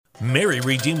Mary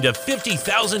redeemed a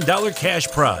 $50,000 cash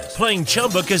prize playing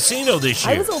Chumba Casino this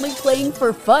year. I was only playing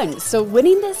for fun, so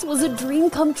winning this was a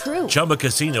dream come true. Chumba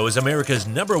Casino is America's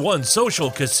 #1 social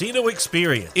casino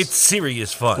experience. It's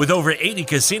serious fun. With over 80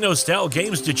 casino-style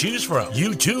games to choose from,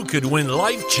 you too could win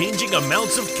life-changing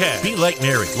amounts of cash. Be like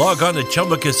Mary. Log on to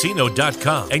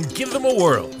ChumbaCasino.com and give them a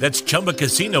whirl. That's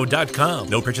ChumbaCasino.com.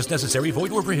 No purchase necessary.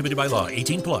 Void where prohibited by law.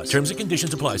 18 plus. Terms and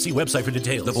conditions apply. See website for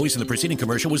details. The voice in the preceding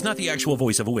commercial was not the actual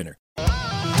voice of a winner.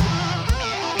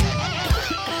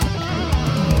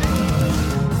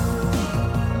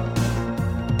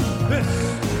 This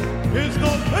is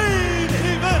the main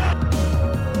event.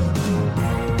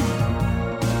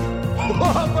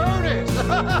 Bonus!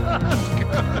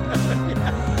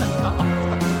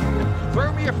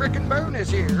 Throw me a freaking bonus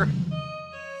here.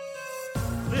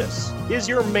 This is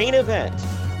your main event,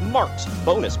 Mark's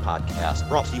Bonus Podcast,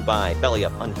 brought to you by Belly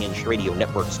Up Unhinged Radio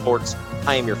Network Sports.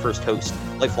 I am your first host,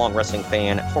 lifelong wrestling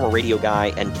fan, former radio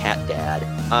guy, and cat dad.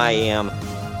 I am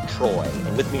Troy,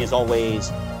 and with me as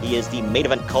always, he is the main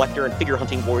event collector and figure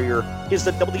hunting warrior. He is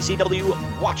the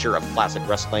WCW watcher of classic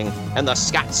wrestling, and the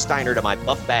Scott Steiner to my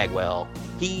Buff Bagwell.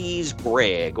 He's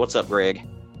Greg. What's up, Greg?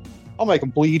 I'll make him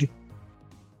bleed.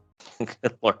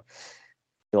 Good Lord.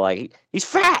 You're like, he's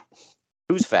fat.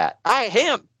 Who's fat?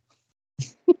 Him.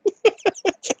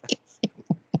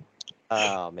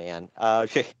 Oh man.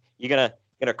 You gonna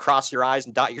cross your I's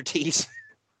and dot your T's?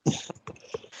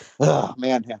 Oh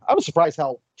man, yeah. I was surprised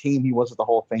how tame he was at the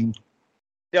Hall of Fame.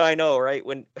 Yeah, I know, right?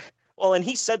 And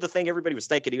he said the thing everybody was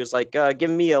thinking. He was like, "Give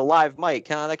me a live mic,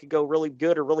 huh? That could go really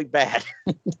good or really bad."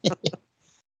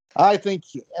 I think,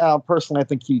 personally, I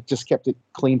think he just kept it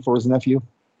clean for his nephew.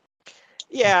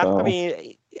 Yeah, So. I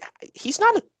mean, he's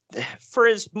not for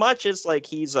as much as like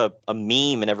he's a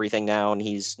meme and everything now, and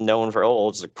he's known for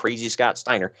it's a crazy Scott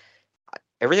Steiner.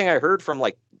 Everything I heard from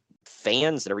like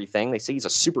fans and everything, they say he's a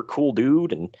super cool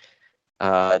dude, and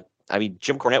I mean,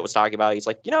 Jim Cornette was talking about it. He's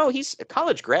like, he's a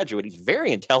college graduate. He's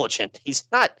very intelligent. He's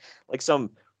not like some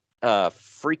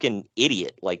freaking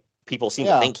idiot like people seem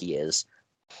to think he is.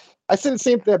 I said the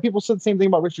same thing. People said the same thing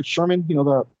about Richard Sherman,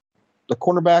 the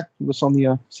cornerback who was on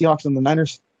the Seahawks and the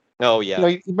Niners. Oh, yeah.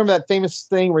 You remember that famous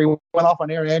thing where he went off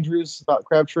on Aaron Andrews about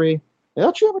Crabtree?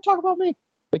 Don't you ever talk about me?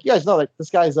 Like, you guys know, like, this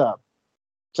guy's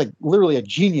it's like literally a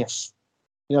genius.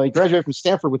 He graduated from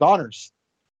Stanford with honors.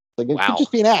 Like, it could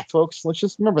just be an act, folks. Let's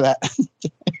just remember that.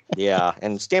 Yeah,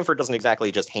 and Stanford doesn't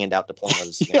exactly just hand out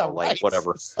diplomas, like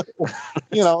whatever.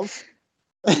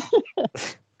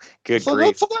 Good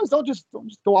grief. Sometimes don't just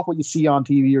go off what you see on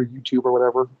TV or YouTube or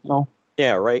whatever.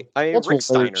 Yeah, right. I mean, Rick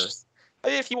Steiner. Hilarious.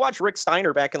 If you watch Rick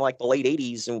Steiner back in like the late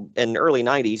 80s and early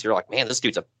 90s, you're like, man, this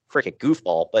dude's a freaking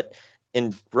goofball. But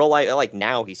in real life, like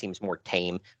now, he seems more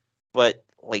tame. But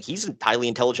like he's a highly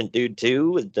intelligent dude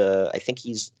too. And, I think he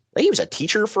was a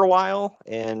teacher for a while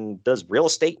and does real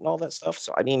estate and all that stuff.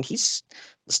 So I mean, the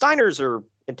Steiners are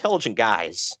intelligent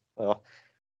guys. Well,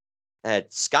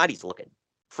 Scotty's looking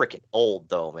freaking old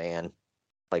though, man.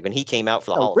 Like when he came out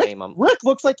for the Hall of Fame, Rick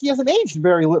looks like he hasn't aged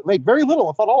very little,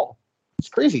 if at all. It's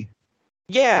crazy.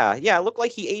 Yeah, it looked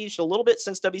like he aged a little bit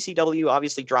since WCW.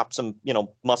 Obviously, dropped some,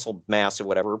 muscle mass or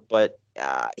whatever. But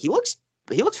he looks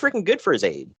freaking good for his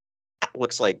age.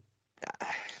 Looks like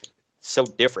so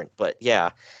different, but yeah.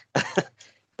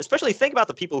 Especially think about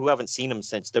the people who haven't seen him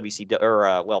since WCW,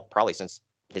 or probably since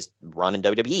his run in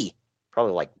WWE.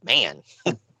 Probably like, man.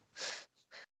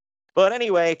 But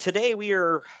anyway, today we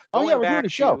are going we're back doing a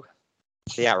show.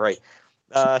 Yeah, right.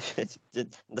 The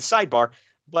sidebar.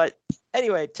 But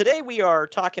anyway, today we are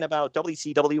talking about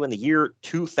WCW in the year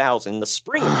 2000, the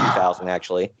spring of 2000,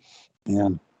 actually. Yeah.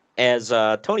 As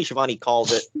Tony Schiavone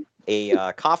calls it,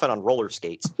 a coffin on roller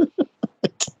skates.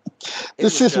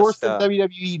 This is worse than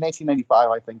WWE 1995,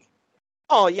 I think.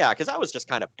 Oh, yeah, because that was just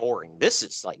kind of boring. This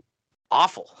is, like,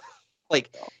 awful.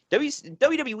 Like,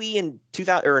 WWE in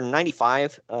 2000 or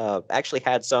 95 actually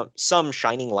had some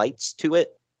shining lights to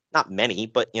it. Not many,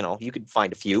 but, you could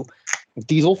find a few.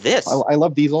 Diesel. I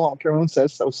love Diesel. I don't care what anyone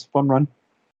says. That was a fun run.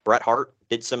 Bret Hart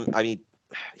did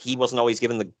he wasn't always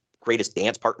given the greatest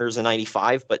dance partners in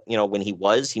 95, but, when he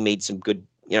was, he made some good,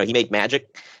 he made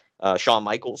magic. Shawn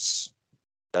Michaels,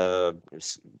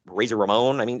 Razor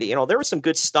Ramon. I mean, there was some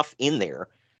good stuff in there.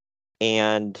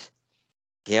 And,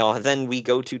 then we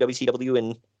go to WCW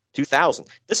in 2000.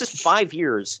 This is 5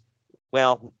 years.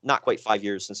 Well, not quite 5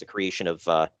 years since the creation of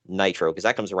Nitro, because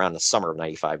that comes around the summer of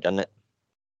 95, doesn't it?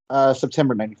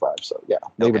 September 95. So yeah,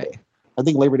 Labor Day. I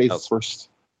think Labor Day is first.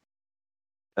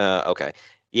 Okay.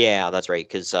 Yeah, that's right.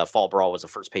 Because Fall Brawl was the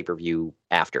first pay-per-view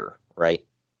after, right?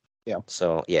 Yeah.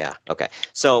 So yeah. Okay.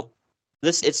 So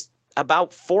it's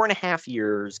about 4.5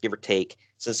 years, give or take,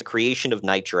 since the creation of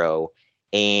Nitro,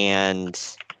 and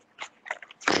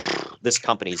this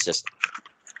company's just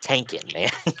tanking,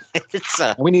 man. It's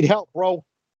we need help, bro.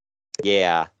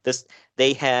 Yeah,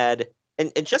 they had,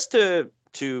 and just to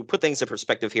put things in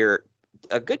perspective here,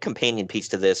 a good companion piece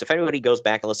to this. If anybody goes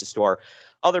back and listens to our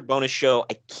other bonus show,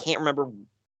 I can't remember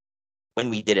when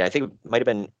we did it. I think it might have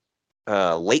been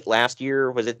late last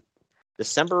year. Was it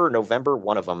December or November?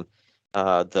 One of them,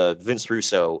 the Vince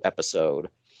Russo episode.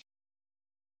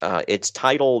 It's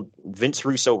titled "Vince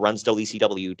Russo runs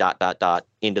WCW ...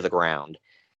 into the ground."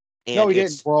 And no, he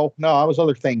didn't, bro. No, I was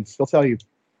other things. He'll tell you.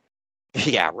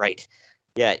 Yeah, right.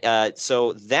 Yeah,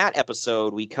 so that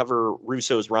episode, we cover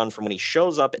Russo's run from when he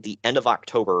shows up at the end of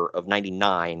October of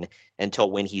 99 until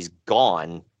when he's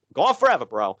gone forever,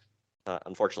 bro.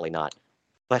 Unfortunately not.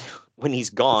 But when he's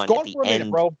gone at the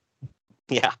end, bro.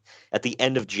 Yeah, at the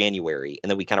end of January, and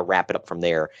then we kind of wrap it up from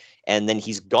there. And then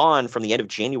he's gone from the end of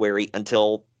January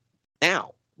until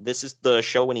now. This is the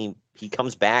show when he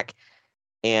comes back.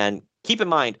 And keep in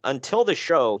mind, until the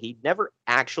show, he'd never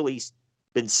actually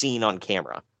been seen on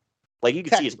camera. Like, you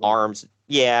can see his arms.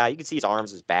 Yeah, you can see his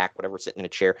arms, his back, whatever, sitting in a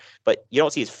chair. But you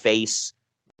don't see his face.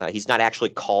 He's not actually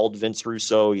called Vince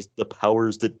Russo. He's the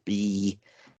powers that be.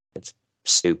 It's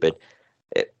stupid.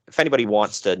 If anybody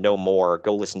wants to know more,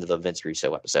 go listen to the Vince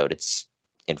Russo episode. It's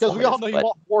informative. Because we all know you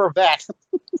want more of that.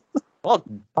 Well,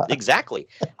 exactly.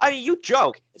 I mean, you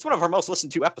joke. It's one of our most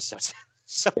listened to episodes.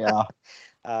 So, yeah.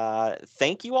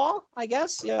 Thank you all, I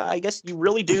guess. Yeah, I guess you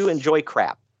really do enjoy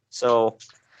crap. So,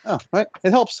 right. It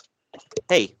helps.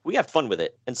 Hey, we have fun with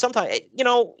it. And sometimes,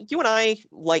 you and I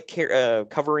like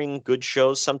covering good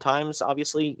shows sometimes,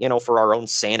 obviously, for our own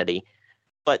sanity.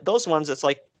 But those ones, it's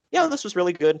like, yeah, this was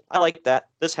really good. I like that.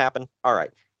 This happened. All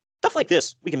right. Stuff like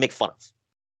this, we can make fun of.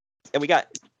 And I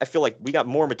feel like we got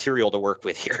more material to work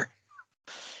with here.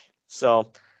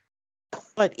 So,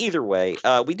 but either way,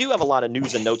 we do have a lot of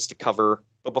news and notes to cover.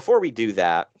 But before we do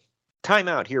that, time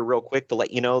out here real quick to let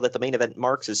you know that the Main Event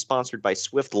Marks is sponsored by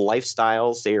Swift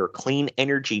Lifestyles. They are clean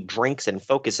energy drinks and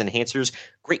focus enhancers,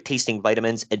 great tasting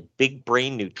vitamins, and big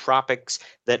brain nootropics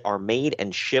that are made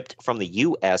and shipped from the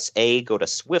USA. Go to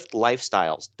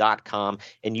swiftlifestyles.com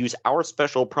and use our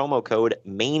special promo code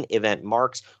Main Event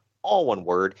Marks, all one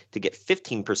word, to get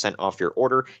 15% off your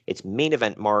order. It's Main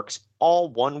Event Marks, all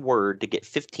one word, to get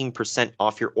 15%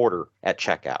 off your order at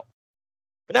checkout.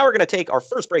 But now we're going to take our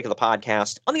first break of the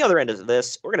podcast. On the other end of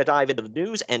this, we're going to dive into the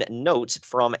news and notes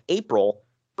from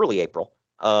early April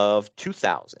of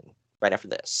 2000, right after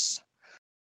this.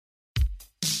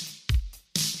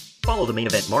 Follow the Main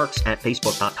Event Marks at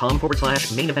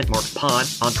facebook.com/Main Event Marks Pod,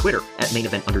 on Twitter at Main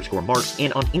Event _Marks,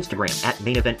 and on Instagram at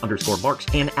Main Event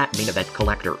 _Marks and at Main Event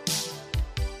Collector.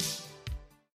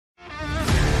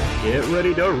 Get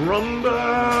ready to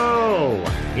rumble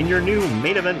in your new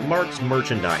Main Event Marks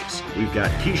merchandise. We've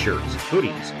got t-shirts,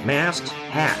 hoodies, masks,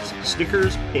 hats,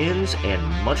 stickers, pins, and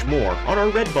much more on our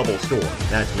Redbubble store.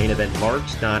 That's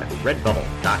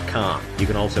maineventmarks.redbubble.com. You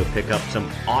can also pick up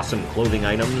some awesome clothing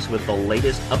items with the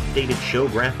latest updated show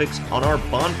graphics on our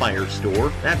Bonfire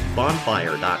store. That's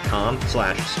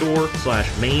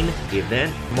bonfire.com/store/main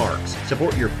event marks.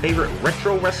 Support your favorite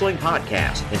retro wrestling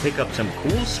podcast and pick up some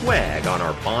cool swag on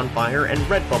our Bonfire and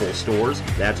Redbubble stores.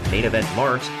 That's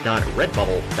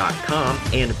maineventmarks.redbubble.com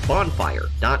and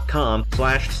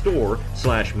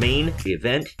bonfire.com/store/main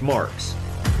event marks.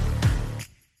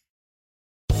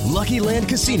 Lucky Land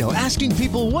Casino, asking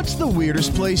people, what's the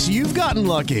weirdest place you've gotten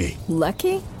lucky?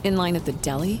 Lucky? In line at the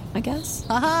deli, I guess?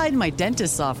 Aha, in my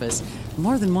dentist's office.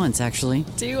 More than once, actually.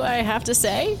 Do I have to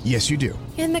say? Yes, you do.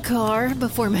 In the car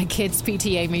before my kids'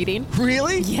 PTA meeting.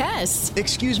 Really? Yes.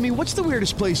 Excuse me, what's the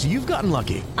weirdest place you've gotten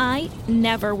lucky? I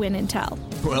never win and tell.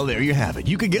 Well, there you have it.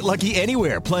 You can get lucky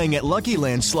anywhere, playing at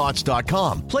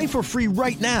LuckyLandSlots.com. Play for free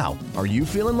right now. Are you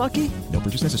feeling lucky? No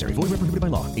purchase necessary. Void where prohibited by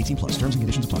law. 18+. Terms and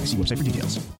conditions apply. See website for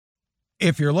details.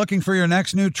 If you're looking for your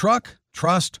next new truck,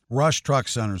 trust Rush Truck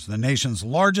Centers, the nation's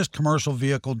largest commercial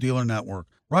vehicle dealer network.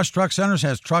 Rush Truck Centers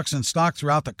has trucks in stock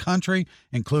throughout the country,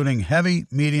 including heavy,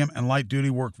 medium, and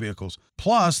light-duty work vehicles.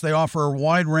 Plus, they offer a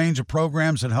wide range of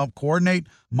programs that help coordinate,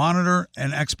 monitor,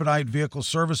 and expedite vehicle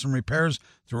service and repairs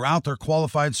throughout their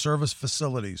qualified service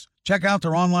facilities. Check out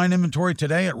their online inventory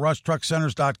today at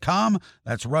rushtruckcenters.com.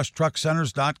 That's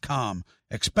rushtruckcenters.com.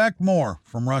 Expect more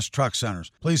from Rush Truck Centers.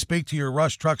 Please speak to your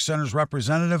Rush Truck Centers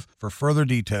representative for further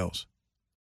details.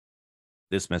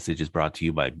 This message is brought to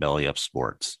you by Belly Up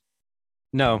Sports.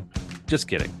 No, just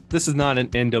kidding. This is not an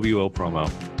NWO promo.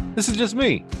 This is just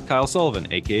me, Kyle Sullivan,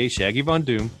 aka Shaggy Von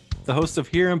Doom, the host of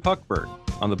Here in Puckburg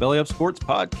on the Belly Up Sports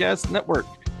Podcast Network.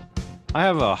 I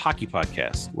have a hockey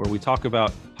podcast where we talk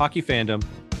about hockey fandom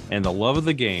and the love of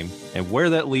the game and where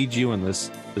that leads you in this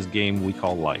game we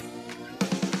call life.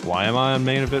 Why am I on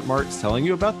Main Event Marks telling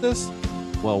you about this?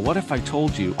 Well, what if I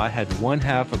told you I had one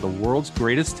half of the world's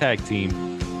greatest tag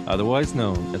team, otherwise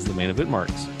known as the Main Event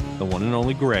Marks, the one and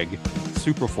only Greg,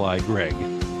 Superfly Greg.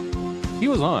 He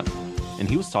was on, and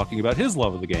he was talking about his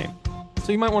love of the game.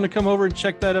 So you might want to come over and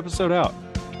check that episode out.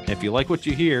 And if you like what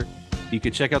you hear, you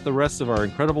can check out the rest of our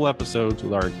incredible episodes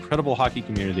with our incredible hockey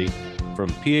community, from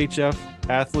PHF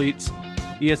athletes,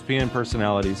 ESPN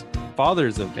personalities,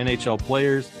 fathers of NHL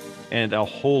players, and a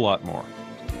whole lot more.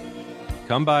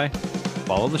 Come by,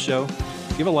 follow the show,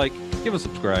 give a like, give a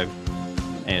subscribe,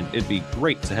 and it'd be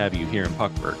great to have you here in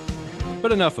Puckburg.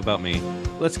 But enough about me.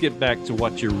 Let's get back to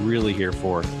what you're really here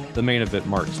for, the Main Event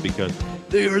Marks, because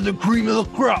they are the cream of the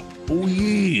crop. Oh,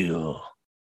 yeah.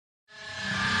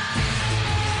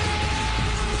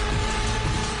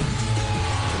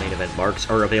 Main Event Marks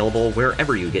are available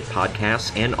wherever you get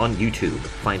podcasts and on YouTube.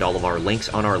 Find all of our links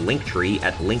on our link tree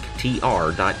at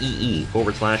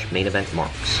linktr.ee/Main Event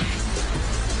Marks.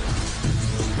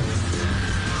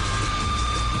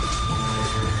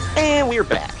 And we're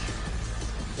back.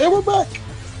 And we're back.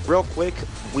 Real quick,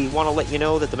 we want to let you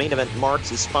know that the Main Event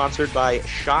Marks is sponsored by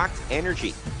Shocked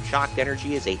Energy. Shocked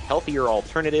Energy is a healthier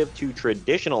alternative to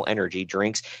traditional energy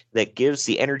drinks that gives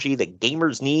the energy that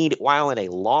gamers need while in a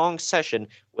long session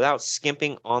without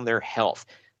skimping on their health.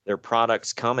 Their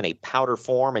products come in a powder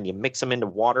form and you mix them into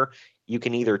water. You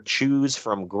can either choose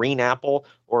from green apple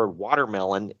or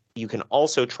watermelon. You can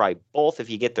also try both if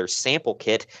you get their sample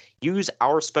kit. Use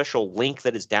our special link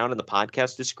that is down in the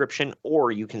podcast description,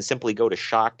 or you can simply go to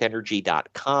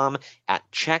shockedenergy.com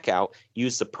at checkout.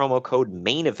 Use the promo code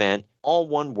MAINEVENT, all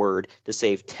one word, to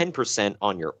save 10%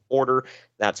 on your order.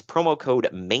 That's promo code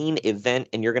MAINEVENT,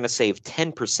 and you're going to save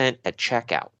 10% at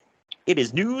checkout. It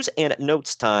is news and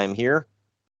notes time here.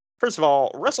 First of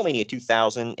all, WrestleMania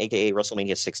 2000, aka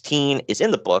WrestleMania 16, is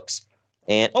in the books.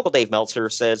 And Uncle Dave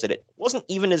Meltzer says that it wasn't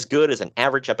even as good as an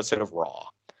average episode of Raw.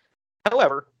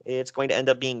 However, it's going to end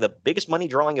up being the biggest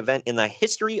money-drawing event in the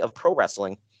history of pro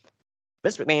wrestling.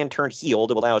 Vince McMahon turned heel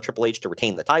to allow Triple H to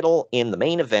retain the title in the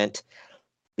main event.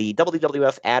 The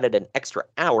WWF added an extra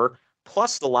hour,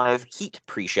 plus the live Heat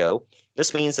pre-show.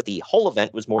 This means that the whole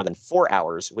event was more than 4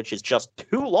 hours, which is just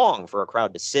too long for a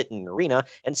crowd to sit in an arena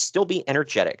and still be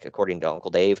energetic, according to Uncle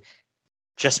Dave.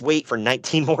 Just wait for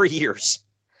 19 more years.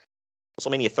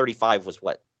 WrestleMania 35 was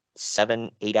what,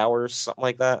 7-8 hours, something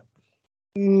like that?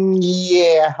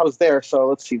 Yeah, I was there. So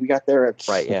let's see, we got there at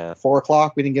 4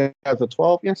 o'clock. We didn't get out to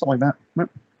 12. Yeah, something like that.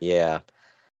 Yeah.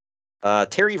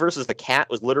 Terry versus the Cat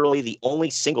was literally the only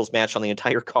singles match on the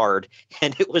entire card,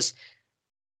 and it was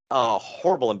a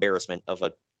horrible embarrassment of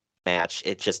a match.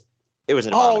 It was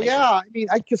an abomination. Oh yeah, I mean,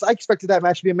 I expected that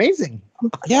match to be amazing.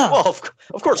 Yeah. Well,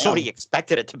 of course, nobody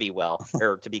expected it to be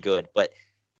or to be good, but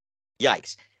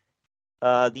yikes.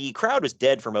 The crowd was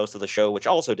dead for most of the show, which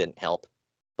also didn't help.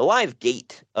 The live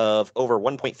gate of over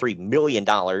 $1.3 million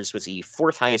was the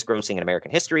fourth highest grossing in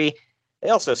American history. They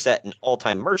also set an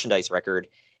all-time merchandise record,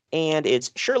 and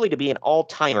it's surely to be an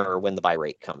all-timer when the buy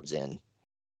rate comes in.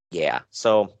 Yeah,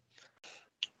 so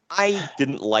I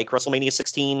didn't like WrestleMania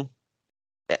 16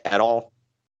 at all,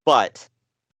 but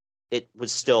it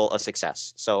was still a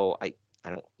success. So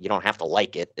you don't have to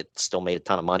like it. It still made a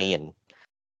ton of money, and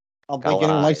I don't think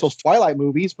anyone likes those Twilight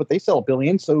movies, but they sell $1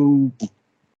 billion, so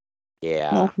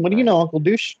yeah. Well, what do you know, Uncle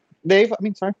Douche? Dave? I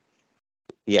mean, sorry.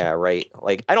 Yeah, right.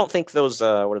 Like, I don't think those what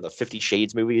are the 50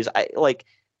 Shades movies? I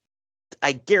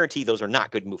guarantee those are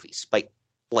not good movies by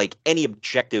like any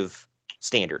objective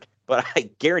standard, but I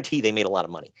guarantee they made a lot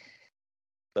of money.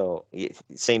 So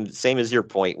same as your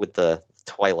point with the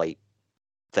Twilight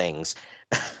things.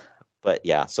 But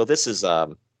yeah, so this is I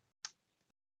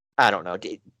don't know.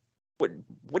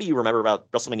 What do you remember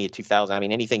about WrestleMania 2000? I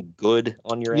mean, anything good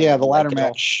on your end? Yeah, the ladder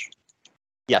match.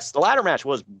 Yes, the ladder match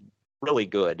was really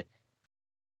good.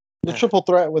 The triple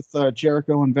threat with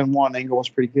Jericho and Benoit and Angle was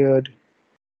pretty good.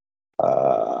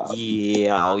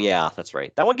 Yeah, that's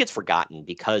right. That one gets forgotten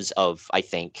because of, I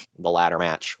think, the ladder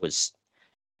match was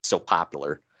so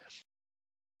popular.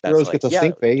 Rose gets a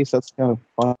stink face. That's kind of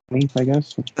funny, I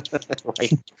guess.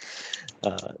 Right.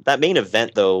 That main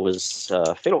event, though, was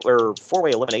fatal or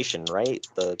four-way elimination, right?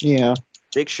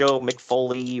 Big Show, Mick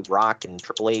Foley, Rock, and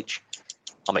Triple H.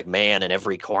 McMahon in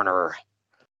every corner.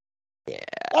 Yeah,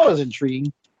 that was intriguing.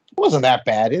 It wasn't that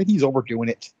bad. He's overdoing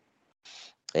it.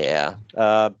 Yeah.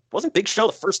 Wasn't Big Show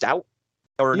the first out?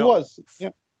 Or he was. Yeah.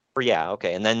 Or yeah.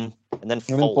 Okay. And then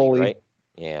Foley, right?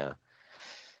 Yeah.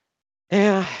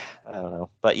 Yeah. I don't know,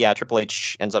 but yeah, Triple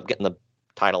H ends up getting the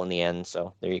title in the end.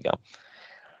 So there you go.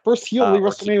 First heel to leave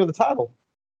WrestleMania with a title.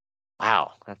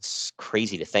 Wow, that's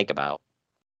crazy to think about.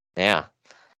 Yeah.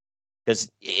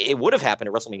 Because it would have happened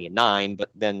at WrestleMania 9,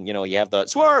 but then, you have the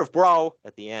swerve, bro,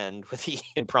 at the end with the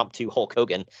impromptu Hulk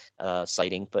Hogan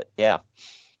sighting. But yeah.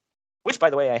 Which, by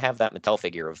the way, I have that Mattel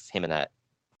figure of him in that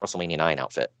WrestleMania 9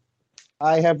 outfit.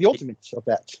 I have the ultimate of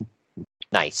that.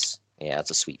 Nice. Yeah,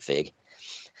 it's a sweet fig.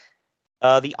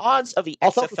 The odds of the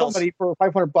I'll sell it to XFL... somebody for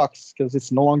 $500 because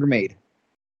it's no longer made.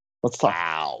 Let's talk.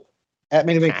 Wow. At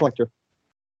Main Event Collector.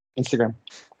 Instagram.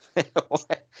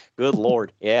 Good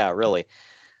Lord. Yeah, really.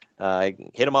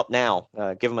 Hit him up now.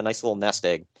 Give him a nice little nest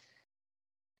egg.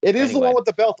 It is the one with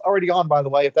the belt already on, by the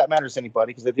way, if that matters to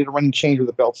anybody, because they did a run and change with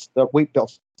the belts. The weight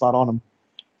belt's not on them.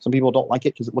 Some people don't like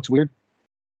it because it looks weird.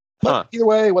 But either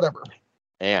way, whatever.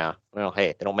 Yeah. Well,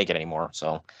 hey, they don't make it anymore,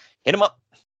 so hit him up.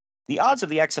 The odds of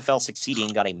the XFL succeeding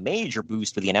got a major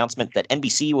boost with the announcement that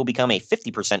NBC will become a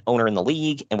 50% owner in the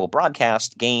league and will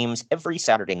broadcast games every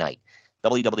Saturday night.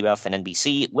 WWF and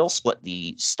NBC will split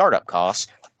the startup costs.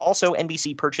 Also,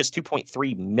 NBC purchased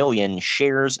 2.3 million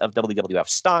shares of WWF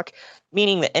stock,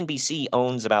 meaning that NBC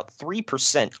owns about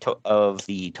 3% of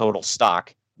the total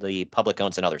stock. The public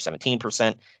owns another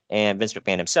 17%, and Vince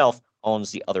McMahon himself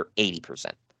owns the other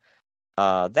 80%.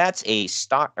 That's a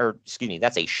shock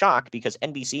because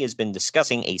NBC has been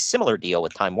discussing a similar deal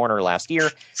with Time Warner last year,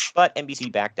 but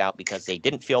NBC backed out because they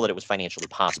didn't feel that it was financially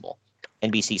possible.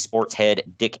 NBC sports head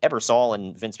Dick Ebersol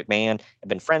and Vince McMahon have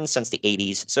been friends since the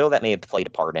 80s, so that may have played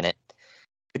a part in it.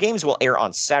 The games will air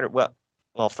on Saturday.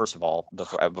 Well, first of all,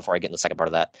 before I get in the second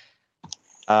part of that,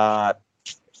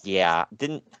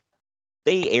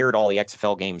 they aired all the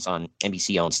XFL games on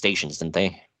NBC-owned stations, didn't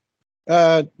they?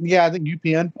 Yeah, I think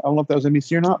UPN. I don't know if that was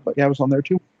NBC or not, but yeah, it was on there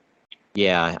too.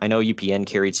 Yeah, I know UPN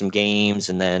carried some games,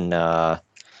 and then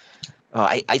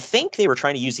I think they were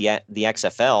trying to use the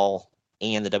XFL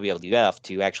and the WWF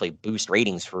to actually boost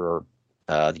ratings for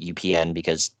the UPN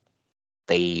because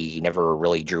they never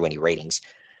really drew any ratings.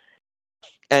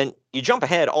 And you jump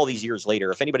ahead all these years later.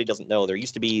 If anybody doesn't know, there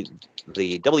used to be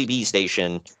the WB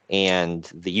station and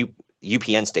the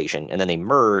UPN station, and then they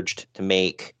merged to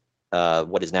make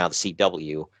what is now the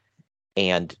CW.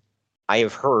 And I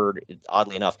have heard,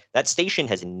 oddly enough, that station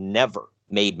has never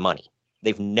made money.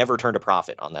 They've never turned a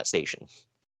profit on that station.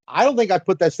 I don't think I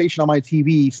put that station on my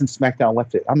TV since SmackDown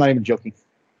left it. I'm not even joking.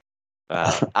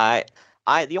 The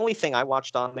only thing I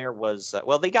watched on there was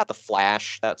they got the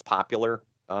Flash. That's popular,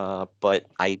 but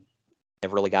I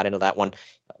never really got into that one.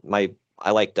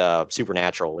 I liked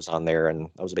Supernatural was on there, and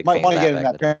I was a big fan of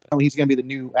that. Apparently, he's going to be the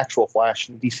new actual Flash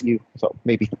in DCU, so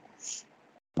maybe.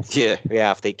 Yeah.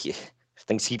 If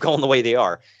things keep going the way they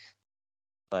are,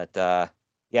 but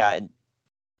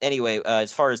Anyway,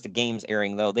 as far as the games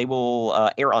airing, though, they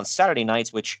will air on Saturday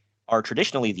nights, which are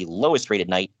traditionally the lowest rated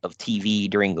night of TV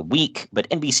during the week. But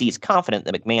NBC is confident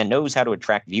that McMahon knows how to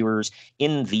attract viewers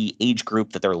in the age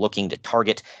group that they're looking to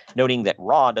target, noting that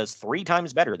Raw does 3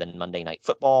 times better than Monday Night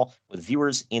Football, with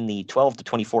viewers in the 12 to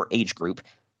 24 age group.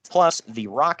 Plus, The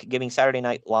Rock giving Saturday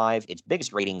Night Live its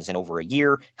biggest ratings in over a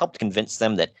year helped convince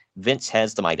them that Vince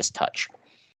has the Midas touch.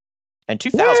 And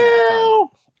 2000...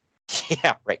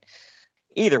 Yeah, right.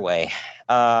 Either way,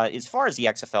 as far as the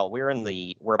XFL,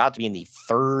 we're about to be in the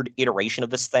 3rd iteration of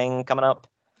this thing coming up.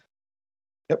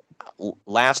 Yep.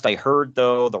 Last I heard,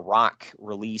 though, The Rock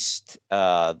released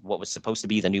what was supposed to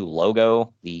be the new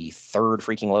logo, the 3rd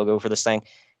freaking logo for this thing,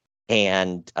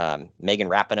 and Megan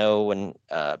Rapinoe and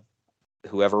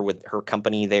whoever with her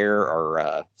company there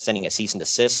are sending a cease and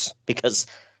desist because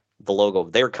the logo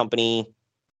of their company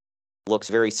looks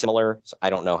very similar. So I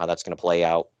don't know how that's going to play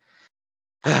out.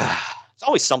 It's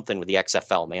always something with the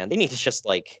XFL, man. They need to just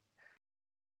I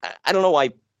don't know why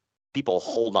people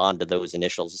hold on to those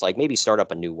initials. It's like maybe start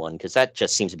up a new one because that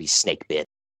just seems to be snake bit.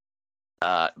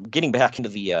 Getting back into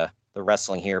the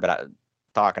wrestling here, but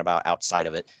talking about outside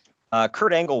of it,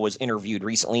 Kurt Angle was interviewed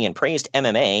recently and praised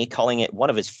MMA, calling it one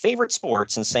of his favorite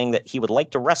sports and saying that he would like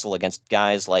to wrestle against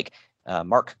guys like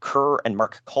Mark Kerr and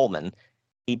Mark Coleman.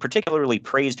 He particularly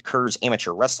praised Kerr's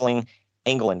amateur wrestling.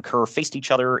 Angle and Kerr faced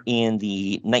each other in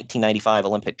the 1995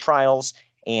 Olympic trials,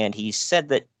 and he said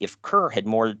that if Kerr had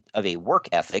more of a work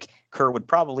ethic, Kerr would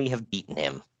probably have beaten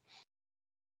him.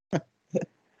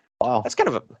 Wow, that's kind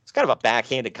of a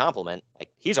backhanded compliment.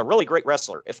 Like, he's a really great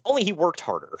wrestler. If only he worked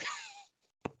harder.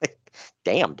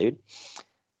 Damn, dude.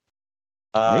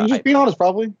 He's just being honest,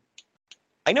 probably.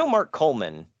 I know Mark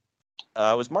Coleman.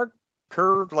 Was Mark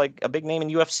Kerr like a big name in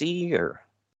UFC or?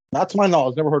 Not to my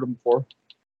knowledge. Never heard of him before.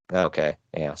 Okay,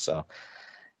 yeah. So,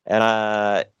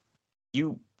 and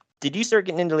did you start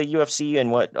getting into the UFC in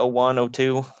what 01,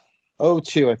 02?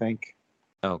 02, I think.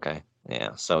 Okay.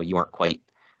 Yeah. So you aren't quite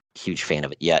a huge fan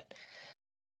of it yet.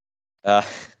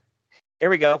 Here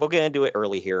we go. We'll get into it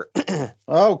early here.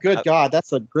 Oh, good God.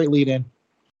 That's a great lead in.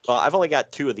 Well, I've only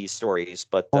got 2 of these stories,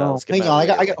 but let's get hang them on.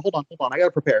 out of the way Hold on. I got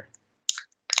to prepare.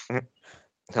 early.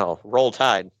 Oh, roll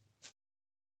tide.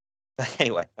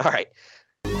 Anyway, all right.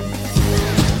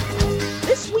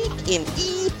 This week in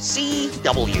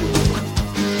ECW.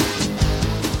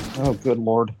 Oh, good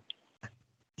Lord.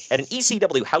 At an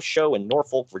ECW house show in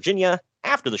Norfolk, Virginia,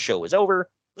 after the show was over,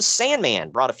 the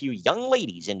Sandman brought a few young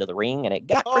ladies into the ring, and it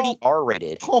got pretty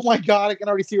R-rated. Oh, my God. I can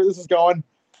already see where this is going.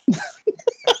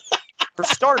 For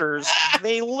starters,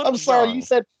 they looked I'm sorry. young. You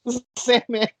said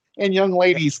Sandman and young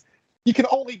ladies. You can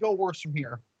only go worse from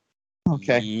here.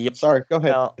 Okay. Yep. Sorry. Go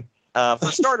ahead.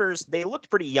 For starters, they looked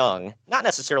pretty young. Not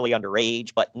necessarily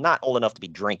underage, but not old enough to be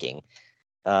drinking.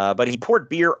 But he poured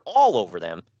beer all over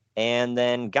them and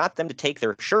then got them to take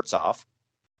their shirts off.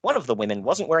 One of the women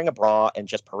wasn't wearing a bra and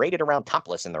just paraded around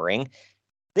topless in the ring.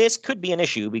 This could be an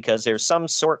issue because there's some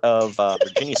sort of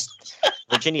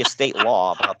Virginia state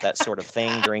law about that sort of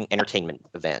thing during entertainment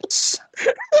events.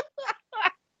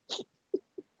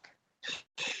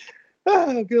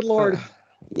 Oh, good Lord.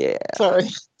 Yeah. Sorry.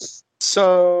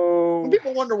 So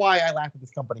people wonder why I laugh at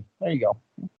this company. There you go.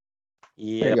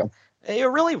 Yeah. There you go.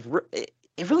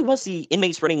 It really was the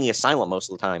inmates running the asylum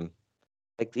most of the time.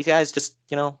 Like, these guys just,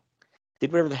 did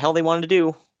whatever the hell they wanted to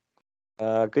do.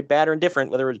 Good, bad, or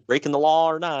indifferent, whether it was breaking the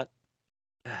law or not.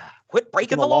 Quit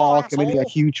breaking the law, committing a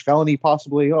huge felony,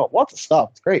 possibly. Oh, lots of stuff.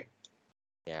 It's great.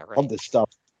 Yeah, right. Love this stuff.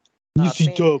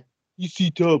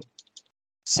 EC-Dub.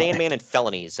 Sandman and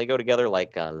felonies. They go together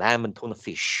like lamb and tuna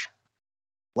fish.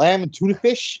 Lamb and tuna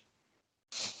fish?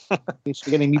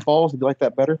 Spaghetti and meatballs. Would you like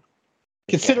that better?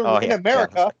 Considering in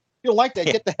America, you don't like that,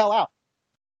 get the hell out.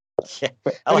 Yeah.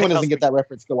 But anyone doesn't get that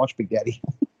reference, go watch Spaghetti.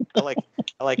 I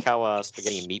like how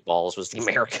spaghetti and meatballs was the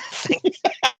American thing.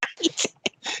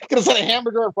 Could have said a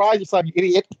hamburger and fries or something, you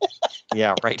idiot.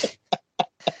 Yeah, right.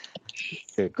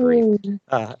 Good grief.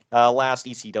 Last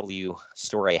ECW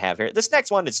story I have here. This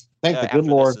next one is, thank the good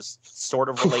Lord. This is sort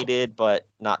of related, but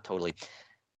not totally.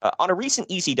 On a recent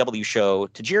ECW show,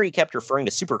 Tajiri kept referring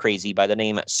to Super Crazy by the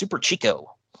name Super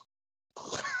Chico.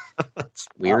 That's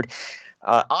weird.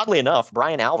 Oddly enough,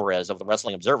 Brian Alvarez of the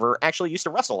Wrestling Observer actually used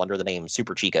to wrestle under the name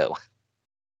Super Chico.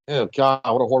 Oh, God,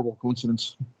 what a horrible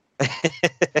coincidence.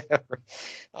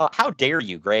 How dare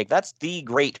you, Greg? That's the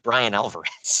great Brian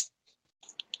Alvarez.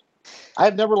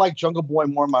 I've never liked Jungle Boy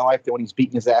more in my life than when he's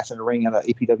beating his ass in a ring at an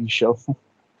APW show.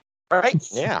 Right?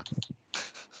 Yeah.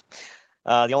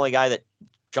 The only guy that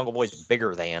Jungle Boy's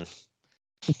bigger than.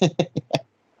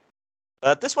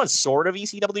 This one's sort of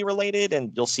ECW related,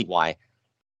 and you'll see why.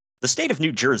 The state of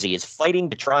New Jersey is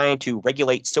fighting to try to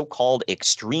regulate so-called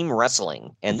extreme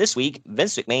wrestling, and this week,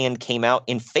 Vince McMahon came out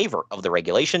in favor of the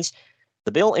regulations.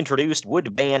 The bill introduced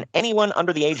would ban anyone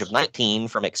under the age of 19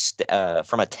 from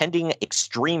attending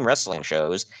extreme wrestling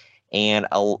shows and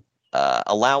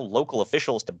allow local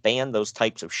officials to ban those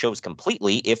types of shows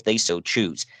completely if they so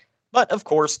choose. But, of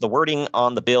course, the wording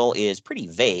on the bill is pretty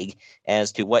vague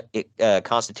as to what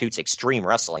constitutes extreme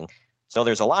wrestling, so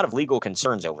there's a lot of legal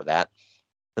concerns over that.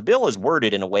 The bill is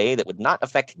worded in a way that would not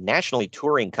affect nationally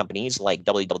touring companies like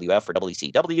WWF or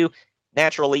WCW.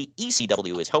 Naturally,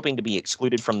 ECW is hoping to be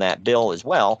excluded from that bill as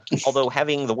well, although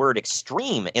having the word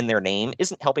extreme in their name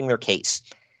isn't helping their case.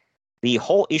 The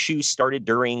whole issue started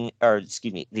due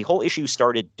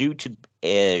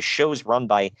to shows run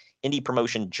by indie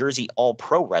promotion Jersey All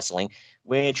Pro Wrestling,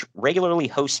 which regularly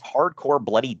hosts hardcore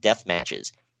bloody death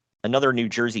matches. Another New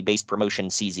Jersey-based promotion,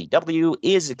 CZW,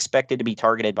 is expected to be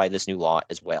targeted by this new law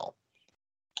as well.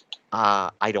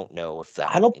 I don't know if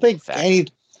that. I don't think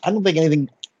anything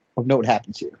of note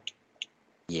happens here.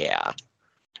 Yeah.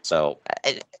 So,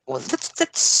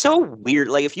 that's so weird.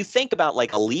 Like, if you think about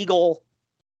like a legal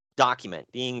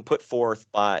document being put forth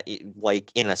by,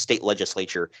 like, in a state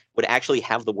legislature, would actually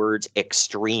have the words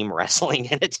extreme wrestling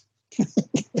in it.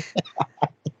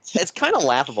 It's kind of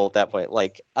laughable at that point.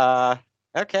 Like,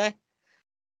 okay.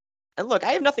 And look,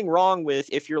 I have nothing wrong with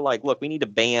if you're like, look, we need to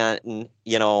ban,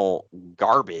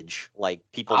 garbage, like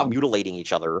people mutilating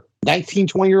each other. 19,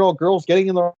 20-year-old girls getting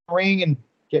in the ring and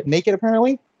get naked,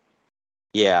 apparently?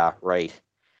 Yeah, right.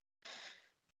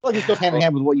 Well, it just goes hand in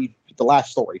hand with the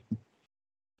last story.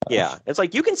 Yeah, it's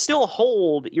like you can still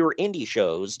hold your indie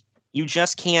shows. You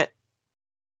just can't,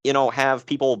 have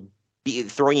people be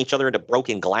throwing each other into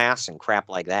broken glass and crap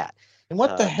like that. And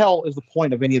what the hell is the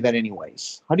point of any of that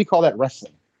anyways? How do you call that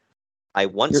wrestling?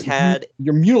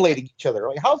 You're mutilating each other.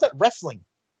 Like, how's that wrestling?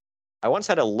 I once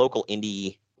had a local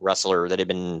indie wrestler that had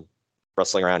been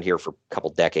wrestling around here for a couple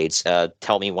decades,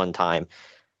 tell me one time,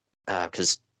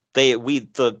 because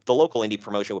the local indie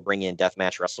promotion would bring in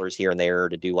deathmatch wrestlers here and there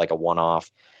to do like a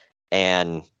one-off,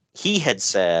 and he had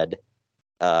said,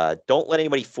 don't let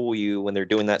anybody fool you when they're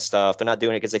doing that stuff. They're not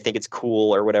doing it because they think it's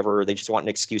cool or whatever. They just want an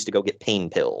excuse to go get pain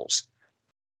pills.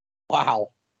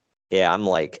 Wow. Yeah, I'm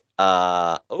like,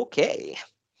 okay.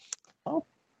 Oh,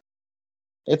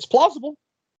 it's plausible.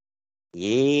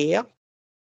 Yeah.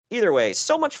 Either way,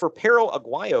 so much for Perro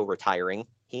Aguayo retiring.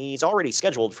 He's already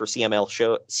scheduled for CMLL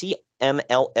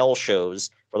shows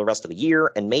for the rest of the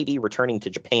year and maybe returning to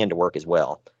Japan to work as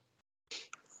well.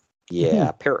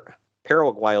 Yeah, Perro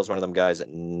Aguayo is one of them guys that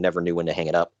never knew when to hang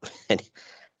it up. And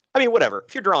I mean, whatever.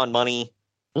 If you're drawing money,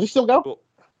 does he still go?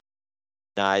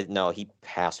 No, he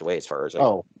passed away as far as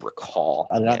I recall.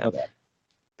 I did not know that.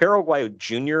 Perro Aguayo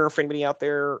Jr., for anybody out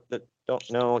there that don't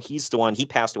know, he's the one. He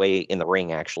passed away in the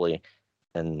ring, actually.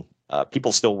 And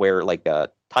people still wear, like,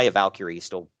 Taya Valkyrie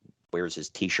still wears his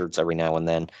T-shirts every now and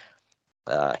then.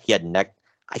 He had neck.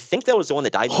 I think that was the one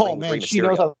that died in the ring. Man, she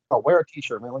knows how to wear a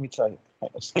T-shirt, man. Let me tell you.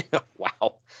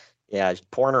 Wow. Yeah, she's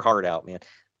pouring her heart out, man.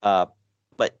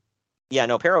 But, yeah,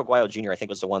 no, Perro Aguayo Jr., I think,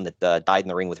 was the one that died in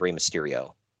the ring with Rey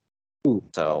Mysterio. Ooh.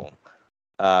 So,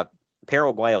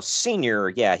 Perro Aguayo Sr.,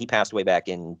 yeah, he passed away back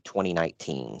in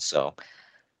 2019. So,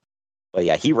 but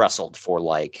yeah, he wrestled for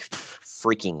like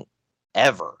freaking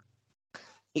ever.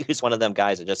 He was one of them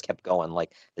guys that just kept going,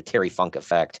 like the Terry Funk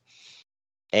effect.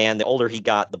 And the older he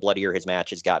got, the bloodier his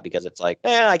matches got, because it's like,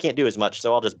 I can't do as much,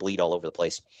 so I'll just bleed all over the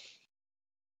place.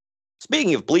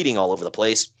 Speaking of bleeding all over the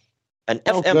place, an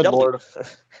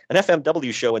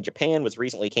FMW show in Japan was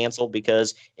recently canceled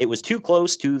because it was too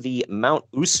close to the Mount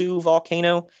Usu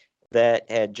volcano that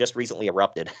had just recently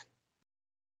erupted.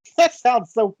 That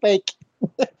sounds so fake.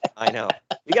 I know.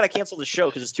 We got to cancel the show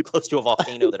because it's too close to a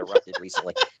volcano that erupted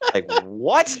recently. Like,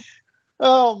 what?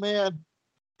 Oh, man.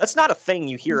 That's not a thing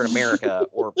you hear in America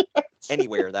or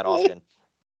anywhere that often.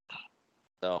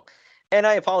 So, and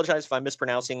I apologize if I'm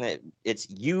mispronouncing it. It's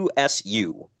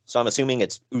USU. So I'm assuming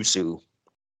it's Usu.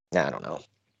 I don't know.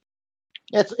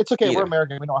 It's okay. We're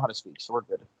American. We know how to speak, so we're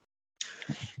good.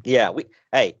 Yeah.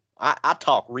 I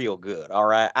talk real good. All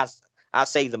right. I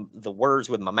say the words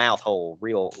with my mouth hole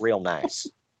real nice.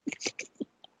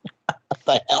 What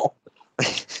the hell?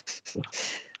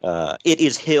 It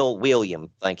is Hill William.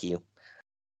 Thank you.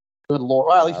 Good Lord.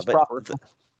 Well, at least it's proper.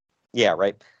 Yeah,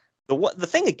 right. The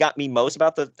thing that got me most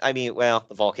about the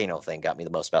volcano thing got me the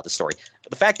most about the story.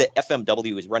 But the fact that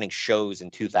FMW was running shows in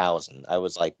 2000, I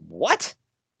was like, what?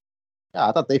 Yeah,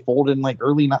 I thought they folded in like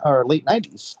early or late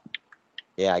 90s.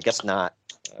 Yeah, I guess not.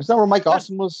 Is that where Mike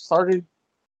Awesome was started?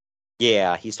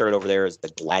 Yeah, he started over there as the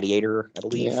Gladiator, I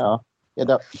believe. Yeah, he had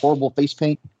that horrible face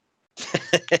paint.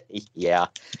 Yeah,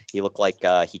 he looked like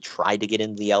he tried to get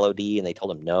into the LOD and they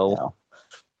told him no. Yeah.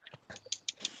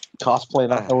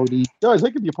 Cosplay on LOD. Guys,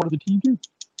 I could be a part of the team too.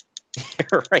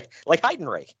 Right, like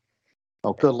Heidenreich.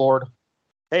 Oh, good Lord.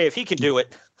 Hey, if he can do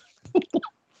it.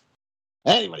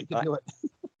 Anybody can do it.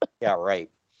 Yeah,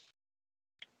 right.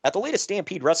 At the latest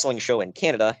Stampede Wrestling show in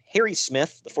Canada, Harry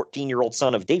Smith, the 14-year-old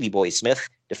son of Davey Boy Smith,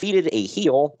 defeated a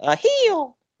heel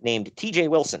named TJ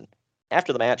Wilson.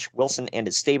 After the match, Wilson and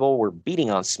his stable were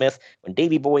beating on Smith when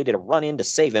Davey Boy did a run-in to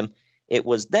save him. It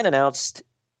was then announced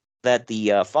that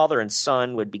the father and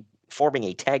son would be forming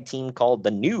a tag team called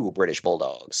the New British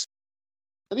Bulldogs. Is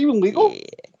that even legal?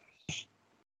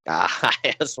 Yeah.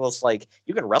 It was like,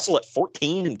 you can wrestle at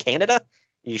 14 in Canada?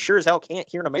 You sure as hell can't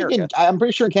here in America. I'm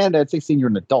pretty sure in Canada at 16 you're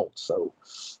an adult, so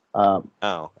I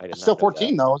didn't. Still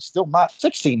 14 though. It's still not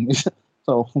 16.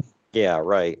 So yeah,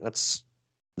 right. That's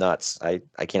nuts. I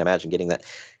can't imagine getting that.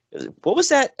 What was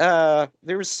that?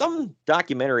 There was some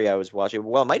documentary I was watching.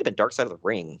 Well, it might have been Dark Side of the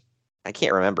Ring. I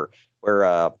can't remember.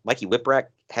 Where Mikey Whipwreck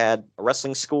had a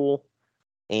wrestling school,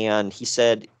 and he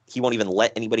said he won't even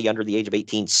let anybody under the age of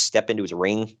 18 step into his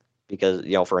ring because,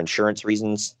 for insurance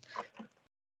reasons.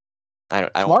 I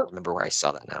don't remember where I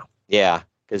saw that now. Yeah,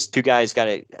 because two guys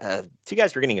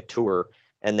were getting a tour,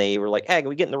 and they were like, "Hey, can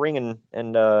we get in the ring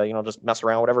and just mess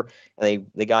around, whatever?" And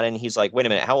they got in. He's like, "Wait a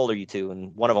minute, how old are you two?"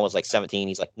 And one of them was like 17.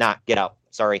 He's like, "Nah, get out.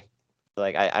 Sorry,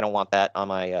 like I don't want that on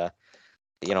my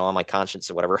on my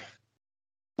conscience or whatever."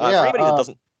 For anybody that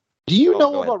doesn't, do you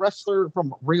know of a wrestler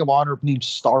from Ring of Honor named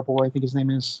Starboy? I think his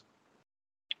name is.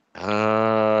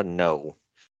 No.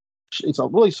 It's a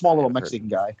really small little Mexican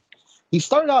guy. He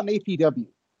started out in APW,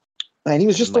 and he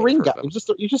was just a ring guy. He was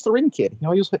just a ring kid.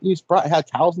 Had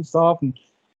towels and stuff, and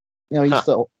he used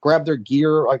to grab their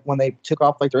gear like when they took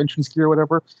off like their entrance gear or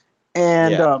whatever.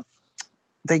 And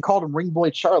they called him Ring Boy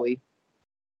Charlie,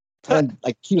 and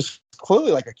like he was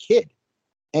clearly like a kid.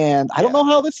 And I don't know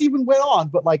how this even went on,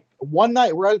 but like one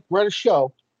night we're at a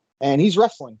show and he's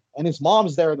wrestling and his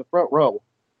mom's there in the front row.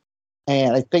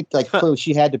 And I think like clearly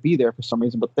she had to be there for some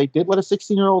reason, but they did let a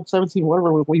 16-year-old, 17,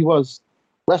 whatever he was,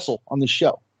 wrestle on the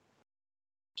show.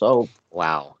 So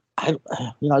wow.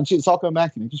 It's all coming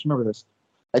back to me. Just remember this.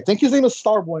 I think his name was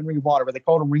Starboy in Ring of Honor, but they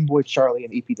called him Ring Boy Charlie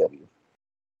in EPW.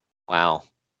 Wow.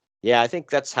 Yeah, I think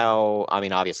that's how, I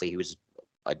mean, obviously he was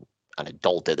an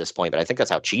adult at this point, but I think that's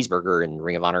how Cheeseburger in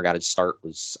Ring of Honor got his start.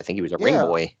 I think he was a Ring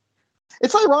Boy.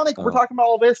 It's ironic we're talking about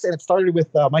all this, and it started with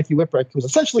Mikey Whipwreck, who was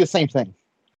essentially the same thing.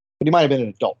 But he might have been an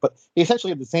adult, but he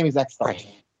essentially had the same exact start. Right.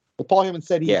 But Paul Heyman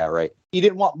said he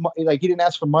didn't want, he didn't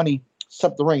ask for money,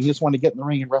 except the ring. He just wanted to get in the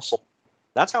ring and wrestle.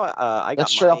 That's how I got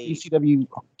That's straight off the ECW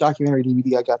documentary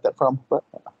DVD I got that from. But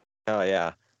oh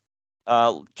yeah.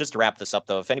 Just to wrap this up,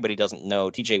 though, if anybody doesn't know,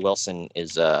 T.J. Wilson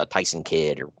is a Tyson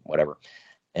Kidd or whatever,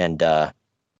 and I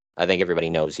think everybody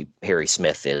knows who Harry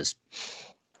Smith is.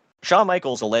 Shawn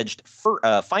Michaels' alleged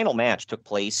final match took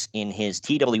place in his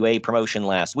TWA promotion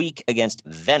last week against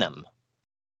Venom,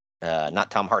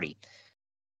 not Tom Hardy.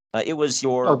 It was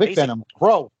your Big Venom,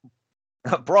 bro.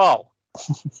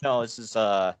 No, this is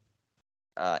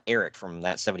Eric from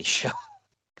That 70s Show.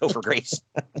 Go for Grace.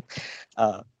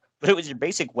 But it was your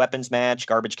basic weapons match: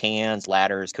 garbage cans,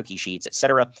 ladders, cookie sheets,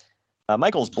 etc.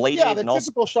 Michaels bladed. Yeah, the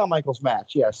typical Shawn Michaels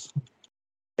match. Yes.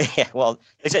 Yeah, well,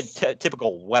 they said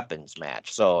typical weapons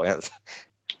match. So,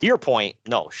 to your point,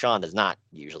 no, Shawn does not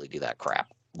usually do that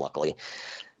crap, luckily.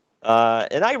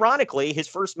 And ironically, his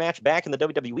first match back in the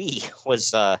WWE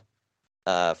was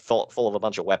full of a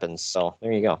bunch of weapons. So,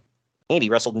 there you go. And he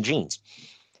wrestled in jeans.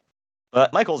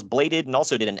 But Michaels bladed and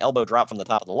also did an elbow drop from the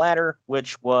top of the ladder,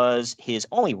 which was his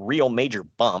only real major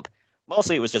bump.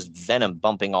 Mostly it was just Venom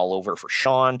bumping all over for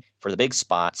Shawn for the big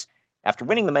spots. After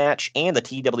winning the match and the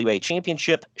TWA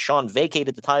Championship, Shawn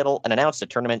vacated the title and announced a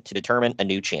tournament to determine a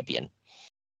new champion.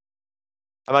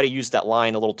 I might have used that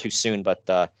line a little too soon,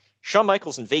 but Shawn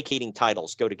Michaels and vacating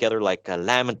titles go together like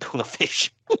lamb and tuna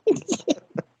fish.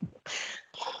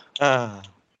 Had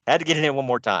to get it in one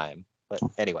more time. But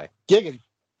anyway. Giggity.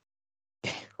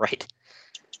 Right.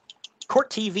 Court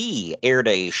TV aired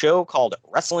a show called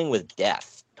Wrestling with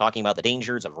Death, talking about the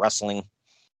dangers of wrestling.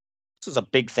 This was a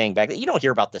big thing back then. You don't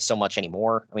hear about this so much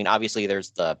anymore. I mean, obviously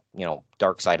there's the,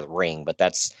 dark side of the ring, but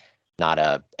that's not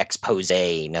a expose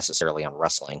necessarily on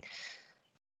wrestling.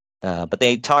 But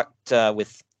they talked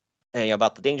with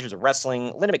about the dangers of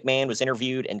wrestling. Linda McMahon was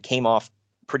interviewed and came off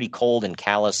pretty cold and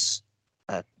callous.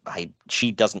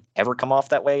 She doesn't ever come off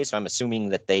that way, so I'm assuming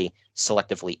that they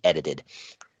selectively edited.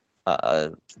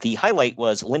 The highlight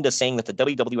was Linda saying that the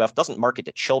WWF doesn't market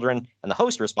to children, and the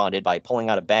host responded by pulling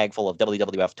out a bag full of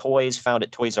WWF toys found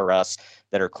at Toys R Us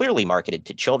that are clearly marketed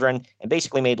to children, and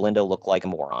basically made Linda look like a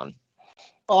moron.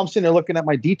 Well, I'm sitting there looking at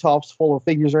my detops full of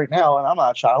figures right now, and I'm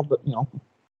not a child, but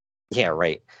Yeah,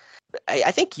 right.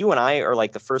 I think you and I are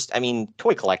like the first. I mean,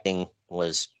 toy collecting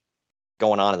was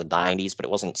going on in the 90s, but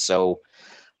it wasn't so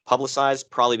publicized,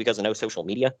 probably because of no social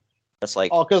media. That's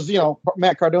like, because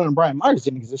Matt Cardona and Brian Myers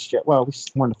didn't exist yet. Well, we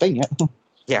weren't a thing yet.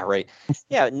 Yeah, right.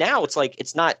 Yeah, now it's like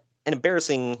it's not an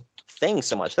embarrassing thing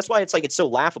so much. That's why it's like it's so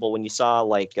laughable when you saw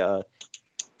like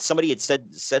somebody had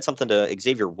said something to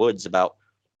Xavier Woods about,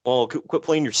 "Oh, quit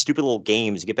playing your stupid little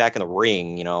games, get back in the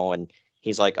ring," and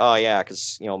he's like, "Oh yeah,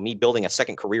 because me building a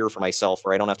second career for myself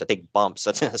where I don't have to take bumps.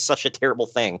 That's such a terrible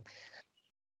thing."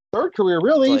 Third career,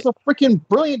 really? He's a freaking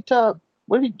brilliant.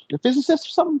 What a physicist or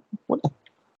something? What?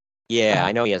 Yeah,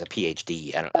 I know he has a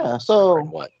PhD. I don't know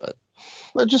what, but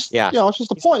just it's just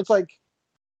the point. It's like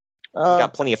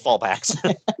got plenty of fallbacks.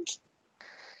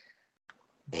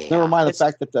 Never mind the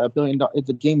fact that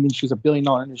the game industry is $1 billion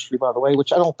industry, by the way,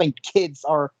 which I don't think kids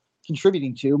are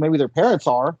contributing to. Maybe their parents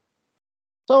are.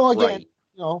 So again,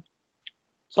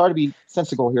 sorry to be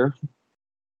sensible here.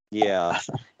 Yeah,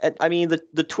 and, I mean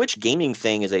the Twitch gaming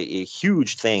thing is a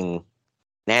huge thing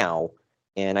now,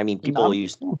 and I mean people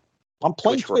use. I'm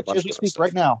playing Twitch as we speak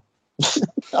right now.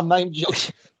 I'm not even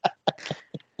joking.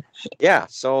 Yeah,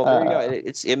 so there you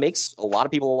go. It makes a lot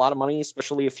of people a lot of money,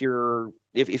 especially if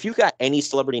you've got any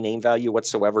celebrity name value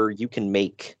whatsoever, you can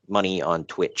make money on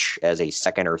Twitch as a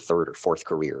second or third or fourth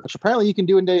career. Which apparently you can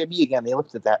do in WWE again. They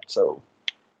looked at that, so.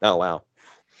 Oh wow.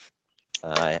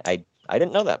 I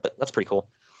didn't know that, but that's pretty cool.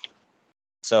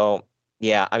 So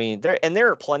yeah, I mean there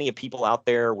are plenty of people out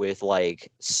there with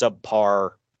like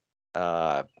subpar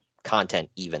content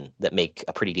even that make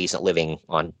a pretty decent living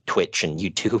on Twitch and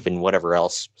YouTube and whatever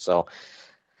else. So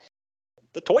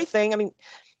the toy thing, I mean,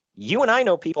 you and I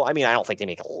know people, I mean, I don't think they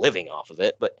make a living off of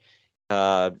it, but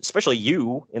especially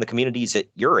you in the communities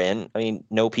that you're in, I mean,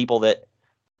 know people that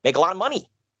make a lot of money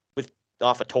with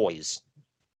off of toys.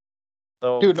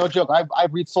 So, Dude, no joke.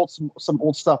 I've resold some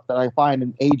old stuff that I find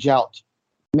and age out,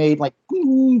 made like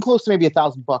close to maybe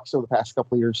 $1,000 over the past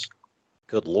couple of years.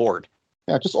 Good Lord.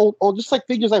 Yeah, just old, just like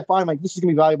figures I find like this is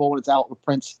gonna be valuable when it's out with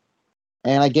prints,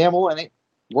 and I gamble and it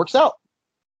works out.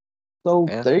 So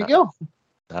there you go.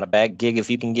 Not a bad gig if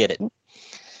you can get it.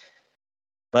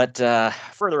 But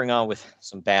furthering on with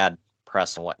some bad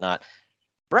press and whatnot,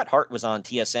 Bret Hart was on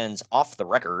TSN's Off the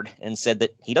Record and said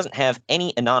that he doesn't have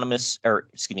any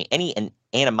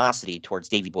animosity towards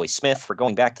Davey Boy Smith for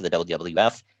going back to the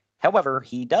WWF. However,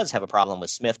 he does have a problem with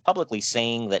Smith publicly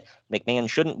saying that McMahon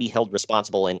shouldn't be held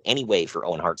responsible in any way for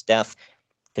Owen Hart's death.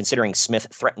 Considering Smith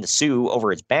threatened to sue over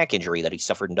his back injury that he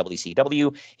suffered in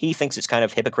WCW, he thinks it's kind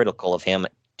of hypocritical of him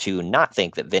to not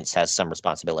think that Vince has some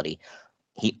responsibility.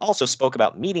 He also spoke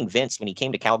about meeting Vince when he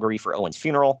came to Calgary for Owen's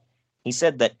funeral. He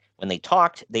said that when they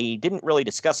talked, they didn't really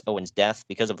discuss Owen's death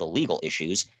because of the legal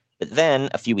issues. But then,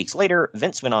 a few weeks later,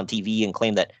 Vince went on TV and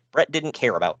claimed that Bret didn't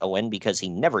care about Owen because he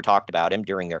never talked about him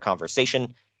during their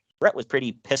conversation. Bret was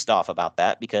pretty pissed off about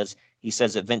that because he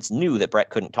says that Vince knew that Bret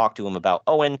couldn't talk to him about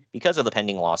Owen because of the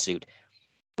pending lawsuit.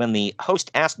 When the host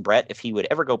asked Bret if he would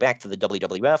ever go back to the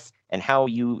WWF and how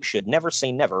you should never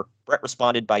say never, Bret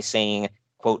responded by saying,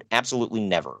 quote, absolutely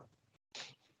never.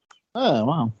 Oh,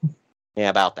 wow. Yeah,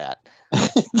 about that.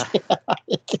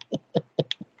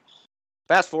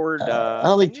 Fast forward. I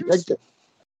don't think.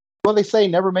 Well, they say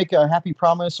never make a happy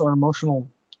promise or an emotional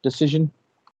decision.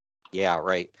 Yeah,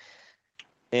 right.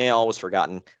 Yeah, always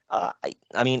forgotten.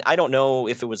 I mean, I don't know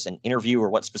if it was an interview or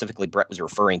what specifically Bret was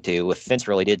referring to. If Vince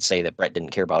really did say that Bret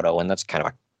didn't care about Owen, that's kind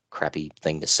of a crappy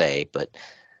thing to say. But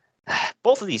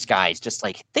both of these guys just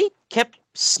like they kept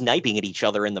sniping at each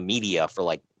other in the media for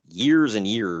like years and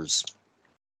years.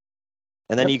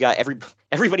 And then you got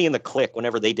everybody in the clique.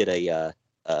 Whenever they did a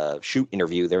shoot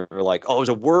interview, they were like, "Oh, it was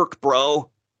a work, bro."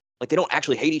 Like they don't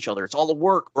actually hate each other. It's all a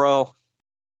work, bro.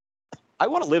 I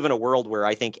want to live in a world where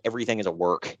I think everything is a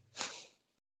work.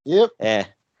 Yep.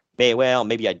 Well,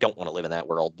 maybe I don't want to live in that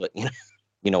world, but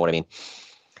you know what I mean.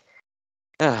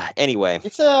 Anyway,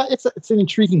 it's an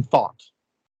intriguing thought.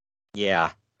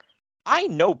 Yeah, I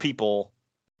know people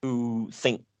who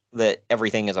think that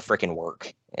everything is a freaking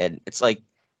work, and it's like,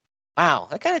 wow,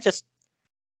 that just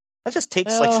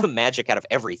takes like the magic out of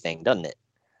everything, doesn't it?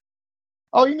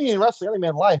 Oh, you mean in wrestling? I mean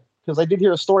in life, because I did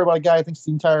hear a story about a guy who thinks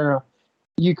the entire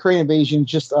Ukraine invasion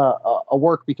just a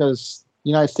work because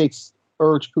the United States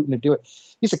urged Putin to do it.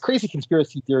 He's a crazy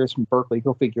conspiracy theorist from Berkeley.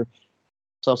 Go figure.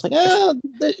 So I was like,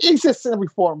 it exists in every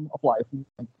form of life.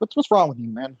 What's wrong with you,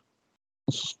 man?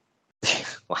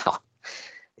 Wow.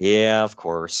 Yeah, of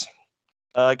course.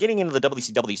 Getting into the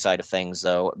WCW side of things,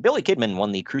 though, Billy Kidman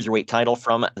won the Cruiserweight title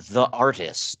from The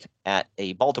Artist at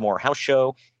a Baltimore house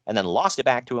show and then lost it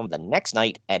back to him the next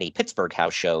night at a Pittsburgh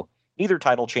house show. Neither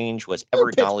title change was ever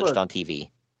acknowledged on TV.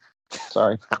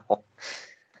 Sorry.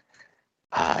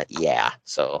 Yeah,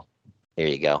 so there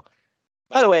you go.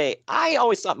 By the way, I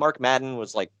always thought Mark Madden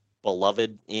was like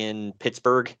beloved in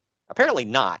Pittsburgh. Apparently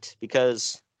not,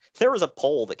 because there was a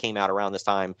poll that came out around this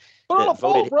time that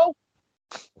voted. Bro.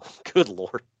 Good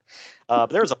Lord. But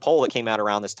there was a poll that came out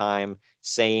around this time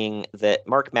saying that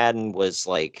Mark Madden was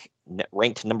like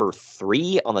ranked number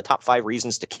 3 on the top 5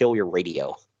 reasons to kill your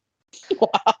radio.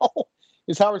 Wow.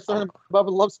 Is Howard Stern above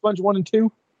the Love Sponge 1 and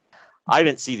 2? I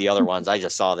didn't see the other ones. I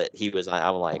just saw that he was.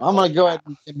 I'm like, I'm going to go ahead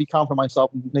and be calm for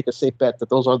myself and make a safe bet that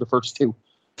those are the first 2.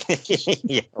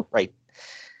 Yeah, right.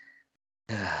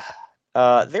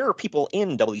 There are people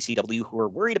in WCW who are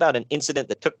worried about an incident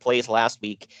that took place last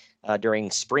week during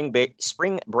Spring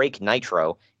Break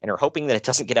Nitro and are hoping that it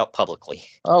doesn't get out publicly.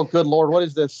 Oh, good Lord. What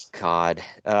is this? God.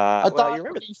 I thought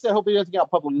you said hope it doesn't get out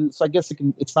publicly, so I guess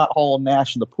it's not Hall and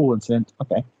Nash and the pool incident.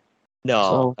 Okay.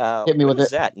 No. So, hit me with it. Was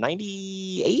that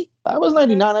 98? That was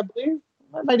 99, I believe.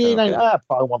 98, okay. 99.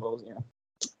 Probably one of those, yeah.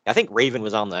 I think Raven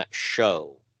was on that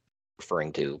show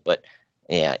referring to, but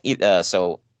yeah,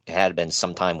 so it had been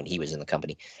some time when he was in the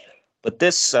company. But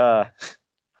this, yeah,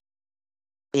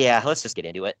 let's just get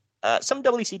into it. Some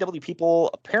WCW people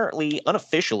apparently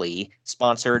unofficially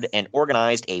sponsored and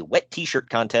organized a wet t-shirt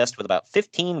contest with about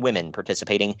 15 women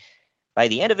participating. By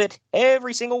the end of it,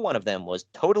 every single one of them was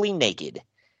totally naked.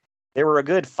 There were a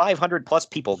good 500 plus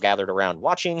people gathered around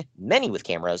watching, many with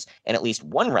cameras, and at least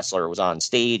one wrestler was on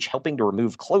stage helping to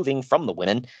remove clothing from the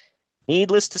women.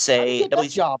 Needless to say,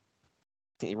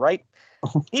 right?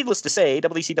 Needless to say,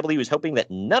 WCW is hoping that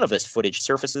none of this footage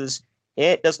surfaces.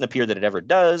 It doesn't appear that it ever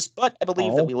does, but I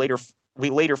believe that we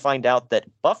later find out that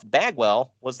Buff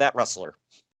Bagwell was that wrestler.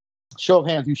 Show of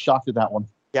hands, who's shocked at that one?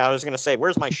 Yeah, I was going to say,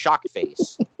 where's my shock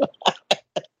face?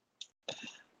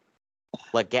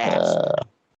 Lagasse.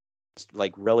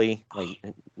 Like, really? Like,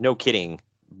 no kidding.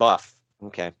 Buff.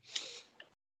 Okay.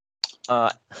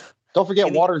 Don't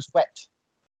forget, water's wet.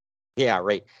 Yeah,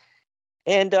 right.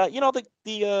 And,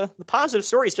 the positive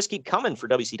stories just keep coming for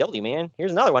WCW, man.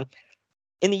 Here's another one.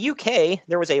 In the UK,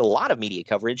 there was a lot of media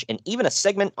coverage and even a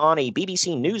segment on a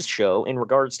BBC News show in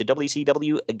regards to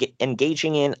WCW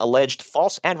engaging in alleged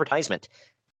false advertisement.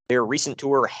 Their recent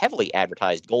tour heavily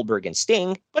advertised Goldberg and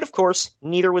Sting, but of course,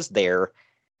 neither was there.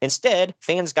 Instead,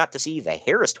 fans got to see the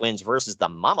Harris Twins versus the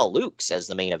Mama Lukes as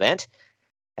the main event.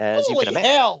 As Holy you can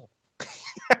imagine. hell!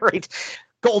 Right?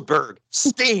 Goldberg,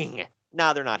 Sting.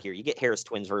 Nah, they're not here. You get Harris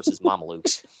Twins versus Mama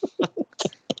Lukes.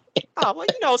 Oh,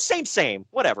 well, same.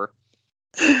 Whatever.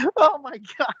 Oh my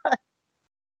god!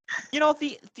 The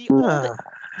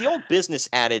old business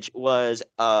adage was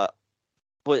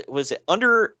it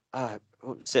under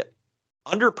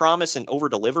promise and over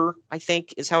deliver, I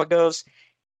think is how it goes.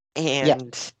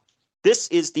 And this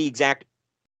is the exact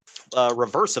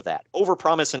reverse of that. Over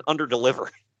promise and under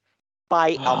deliver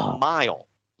by a mile.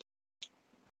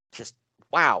 Just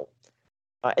wow.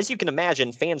 As you can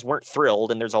imagine, fans weren't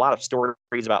thrilled, and there's a lot of stories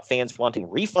about fans wanting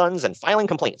refunds and filing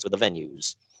complaints with the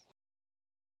venues.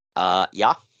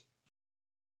 Yeah.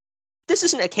 This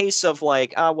isn't a case of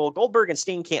like, Goldberg and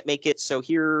Sting can't make it, so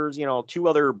here's, two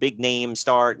other big name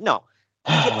star. No.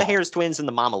 You get the Harris Twins and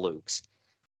the Mama Lukes.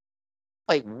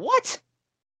 Like, what?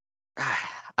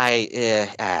 Man,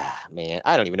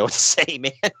 I don't even know what to say,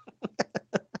 man.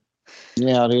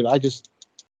 Yeah, dude, I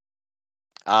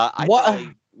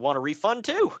probably want a refund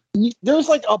too. There's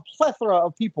like a plethora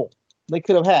of people they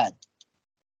could have had.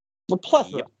 A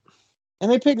plethora. Yep.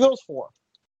 And they picked those four.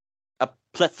 A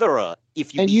plethora,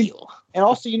 if you will. And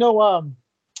also, Johnny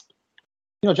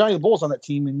the Bull's on that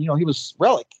team, and he was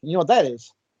Relic. You know what that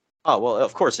is? Oh, well,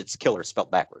 of course it's Killer spelled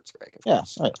backwards, Greg. Yeah,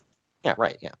 right. Yeah,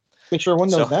 right, yeah. Make sure everyone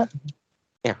knows that.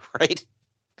 Yeah, right.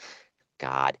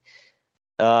 God.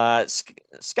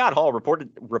 Scott Hall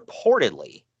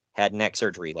reportedly had neck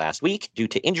surgery last week due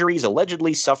to injuries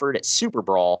allegedly suffered at Super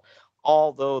Brawl,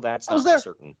 although that's not for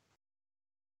certain.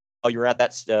 Oh, you were at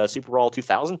that Super Brawl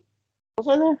 2000? Was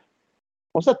I there?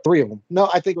 Was that three of them? No,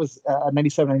 I think it was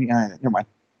 97, 99. Never mind.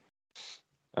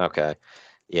 Okay.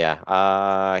 Yeah.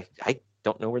 I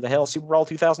don't know where the hell Super Brawl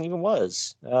 2000 even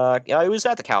was. It was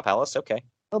at the Cow Palace. Okay. I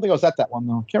don't think I was at that one,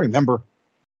 though. Can't remember.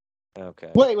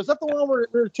 Okay. Wait, was that the one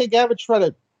where Tank Abbott tried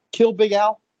to kill Big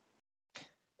Al?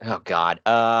 Oh, God.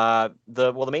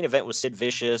 The main event was Sid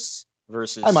Vicious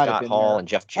versus Scott Hall and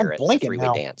Jeff Jarrett. I'm blanking three-way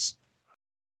now. dance.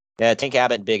 Yeah, Tank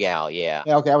Abbott and Big Al, yeah.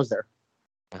 Yeah, okay, I was there.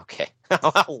 Okay.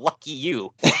 How lucky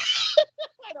you.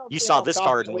 You saw this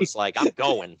card and was like, I'm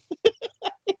going.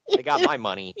 They got my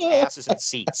money. Asses and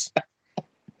seats.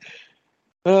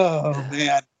 Oh,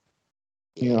 man.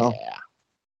 Yeah.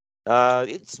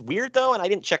 It's weird, though, and I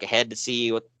didn't check ahead to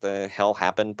see what the hell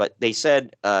happened, but they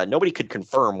said nobody could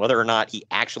confirm whether or not he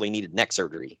actually needed neck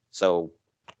surgery. So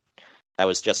that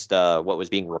was just what was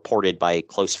being reported by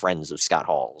close friends of Scott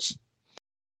Hall's.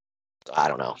 I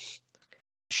don't know.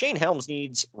 Shane Helms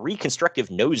needs reconstructive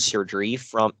nose surgery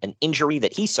from an injury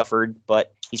that he suffered,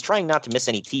 but he's trying not to miss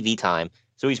any TV time,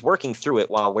 so he's working through it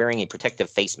while wearing a protective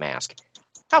face mask.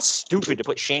 How stupid to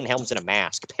put Shane Helms in a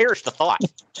mask. Perish the thought.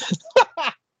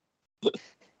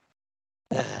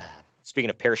 Speaking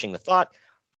of perishing the thought,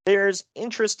 there's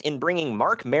interest in bringing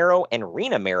Mark Marrow and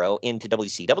Rena Marrow into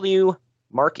WCW.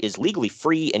 Mark is legally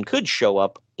free and could show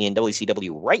up in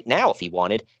WCW right now if he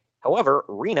wanted. However,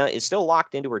 Rena is still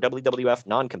locked into her WWF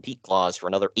non-compete clause for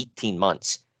another 18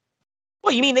 months.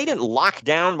 Well, you mean they didn't lock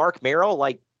down Mark Marrow?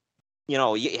 Like, you're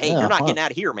not getting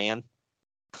out of here, man.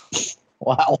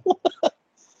 Wow.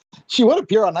 She would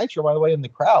appear on Nitro, by the way, in the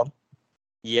crowd.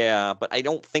 Yeah, but I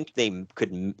don't think they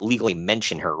could legally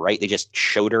mention her, right? They just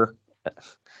showed her.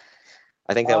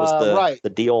 I think that was the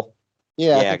deal.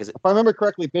 Yeah, because if I remember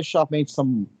correctly, Bischoff made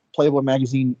some Playboy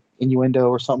magazine innuendo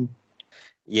or something.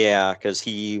 Yeah, because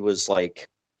he was like,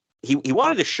 he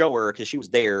wanted to show her because she was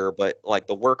there, but like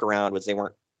the workaround was they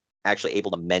weren't actually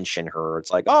able to mention her.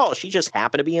 It's like, oh, she just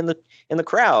happened to be in the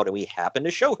crowd, and we happened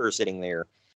to show her sitting there.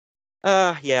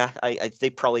 Yeah, they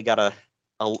probably got a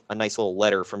nice little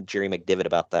letter from Jerry McDivitt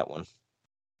about that one.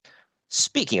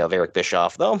 Speaking of Eric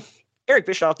Bischoff, though, Eric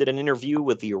Bischoff did an interview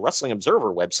with the Wrestling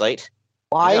Observer website.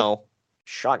 Why? Hell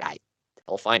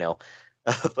if I know.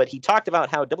 But he talked about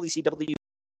how WCW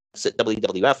that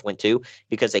WWF went to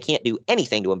because they can't do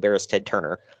anything to embarrass Ted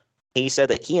Turner. He said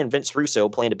that he and Vince Russo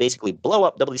plan to basically blow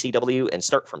up WCW and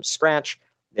start from scratch.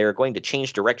 They're going to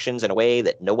change directions in a way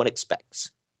that no one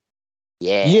expects.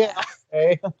 Yeah.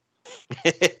 Hey.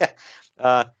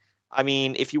 I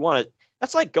mean, if you want to,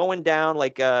 That's like going down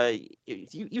like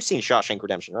you've seen Shawshank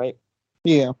Redemption, right?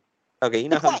 Yeah. Okay, you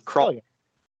know how he crawl. Yeah.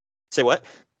 Say what?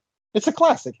 It's a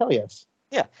classic. Hell yes.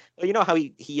 Yeah. Well, you know how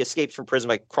he escapes from prison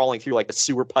by crawling through like the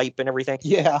sewer pipe and everything?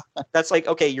 Yeah. That's like,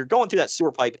 okay, you're going through that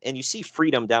sewer pipe and you see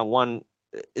freedom down one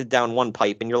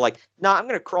pipe and you're like, nah, I'm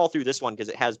going to crawl through this one because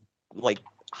it has like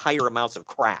higher amounts of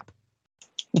crap.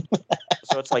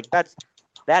 So it's like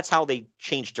that's how they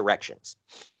change directions.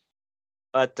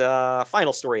 But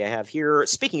final story I have here,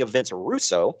 speaking of Vince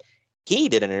Russo, he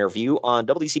did an interview on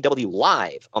WCW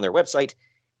Live on their website.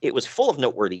 It was full of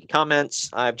noteworthy comments.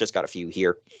 I've just got a few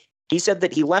here. He said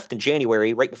that he left in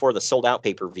January, right before the sold-out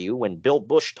pay-per-view, when Bill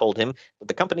Bush told him that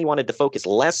the company wanted to focus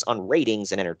less on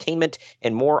ratings and entertainment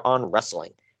and more on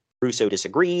wrestling. Russo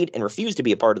disagreed and refused to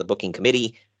be a part of the booking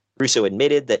committee. Russo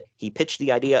admitted that he pitched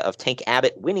the idea of Tank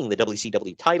Abbott winning the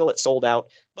WCW title at Sold Out,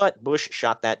 but Bush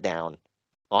shot that down.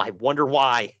 Oh, I wonder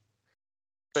why,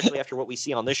 especially after what we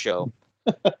see on this show.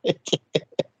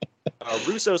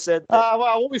 Russo said that,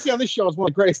 well, what we see on this show is one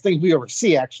of the greatest things we ever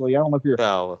see, actually. I don't know if you're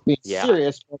being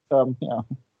serious, but yeah.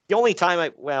 The only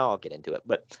time I'll get into it,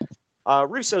 but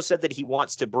Russo said that he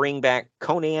wants to bring back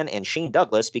Conan and Shane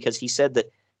Douglas because he said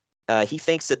that he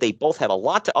thinks that they both have a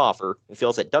lot to offer and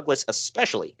feels that Douglas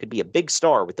especially could be a big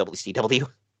star with WCW.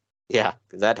 Yeah,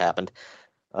 because that happened.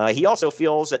 He also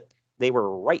feels that they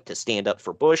were right to stand up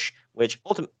for Bush,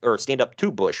 stand up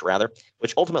to Bush rather,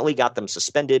 which ultimately got them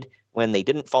suspended when they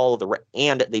didn't follow the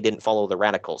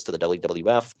Radicals to the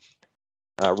WWF.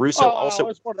 Russo also.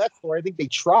 As part of that story, I think they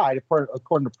tried,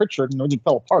 according to Pritchard, and everything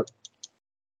fell apart.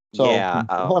 So yeah,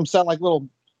 them sound like little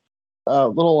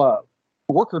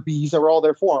worker bees that were all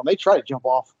there for him. They tried to jump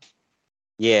off.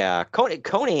 Yeah,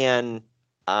 Conan.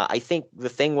 I think the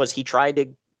thing was he tried to.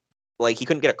 Like he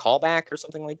couldn't get a call back or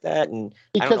something like that, and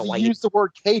because I don't know why he used the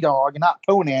word K-Dog and not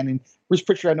Conan, and Bruce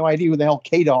Pritchard had no idea who the hell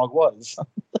K-Dog was.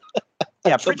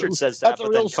 Yeah, Pritchard says that. That's a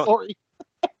real story.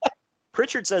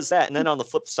 Pritchard says that, and then on the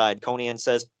flip side, Conan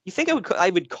says, "You think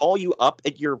I would call you up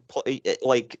at your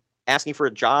like asking for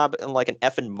a job and like an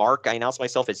effing mark? I announce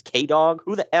myself as K-Dog.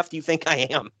 Who the f do you think I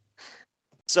am?"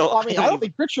 So I don't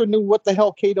think Pritchard knew what the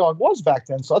hell K-Dog was back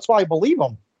then, so that's why I believe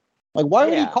him. Like, why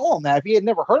would he call him that if he had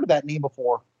never heard of that name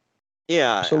before?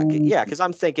 Yeah, because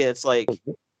I'm thinking it's like,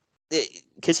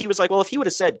 because he was like, well, if he would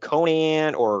have said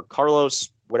Conan or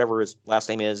Carlos, whatever his last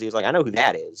name is, he was like, I know who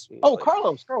that is. Oh, like,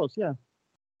 Carlos, yeah.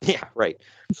 Yeah, right.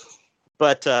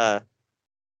 But,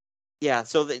 yeah,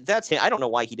 so that's him. I don't know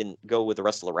why he didn't go with the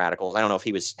rest of the Radicals. I don't know if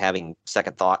he was having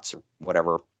second thoughts or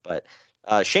whatever. But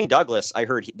Shane Douglas, I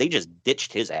heard they just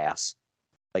ditched his ass.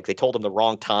 Like, they told him the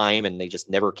wrong time, and they just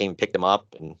never came and picked him up.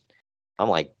 And I'm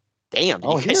like, damn.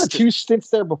 He had 2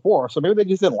 stints there before, so maybe they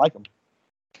just didn't like him.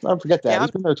 Don't forget that. Yeah,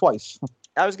 he's been there twice.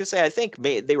 I was going to say, I think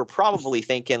they were probably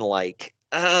thinking, like,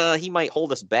 he might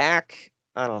hold us back.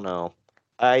 I don't know.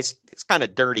 It's kind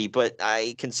of dirty, but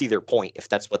I can see their point if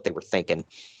that's what they were thinking.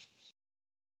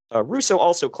 Russo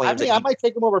also claims I might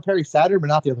take him over Perry Saturn, but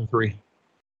not the other 3.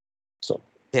 So,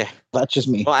 yeah, that's just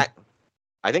me. Well,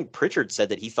 I think Pritchard said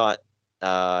that he thought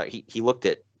he looked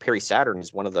at Perry Saturn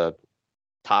as one of the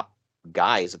top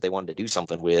guys that they wanted to do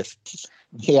something with.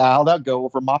 Yeah, how'd that go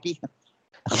over Moppy?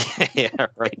 Yeah,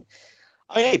 right.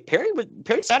 Hey,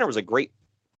 Perry Saturn was a great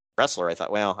wrestler. I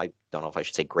thought. Well, I don't know if I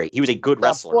should say great. He was a good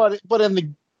wrestler. But in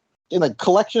the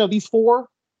collection of these 4,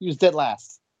 he was dead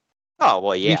last. Oh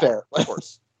well, yeah, fair. Of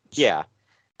course. Yeah,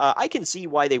 I can see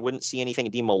why they wouldn't see anything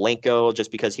in Dean Malenko just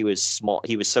because he was small.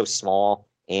 He was so small,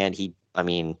 and he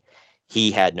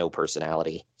had no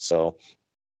personality. So.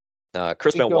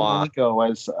 Chris Benoit, Malenko,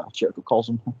 as Jericho calls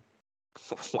him.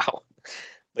 Wow.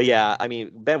 But yeah, I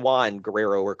mean, Benoit and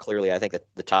Guerrero were clearly, I think,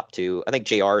 the top 2. I think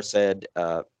JR said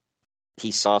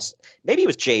he saw, maybe it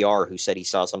was JR who said he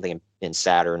saw something in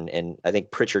Saturn, and I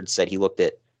think Pritchard said he looked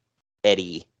at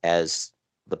Eddie as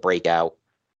the breakout.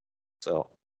 So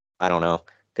I don't know,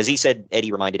 because he said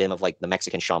Eddie reminded him of like the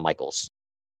Mexican Shawn Michaels.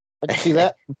 I can see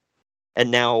that.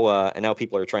 And now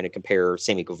people are trying to compare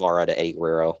Sammy Guevara to Eddie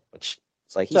Guerrero, which.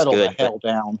 It's like he's Settle good. The hell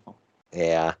down.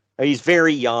 Yeah. He's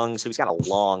very young, so he's got a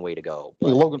long way to go.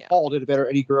 But, Logan Paul did a better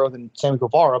Eddie Guerrero than Sammy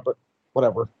Guevara, but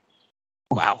whatever.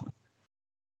 Wow.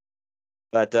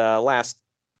 But last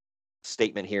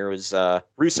statement here was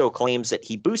Russo claims that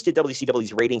he boosted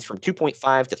WCW's ratings from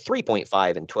 2.5 to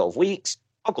 3.5 in 12 weeks.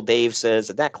 Uncle Dave says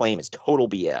that claim is total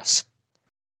BS.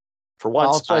 For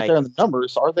once, it's right there in the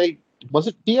numbers. Are they? Was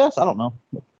it BS? I don't know.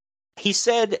 He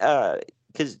said,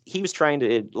 because he was trying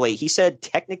to, like, he said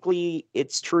technically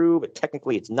it's true, but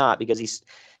technically it's not, because he's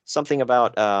something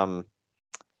about,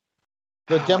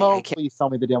 The demo. Please tell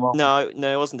me the demo. No,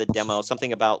 it wasn't the demo.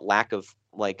 Something about lack of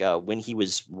when he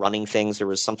was running things, there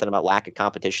was something about lack of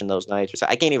competition those nights.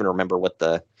 I can't even remember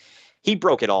he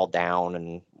broke it all down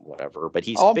and whatever. But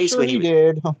I'm sure he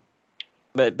did.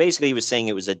 But basically, he was saying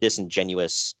it was a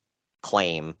disingenuous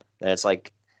claim. That it's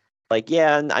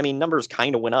yeah, I mean, numbers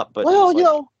kind of went up, but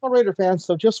well, I'm a Raider fan,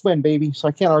 so just win, baby. So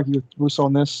I can't argue with Russo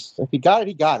on this. If he got it,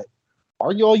 he got it.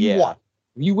 Argue all you want.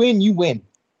 If you win, you win.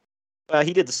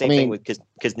 He did the same thing because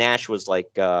Nash was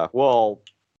like, well,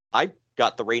 I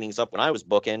got the ratings up when I was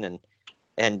booking,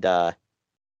 and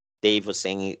Dave was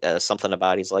saying something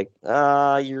about, he's like,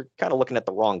 you're kind of looking at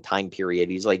the wrong time period.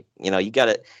 He's like, you got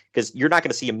to, because you're not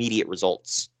going to see immediate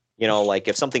results.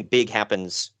 If something big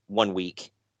happens one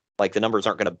week, the numbers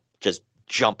aren't going to just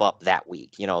jump up that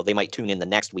week. They might tune in the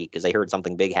next week because they heard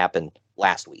something big happen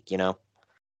last week,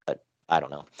 but I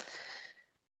don't know.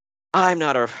 I'm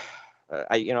not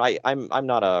I'm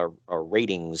not a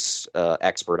ratings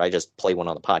expert. I just play one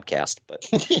on the podcast, but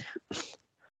well,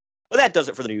 that does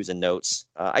it for the news and notes.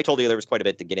 I told you there was quite a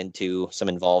bit to get into, some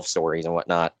involved stories and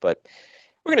whatnot, but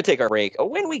we're going to take our break.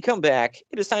 When we come back,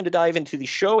 it is time to dive into the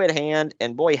show at hand,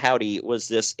 and boy, howdy, was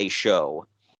this a show.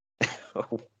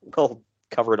 We'll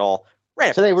cover it all right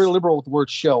after today. We're liberal with the word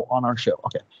show on our show.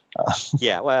 Okay.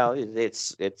 Yeah, well,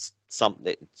 it's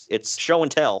show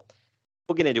and tell.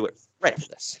 We'll get into it right after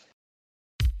this.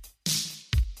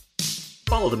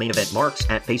 Follow the Main Event Marks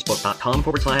at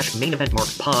Facebook.com/Main Event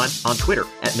Marks Pod, on Twitter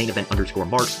at Main Event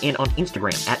 _Marks, and on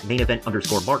Instagram at Main Event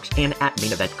 _Marks and at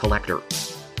Main Event Collector.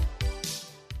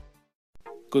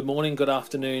 Good morning, good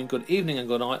afternoon, good evening, and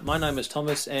good night. My name is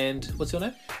Thomas, and what's your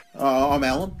name? I'm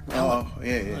Alan. Oh,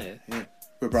 yeah.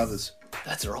 We're brothers.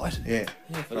 That's right. Yeah.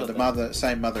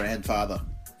 Same mother and father.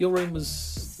 Your room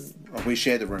was... Oh, we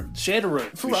shared the room. Shared a room?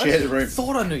 We shared the room.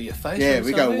 Thought I knew your face. Yeah,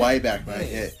 we go way back,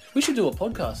 mate. Yeah. We should do a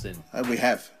podcast then. We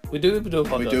have. We do a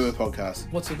podcast? We do a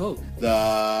podcast. What's it called?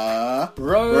 The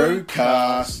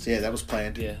Brocast. Yeah, that was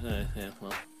planned. Yeah,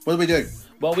 well. What do we do?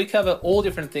 Well, we cover all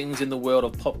different things in the world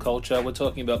of pop culture. We're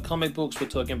talking about comic books, we're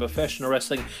talking about professional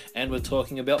wrestling, and we're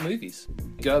talking about movies.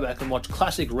 Go back and watch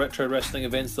classic retro wrestling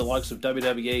events, the likes of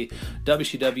WWE,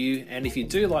 WCW, and if you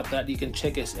do like that, you can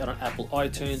check us out on Apple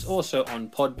iTunes, also on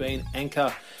Podbean,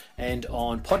 Anchor, and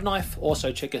on Podknife.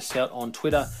 Also check us out on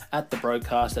Twitter at The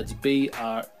Brocast. That's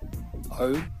BROKAST.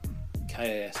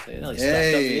 I nearly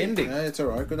stuffed up the ending. No, it's all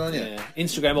right. Good on you. Yeah.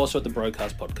 Instagram also at The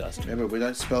Brocast Podcast. Remember, we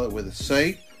don't spell it with a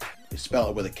C. You spell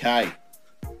it with a K.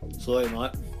 Salute,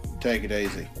 mate. Take it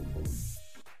easy.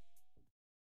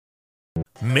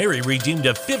 Mary redeemed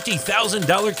a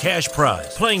 $50,000 cash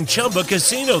prize playing Chumba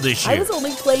Casino this year. I was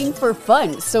only playing for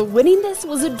fun, so winning this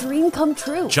was a dream come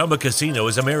true. Chumba Casino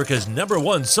is America's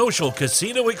 #1 social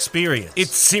casino experience.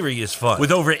 It's serious fun.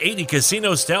 With over 80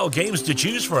 casino-style games to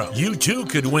choose from, you too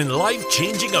could win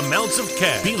life-changing amounts of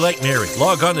cash. Be like Mary.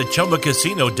 Log on to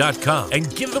ChumbaCasino.com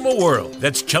and give them a whirl.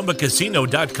 That's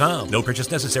ChumbaCasino.com. No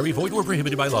purchase necessary. Void where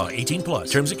prohibited by law.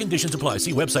 18+. Terms and conditions apply.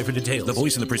 See website for details. The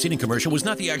voice in the preceding commercial was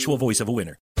not the actual voice of a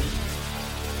winner.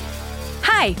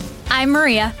 Hi, I'm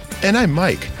Maria. And I'm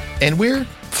Mike. And we're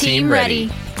Team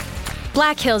Ready.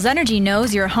 Black Hills Energy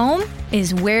knows your home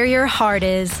is where your heart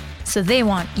is, so they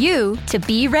want you to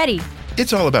be ready.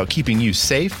 It's all about keeping you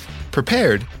safe,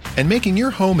 prepared, and making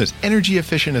your home as energy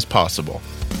efficient as possible.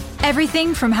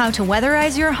 Everything from how to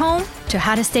weatherize your home to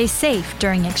how to stay safe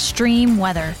during extreme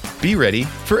weather. Be ready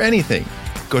for anything.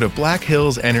 Go to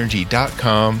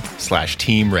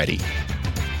blackhillsenergy.com/Team Ready.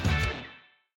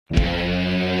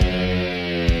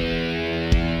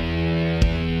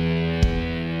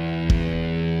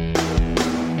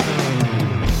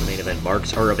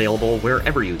 Marks are available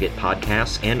wherever you get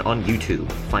podcasts and on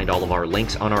YouTube. Find all of our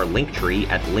links on our link tree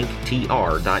at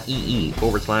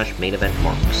linktr.ee/Main Event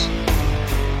Marks.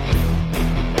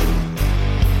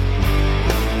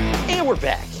 And we're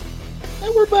back.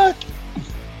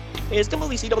 It's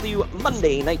WCW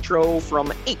Monday Nitro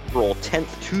from April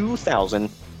 10th, 2000.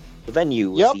 The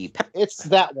venue is it's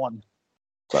that one.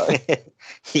 Sorry.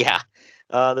 Yeah.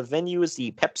 The venue is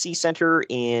the Pepsi Center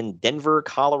in Denver,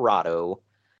 Colorado.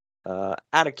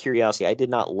 Out of curiosity, I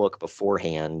did not look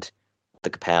beforehand what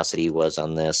the capacity was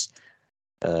on this.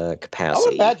 Capacity. I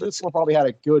would imagine this one probably had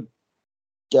a good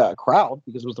crowd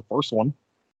because it was the first one.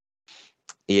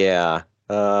 Yeah.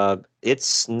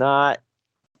 It's not.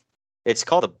 It's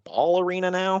called the Ball Arena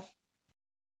now.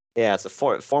 Yeah, it's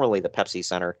formerly the Pepsi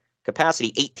Center.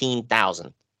 Capacity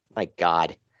 18,000. My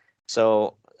God.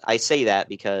 So I say that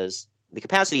because the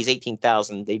capacity is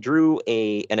 18,000. They drew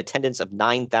an attendance of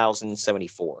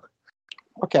 9,074.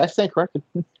 Okay, I stand corrected.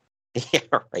 Yeah,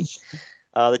 right.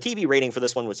 The TV rating for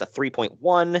this one was a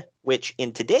 3.1, which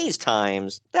in today's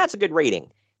times, that's a good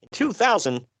rating. In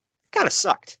 2000, kind of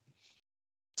sucked.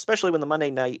 Especially when the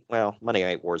Monday Night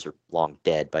Wars are long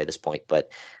dead by this point,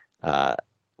 but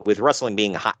with wrestling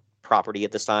being a hot property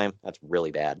at this time, that's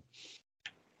really bad.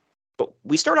 But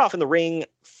we start off in the ring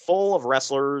full of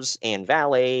wrestlers and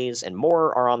valets, and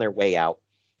more are on their way out.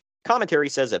 Commentary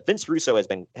says that Vince Russo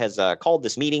has called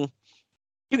this meeting.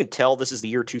 You can tell this is the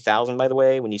year 2000, by the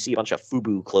way, when you see a bunch of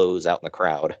FUBU clothes out in the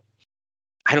crowd.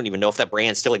 I don't even know if that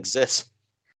brand still exists.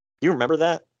 Do you remember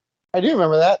that? I do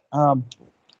remember that. I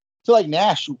feel like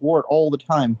Nash wore it all the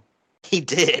time. He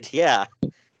did, yeah.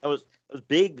 That was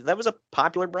big. That was a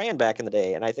popular brand back in the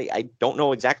day, and I don't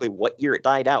know exactly what year it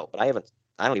died out, but I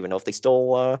don't even know if they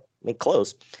still make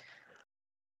clothes.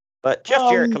 But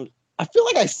Jeff Jarrett comes. I feel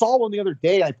like I saw one the other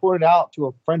day. I pointed out to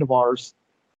a friend of ours.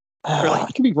 Really?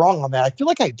 I could be wrong on that. I feel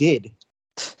like I did.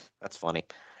 That's funny.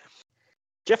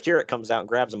 Jeff Jarrett comes out and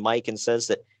grabs a mic and says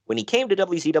that when he came to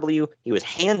WCW, he was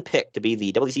handpicked to be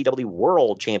the WCW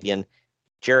World Champion.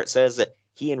 Jarrett says that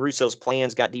he and Russo's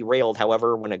plans got derailed,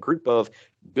 however, when a group of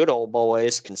good old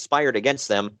boys conspired against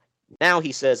them. Now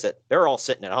he says that they're all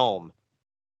sitting at home.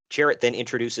 Jarrett then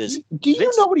introduces... Do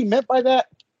you know what he meant by that?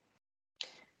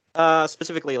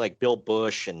 Specifically like Bill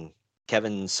Bush and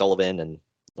Kevin Sullivan and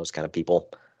those kind of people.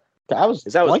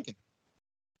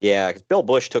 Yeah, because Bill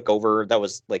Bush took over. That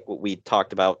was like what we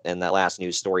talked about in that last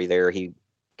news story there. He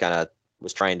kind of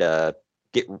was trying to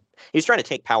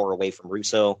take power away from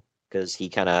Russo because he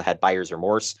kind of had buyer's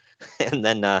remorse. And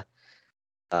then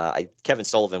Kevin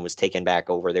Sullivan was taken back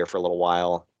over there for a little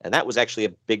while. And that was actually a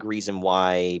big reason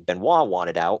why Benoit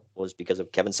wanted out, was because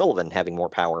of Kevin Sullivan having more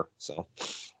power. So,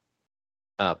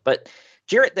 but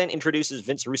Jarrett then introduces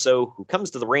Vince Russo, who comes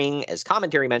to the ring as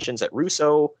commentary mentions that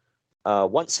Russo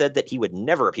once said that he would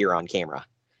never appear on camera.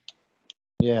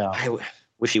 Yeah. I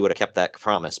wish he would have kept that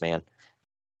promise, man.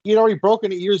 He'd already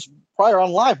broken it years prior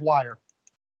on Livewire.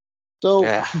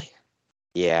 So.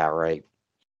 Yeah, right.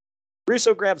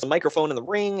 Russo grabs a microphone in the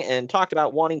ring and talked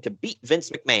about wanting to beat Vince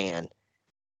McMahon.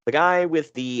 The guy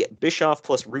with the Bischoff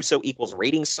plus Russo equals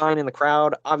rating sign in the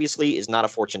crowd obviously is not a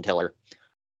fortune teller.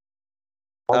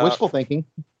 Or wishful thinking.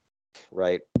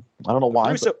 Right. I don't know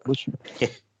why.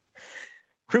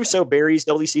 Russo buries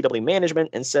WCW management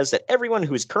and says that everyone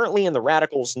who is currently in the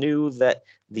Radicals knew that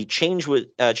the change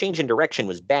in direction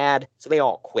was bad, so they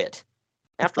all quit.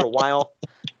 After a while,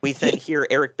 we then hear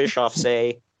Eric Bischoff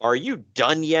say, "Are you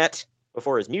done yet?"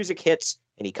 before his music hits,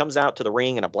 and he comes out to the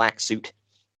ring in a black suit.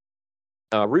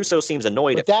 Russo seems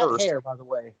annoyed with at that first. Hair, by the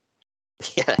way.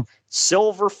 Yeah,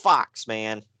 Silver Fox,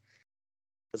 man.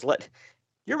 You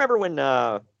remember when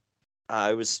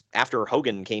it was after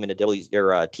Hogan came into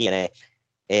TNA,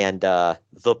 and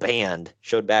the band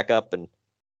showed back up, and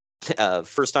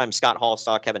first time Scott Hall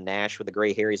saw Kevin Nash with the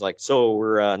gray hair, he's like, "So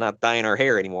we're not dyeing our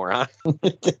hair anymore, huh?"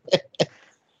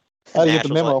 How do you get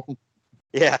the memo?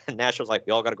 Yeah, Nash was like,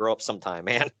 "We all got to grow up sometime,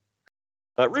 man."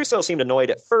 Russo seemed annoyed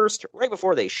at first, right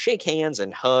before they shake hands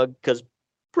and hug, because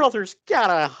brothers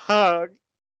gotta hug.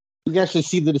 You can actually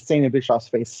see the disdain in Bischoff's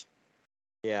face.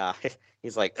 Yeah,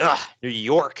 he's like, "Ugh, New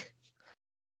York."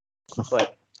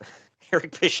 But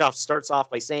Eric Bischoff starts off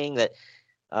by saying that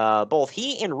both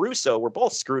he and Russo were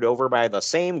both screwed over by the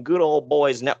same good old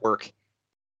boys network.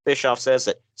 Bischoff says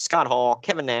that Scott Hall,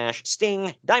 Kevin Nash,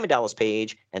 Sting, Diamond Dallas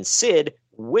Page, and Sid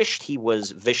wished he was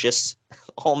vicious,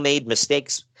 all made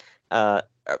mistakes, or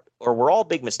were all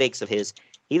big mistakes of his.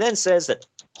 He then says that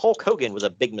Hulk Hogan was a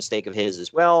big mistake of his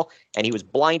as well, and he was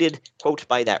blinded, quote,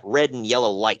 by that red and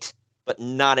yellow light, but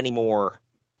not anymore.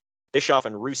 Bischoff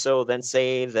and Russo then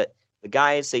say that the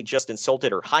guys they just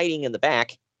insulted are hiding in the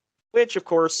back, which, of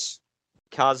course,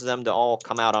 causes them to all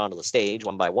come out onto the stage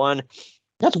one by one.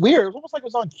 That's weird. It was almost like it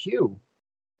was on cue.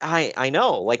 I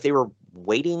know, like they were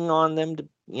waiting on them to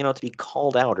be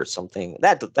called out or something.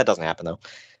 That doesn't happen though.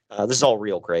 This is all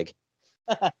real, Craig.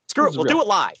 Screw it, we'll do it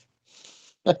live.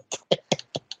 We'll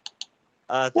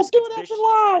do it after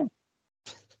live.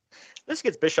 This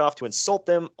gets Bischoff to insult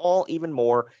them all even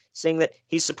more, saying that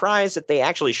he's surprised that they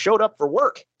actually showed up for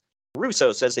work.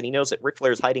 Russo says that he knows that Ric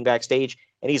Flair's hiding backstage,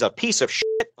 and he's a piece of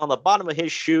shit on the bottom of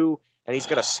his shoe, and he's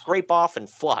going to scrape off and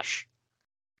flush.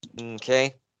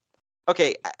 Okay, Look,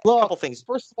 a couple things.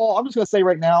 First of all, I'm just going to say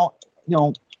right now,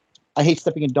 I hate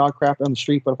stepping in dog crap on the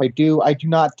street, but if I do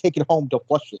not take it home to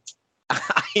flush it.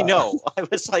 I know. I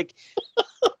was like,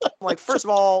 first of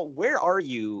all, where are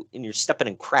you in your stepping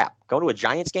in crap? Going to a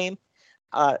Giants game?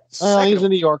 He's a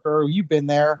New Yorker. You've been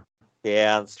there.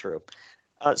 Yeah, that's true.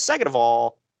 Second of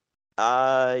all,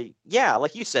 yeah,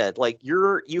 like you said, like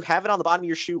you have it on the bottom of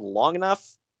your shoe long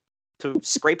enough to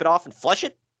scrape it off and flush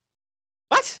it.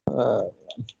 What?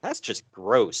 That's just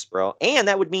gross, bro. And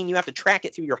that would mean you have to track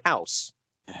it through your house.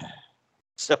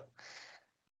 So,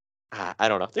 I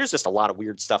don't know. There's just a lot of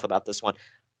weird stuff about this one.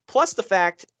 Plus the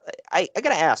fact, I got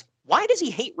to ask, why does he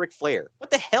hate Ric Flair?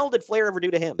 What the hell did Flair ever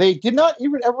do to him? They did not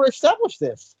even ever establish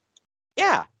this.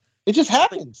 Yeah. It just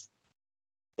happens.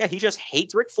 Yeah, he just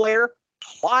hates Ric Flair.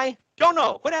 Why? Don't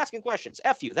know. Quit asking questions.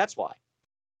 F you. That's why.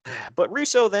 But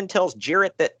Russo then tells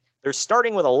Jarrett that they're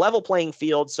starting with a level playing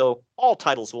field, so all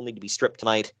titles will need to be stripped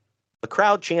tonight. The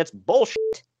crowd chants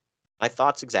bullshit. My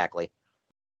thoughts exactly.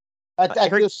 At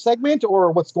this segment,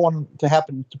 or what's going to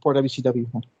happen to poor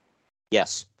WCW?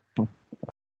 Yes.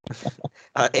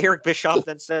 Eric Bischoff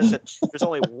then says that there's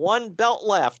only one belt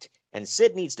left, and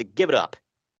Sid needs to give it up.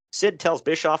 Sid tells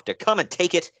Bischoff to come and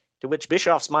take it, to which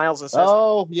Bischoff smiles and says,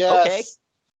 "Oh, yes. Okay."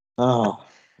 Oh,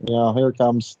 yeah, here it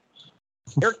comes.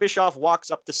 Eric Bischoff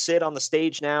walks up to Sid on the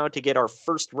stage now to get our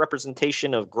first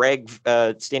representation of Greg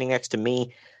standing next to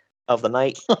me of the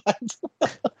night.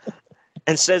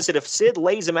 And says that if Sid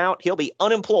lays him out, he'll be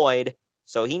unemployed,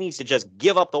 so he needs to just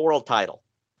give up the world title.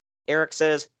 Eric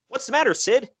says, "What's the matter,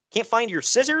 Sid? Can't find your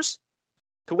scissors?"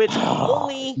 To which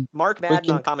only Mark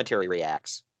Madden on commentary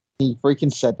reacts. He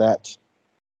freaking said that.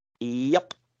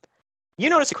 Yep. You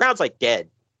notice the crowd's like dead,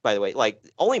 by the way. Like,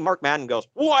 only Mark Madden goes,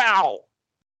 "Wow!"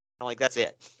 And like, that's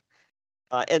it.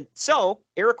 And so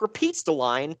Eric repeats the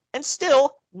line, and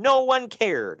still no one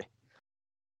cared.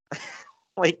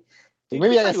 Like,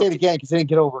 maybe I gotta say it again because they didn't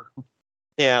get over.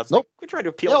 Yeah. Nope. We're trying to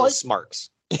appeal to the smarks.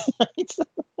 Like,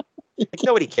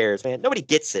 nobody cares, man. Nobody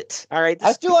gets it. All right.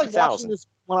 I feel like watching this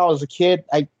when I was a kid.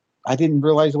 I didn't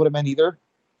realize what it meant either.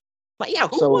 But yeah,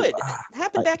 who would? It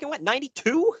happened back in what,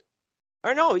 92?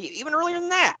 Or no, even earlier than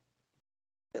that.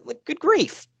 Like, good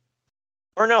grief.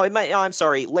 Or no, it might. Oh, I'm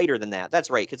sorry, later than that. That's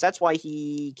right, because that's why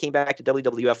he came back to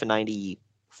WWF in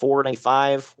 94,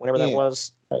 95, whenever that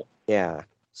was. Right. Yeah.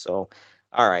 So,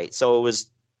 all right. So it was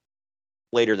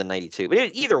later than 92. But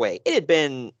either way, it had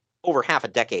been over half a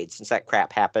decade since that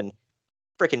crap happened.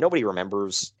 Freaking nobody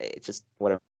remembers. It's just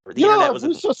whatever. The internet was.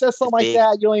 Russo says something like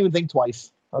that, you don't even think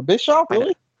twice. Bischoff,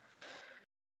 really?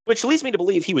 Which leads me to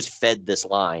believe he was fed this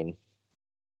line.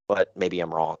 But maybe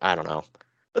I'm wrong. I don't know.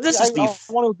 But this is I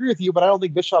want to agree with you, but I don't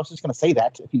think Bischoff's just going to say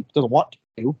that if he doesn't want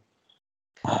to.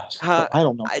 I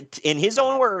don't know. In his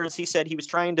own words, he said he was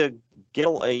trying to get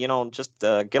along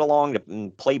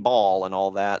to play ball and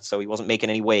all that, so he wasn't making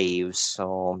any waves.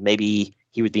 So maybe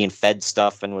he was being fed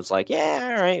stuff and was like,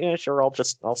 "Yeah, all right, yeah, sure,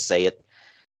 I'll say it."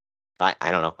 I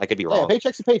don't know. I could be wrong. Yeah,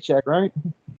 paycheck's a paycheck, right?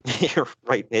 You're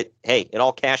right. It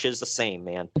all cashes the same,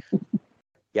 man.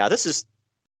 Yeah, this is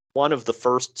one of the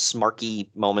first smarky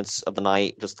moments of the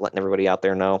night, just letting everybody out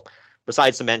there know.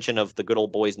 Besides the mention of the Good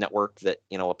Old Boys Network that,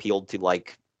 appealed to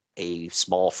like a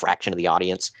small fraction of the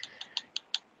audience.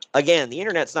 Again, the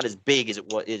internet's not as big as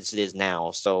it is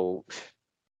now, so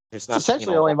it's not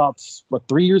essentially only about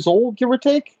 3 years old, give or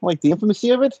take, like the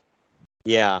infamousy of it.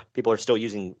 Yeah, people are still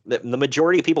using the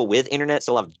majority of people with internet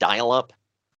still have dial-up.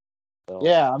 So.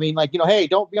 Yeah, I mean, like, hey,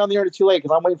 don't be on the internet too late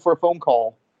because I'm waiting for a phone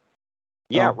call.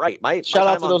 Yeah, right. Shout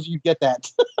out to those of you who get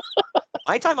that.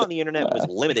 My time on the internet was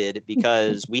limited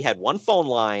because we had one phone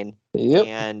line,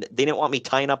 and they didn't want me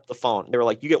tying up the phone. They were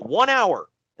like, "You get 1 hour,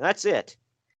 and that's it."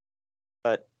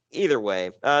 But either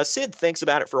way, Sid thinks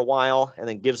about it for a while and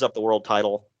then gives up the world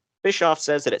title. Bischoff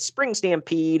says that at Spring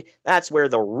Stampede, that's where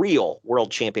the real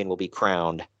world champion will be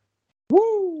crowned.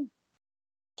 Woo!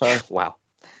 Wow.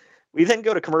 We then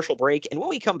go to commercial break, and when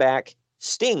we come back,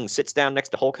 Sting sits down next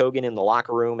to Hulk Hogan in the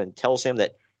locker room and tells him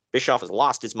that Bischoff has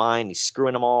lost his mind. He's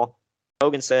screwing them all.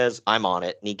 Hogan says, "I'm on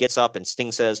it." And he gets up and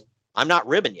Sting says, "I'm not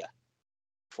ribbing you,"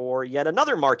 for yet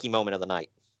another marquee moment of the night.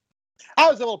 I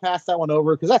was able to pass that one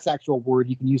over because that's actual word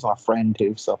you can use on a friend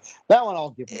too. So that one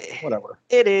I'll give you. Whatever.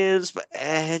 It is, but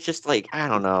it's just like, I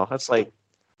don't know. It's like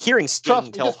hearing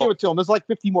Sting tell just give it to him. There's like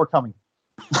 50 more coming.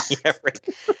 Yeah, right.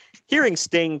 Hearing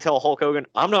Sting tell Hulk Hogan,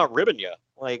 "I'm not ribbing you."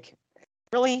 Like,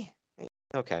 really?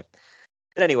 Okay.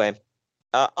 But anyway,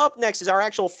 up next is our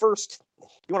actual first,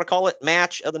 you want to call it,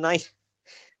 match of the night.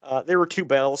 There were two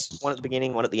bells, one at the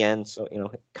beginning, one at the end. So,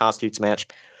 it constitutes a match.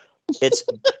 It's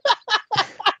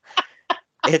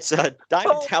Diamond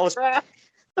Dallas. Am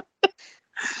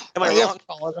I wrong?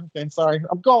 Okay, sorry.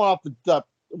 I'm going off the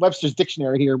Webster's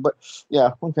dictionary here, but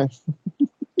yeah, okay.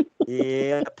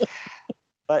 Yeah.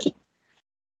 But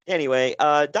anyway,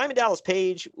 Diamond Dallas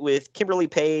Page with Kimberly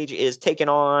Page is taking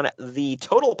on the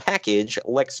Total Package,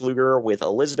 Lex Luger with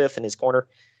Elizabeth in his corner.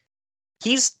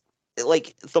 He's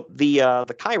like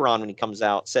the Chiron when he comes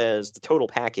out says the Total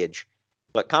Package,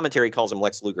 but commentary calls him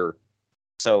Lex Luger.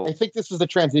 So I think this is the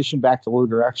transition back to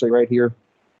Luger actually right here.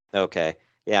 Okay.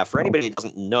 Yeah, for anybody who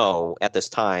doesn't know, at this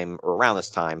time, or around this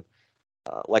time,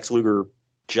 Lex Luger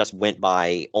just went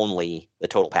by only the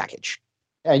total package.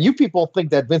 And you people think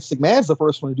that Vince McMahon's the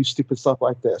first one to do stupid stuff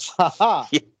like this. Ha ha.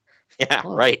 Yeah,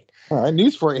 right. All right,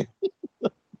 news for you.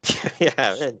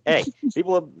 Yeah, and, hey,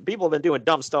 people have been doing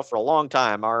dumb stuff for a long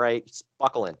time. All right, just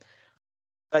buckle in.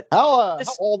 But how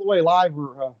all the way live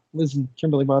were Liz and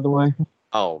Kimberly, by the way?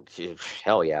 Oh,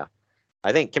 hell yeah!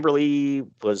 I think Kimberly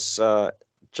was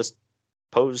just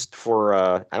posed for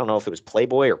I don't know if it was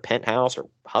Playboy or Penthouse or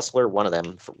Hustler, one of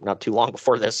them, for not too long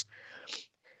before this.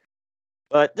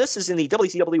 But this is in the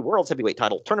WCW World's Heavyweight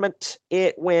Title Tournament.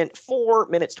 It went 4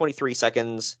 minutes 23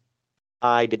 seconds.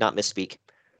 I did not misspeak.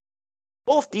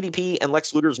 Both DDP and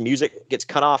Lex Luger's music gets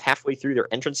cut off halfway through their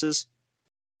entrances.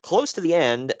 Close to the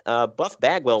end, Buff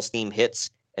Bagwell's theme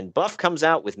hits, and Buff comes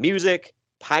out with music,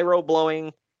 pyro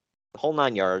blowing, the whole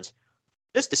 9 yards.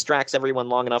 This distracts everyone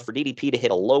long enough for DDP to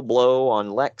hit a low blow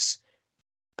on Lex.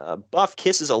 Buff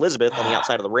kisses Elizabeth on the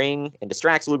outside of the ring and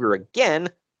distracts Luger again,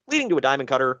 leading to a diamond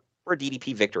cutter for a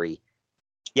DDP victory.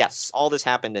 Yes, all this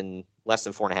happened in less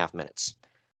than 4.5 minutes.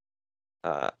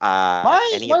 My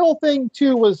whole thing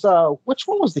too was which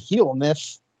one was the heel in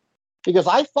this? Because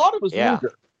I thought it was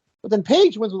Luger, but then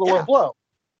Paige wins with a low blow,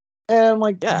 and I'm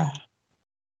like, bro,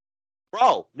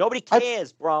 nobody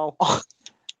cares, bro.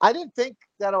 I didn't think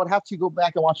that I would have to go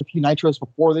back and watch a few Nitros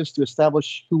before this to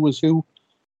establish who was who,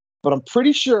 but I'm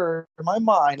pretty sure in my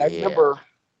mind I remember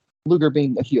Luger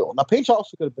being a heel. Now Paige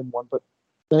also could have been one, but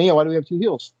then why do we have 2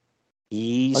 heels?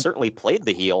 He certainly played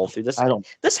the heel through this.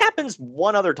 This happens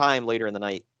one other time later in the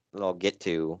night that I'll get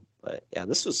to, but yeah,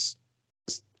 this was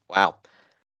wow.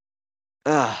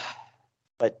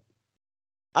 But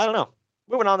I don't know.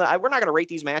 Moving on, we're not going to rate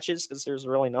these matches because there's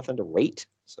really nothing to rate.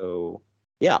 So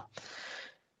yeah.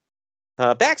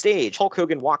 Backstage, Hulk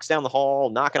Hogan walks down the hall,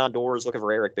 knocking on doors, looking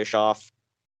for Eric Bischoff.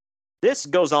 This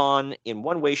goes on in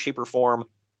one way, shape, or form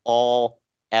all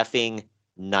effing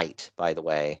night, by the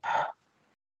way.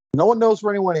 No one knows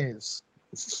where anyone is.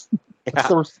 That's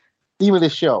the theme of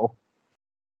this show.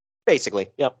 Basically,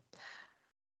 yep.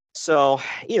 So,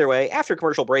 either way, after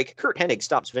commercial break, Kurt Hennig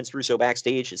stops Vince Russo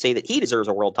backstage to say that he deserves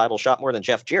a world title shot more than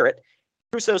Jeff Jarrett.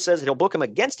 Russo says that he'll book them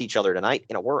against each other tonight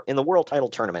in the world title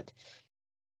tournament.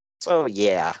 So,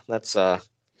 yeah, that's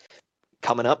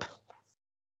coming up.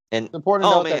 And it's important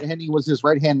to note that Hennig was his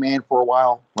right-hand man for a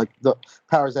while, like the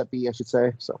powers that be, I should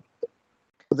say. So,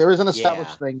 but there is an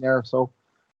established thing there, so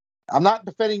I'm not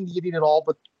defending the idiot at all,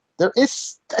 but there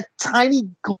is a tiny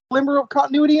glimmer of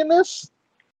continuity in this.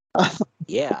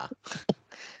 Yeah.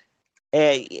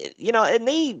 And you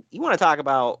want to talk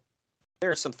about, there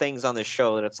are some things on this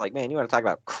show that it's like, man, you want to talk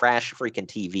about crash freaking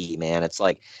TV, man. It's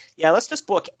like, yeah, let's just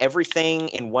book everything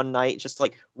in one night. Just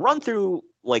like run through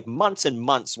like months and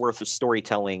months worth of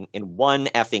storytelling in one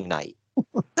effing night.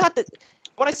 Not that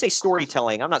when I say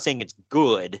storytelling, I'm not saying it's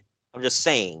good. I'm just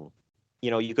saying,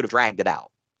 you could have dragged it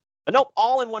out. But nope,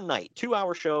 all in one night.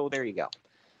 2-hour show. There you go.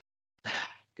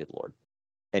 Good Lord.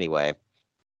 Anyway.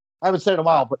 I haven't said it in a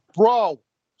while, but bro,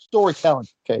 storytelling.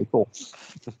 Okay, cool.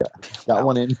 Got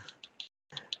one in.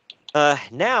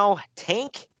 Now,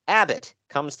 Tank Abbott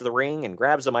comes to the ring and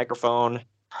grabs the microphone.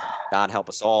 God help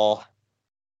us all.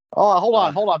 Oh, hold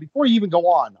on. Before you even go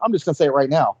on, I'm just going to say it right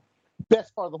now.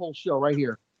 Best part of the whole show right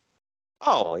here.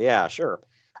 Oh, yeah, sure.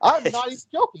 I'm not even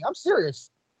joking. I'm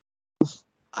serious.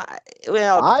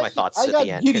 My thoughts at the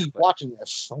end. I got giddy watching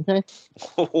this. Okay.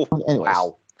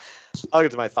 Wow. I'll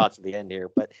get to my thoughts at the end here,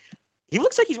 but he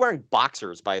looks like he's wearing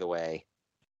boxers, by the way.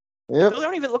 Yep. They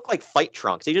don't even look like fight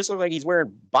trunks. They just look like he's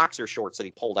wearing boxer shorts that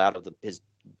he pulled out of his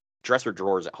dresser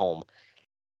drawers at home.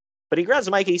 But he grabs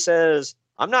the mic and he says,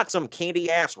 "I'm not some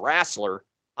candy-ass wrestler.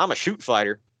 I'm a shoot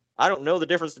fighter. I don't know the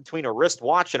difference between a wrist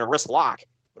watch and a wrist lock,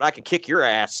 but I can kick your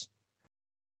ass."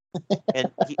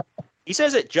 And he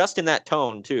says it just in that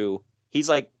tone, too. He's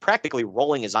like practically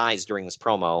rolling his eyes during this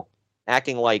promo,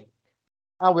 acting like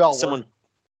we all someone.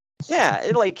 Yeah,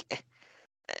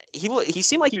 he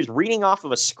seemed like he was reading off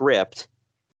of a script.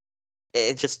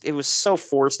 It was so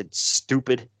forced and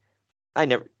stupid.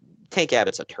 Tank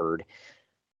Abbott's a turd.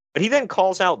 But he then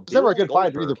calls out. He's never a good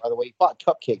fighter either, by the way. He fought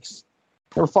cupcakes.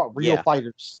 Never fought real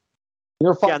fighters.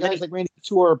 Never fought guys like Randy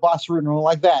Couture or Boss Roode and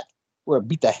like that. Would have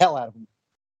beat the hell out of him.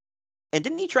 And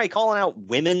didn't he try calling out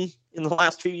women in the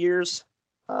last few years?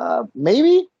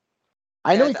 Maybe.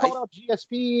 I know he called out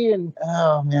GSP, and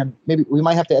oh man, maybe we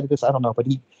might have to edit this. I don't know, but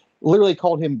he literally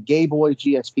called him Gay Boy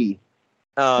GSP.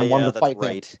 Oh yeah, that's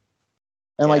right.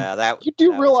 Him. And you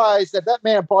do realize that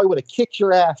man probably would have kicked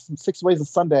your ass in 6 ways a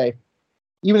Sunday,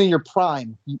 even in your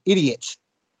prime, you idiot.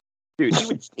 Dude,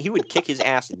 he would kick his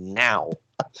ass now.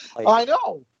 I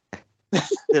know.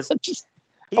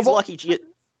 He's lucky.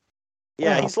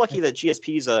 He's lucky that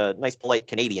GSP's a nice, polite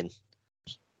Canadian.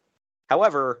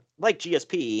 However, like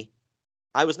GSP,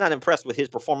 I was not impressed with his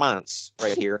performance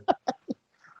right here.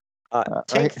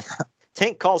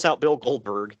 Tank calls out Bill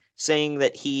Goldberg, saying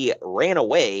that he ran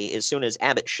away as soon as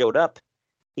Abbott showed up.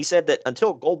 He said that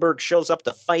until Goldberg shows up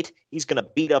to fight, he's going to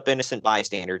beat up innocent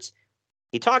bystanders.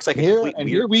 He talks like a complete weirdo.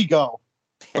 Here we go.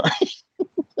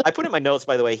 I put in my notes,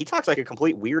 by the way, he talks like a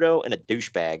complete weirdo and a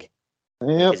douchebag.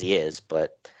 Yep. As he is,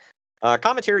 but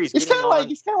commentary is he's kind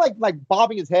of like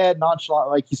bobbing his head nonchalant,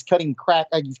 like he's cutting crack,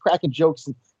 like he's cracking jokes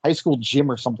in high school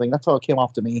gym or something. That's how it came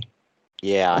off to me.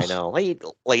 Yeah, I know.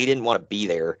 Like he didn't want to be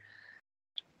there.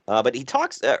 But he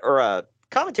talks,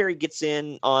 commentary gets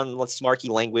in on smarky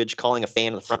language, calling a fan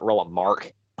in the front row a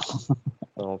mark.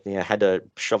 So yeah, had to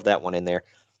shove that one in there.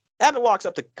 Abbott walks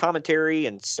up to commentary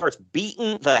and starts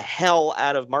beating the hell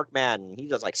out of Mark Madden. He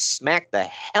just smack the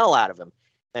hell out of him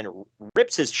and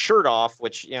rips his shirt off,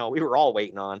 which we were all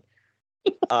waiting on.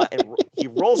 And he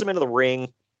rolls him into the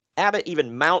ring. Abbott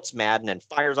even mounts Madden and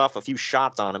fires off a few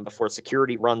shots on him before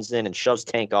security runs in and shoves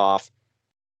Tank off.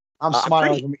 I'm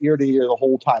smiling from ear to ear the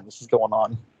whole time this is going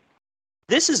on.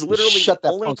 This is literally the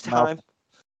only time.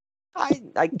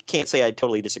 I can't say I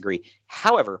totally disagree.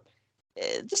 However,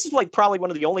 this is probably one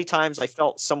of the only times I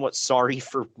felt somewhat sorry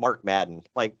for Mark Madden.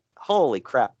 Holy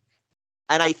crap.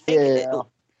 And I think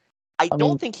I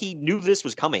don't think he knew this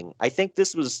was coming. I think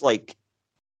this was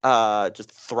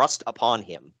just thrust upon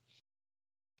him.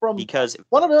 Because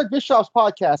one of Eric Bischoff's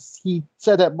podcasts, he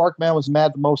said that Mark Madden was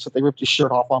mad the most that they ripped his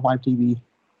shirt off on live TV.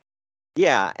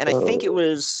 Yeah, and I think it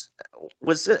was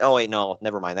it? Oh wait, no,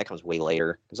 never mind. That comes way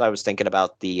later because I was thinking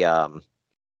about the.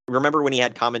 Remember when he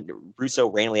had Russo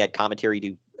randomly had commentary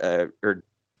do or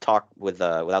talk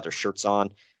without their shirts on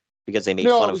because they made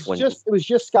fun of when it was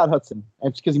just Scott Hudson.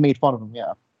 It's because he made fun of him.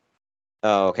 Yeah.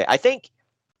 Oh, okay. I think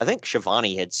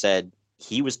Shivani had said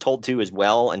he was told to as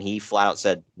well, and he flat out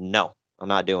said, "No, I'm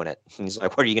not doing it." He's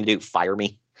like, "What are you gonna do? Fire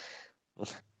me?"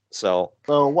 So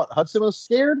what? Hudson was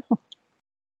scared.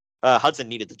 Hudson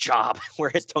needed the job,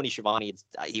 whereas Tony Schiavone,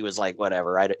 he was like,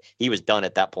 whatever. He was done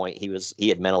at that point. He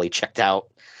had mentally checked out.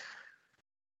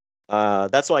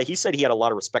 That's why he said he had a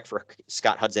lot of respect for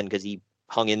Scott Hudson because he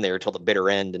hung in there till the bitter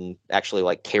end and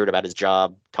actually cared about his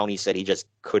job. Tony said he just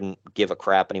couldn't give a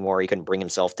crap anymore. He couldn't bring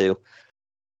himself to.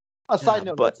 A side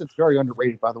note, Hudson's very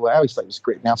underrated, by the way. I always thought he was a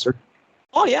great announcer.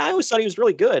 Oh yeah, I always thought he was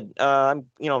really good.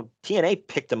 TNA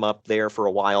picked him up there for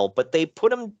a while, but they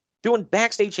put him doing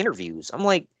backstage interviews. I'm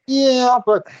like, yeah,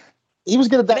 but he was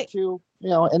good at that too,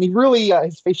 and he really,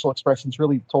 his facial expressions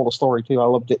really told a story too. I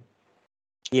loved it.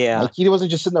 Yeah. He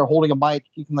wasn't just sitting there holding a mic.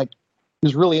 He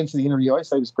was really into the interview. I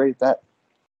thought he was great at that.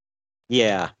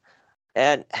 Yeah.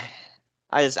 And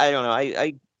I don't know.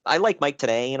 I like Mike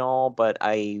Tenay and all, but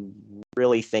I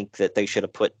really think that they should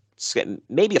have put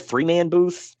maybe a 3-man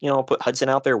booth, put Hudson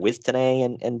out there with Tenay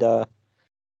and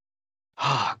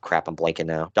crap, I'm blanking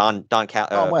now. Don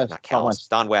West. Not Callis.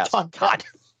 Don West. God.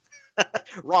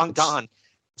 Wrong Don.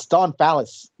 It's Don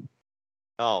Fallis.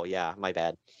 Oh, yeah, my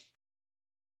bad.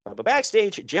 But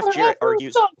backstage, Jeff Jarrett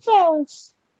argues... Don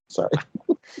Fallis. Sorry.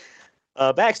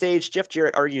 Backstage, Jeff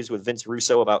Jarrett argues with Vince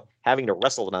Russo about having to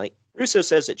wrestle tonight. Russo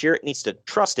says that Jarrett needs to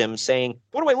trust him, saying,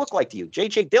 "What do I look like to you,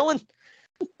 J.J. Dillon?"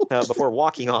 Before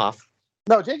walking off.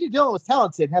 No, J.J. Dillon was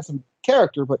talented, had some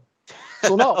character, but...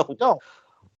 So no, no.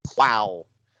 Wow.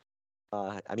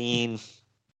 I mean,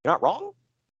 you're not wrong.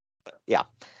 But, yeah.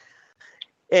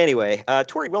 Anyway,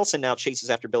 Tori Wilson now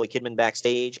chases after Billy Kidman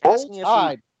backstage, asking if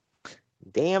he...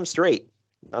 Damn straight.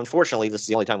 Unfortunately, this is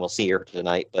the only time we'll see her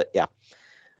tonight, but yeah.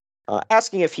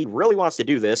 Asking if he really wants to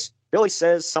do this. Billy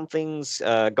says something's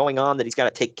going on that he's got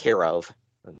to take care of.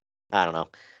 I don't know.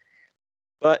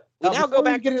 But we now go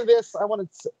back. Get into this. I wanted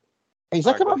to... Is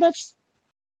that coming up next?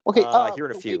 Okay. Here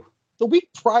in a few. The week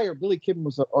prior, Billy Kidman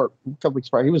was, or a couple weeks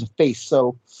prior, he was a face.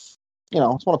 So, I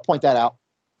just want to point that out.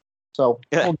 So,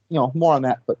 more on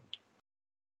that. But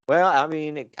well, I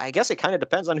mean, I guess it kind of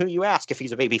depends on who you ask if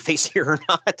he's a baby face here or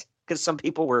not. Because some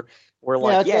people were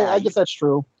like, I guess that's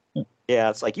true. Yeah,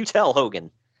 it's like, you tell Hogan.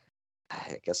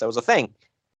 I guess that was a thing.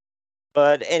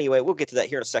 But anyway, we'll get to that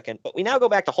here in a second. But we now go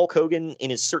back to Hulk Hogan in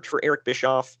his search for Eric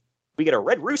Bischoff. We get a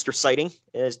Red Rooster sighting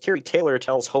as Terry Taylor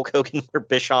tells Hulk Hogan where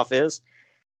Bischoff is.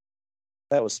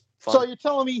 That was fun. So you're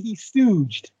telling me he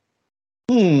stooged?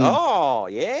 Oh,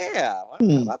 yeah.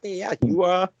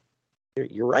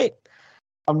 You're right.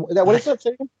 What is that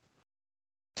saying?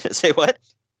 Say what?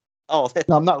 Oh,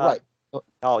 no, I'm not right.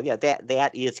 Oh, yeah,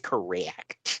 that is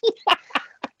correct.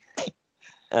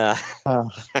 You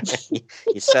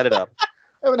set it up. I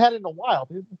haven't had it in a while,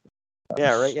 dude.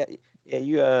 Yeah, right.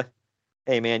 Yeah,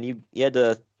 Hey, man, you had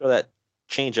to throw that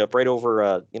change up right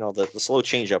over, the slow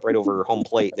change up right over home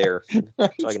plate there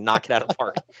so I can knock it out of the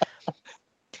park.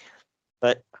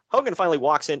 But Hogan finally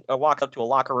walks up to a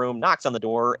locker room, knocks on the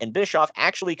door, and Bischoff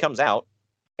actually comes out.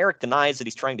 Eric denies that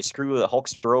he's trying to screw the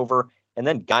Hulkster over and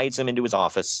then guides him into his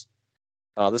office.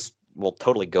 This will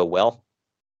totally go well.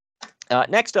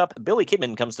 Next up, Billy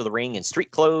Kidman comes to the ring in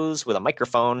street clothes with a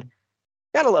microphone.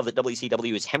 Gotta love that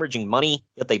WCW is hemorrhaging money,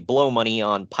 yet they blow money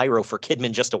on pyro for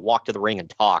Kidman just to walk to the ring and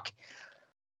talk.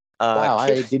 Wow, I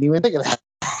didn't even think of that.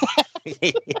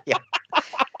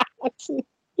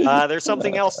 Yeah. There's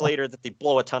something else later that they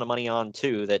blow a ton of money on,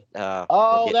 too. That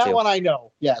one I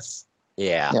know. Yes.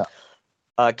 Yeah.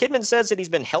 Kidman says that he's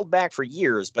been held back for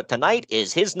years, but tonight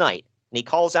is his night. And he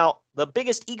calls out the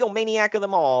biggest egomaniac of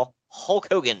them all, Hulk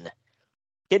Hogan.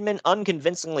 Kidman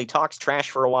unconvincingly talks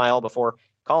trash for a while before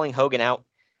calling Hogan out.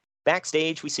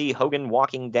 Backstage, we see Hogan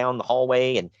walking down the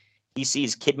hallway, and he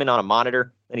sees Kidman on a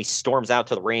monitor. Then he storms out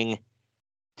to the ring.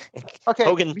 Okay,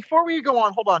 Hogan, before we go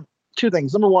on, hold on. Two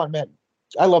things. Number one, man,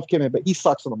 I love Kidman, but he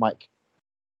sucks on the mic.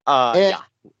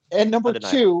 And number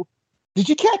two, did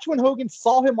you catch when Hogan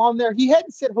saw him on there? He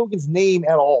hadn't said Hogan's name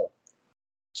at all.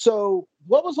 So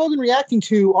what was Hogan reacting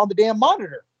to on the damn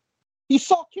monitor? He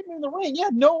saw Kidman in the ring. He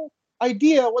had no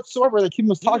idea whatsoever that Kidman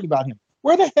was talking about him.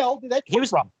 Where the hell did that come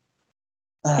from?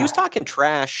 He was talking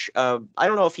trash. I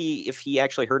don't know if he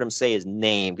actually heard him say his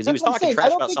name, because he was talking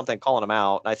trash about something, calling him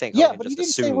out. I think Hogan but just he didn't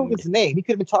assumed. say Hogan's name. He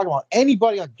could have been talking about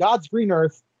anybody on God's green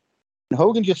earth, and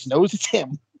Hogan just knows it's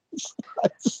him.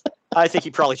 I think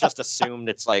he probably just assumed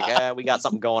it's like, we got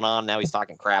something going on. Now he's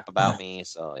talking crap about me.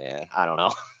 So, yeah, I don't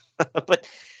know. But,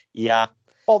 yeah.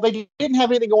 Well, they didn't have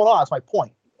anything going on. That's my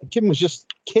point. Kidman was just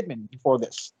Kidman before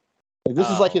this. This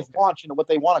is like his launch into what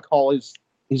they want to call his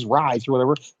rise or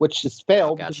whatever, which has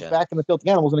failed because he's back in the Filthy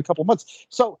Animals in a couple of months.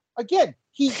 So, again,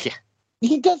 he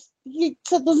doesn't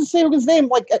say Hogan's name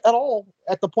at all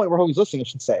at the point where Hogan's listening, I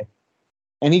should say.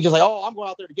 And he's just like, I'm going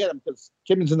out there to get him because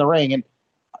Kidman's in the ring and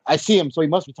I see him, so he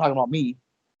must be talking about me.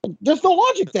 There's no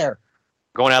logic there.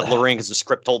 Going out to the ring because the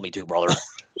script told me to, brother.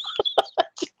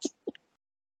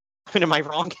 Am I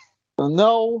wrong?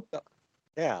 No.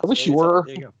 Yeah. I wish you were.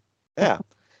 There you go. Yeah.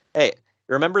 Hey,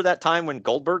 remember that time when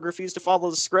Goldberg refused to follow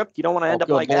the script? You don't want to end up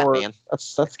like that, man.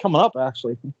 That's coming up,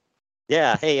 actually.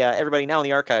 Yeah. Hey, everybody, now in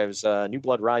the archives, New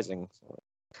Blood Rising.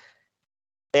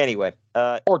 Anyway.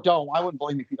 Or don't. I wouldn't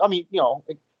blame you. I mean,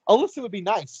 Alyssa would be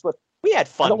nice, but we had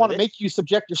fun. I don't want to make you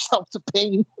subject yourself to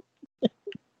pain.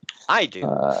 I do.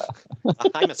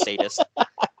 I'm a sadist.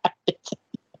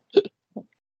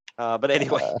 But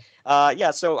anyway,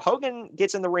 so Hogan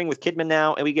gets in the ring with Kidman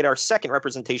now, and we get our second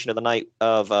representation of the night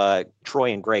of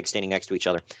Troy and Greg standing next to each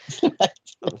other.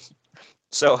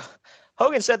 So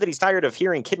Hogan said that he's tired of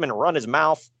hearing Kidman run his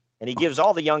mouth, and he gives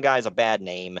all the young guys a bad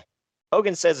name.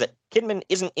 Hogan says that Kidman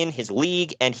isn't in his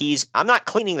league, and I'm not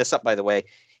cleaning this up, by the way,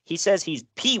 he says he's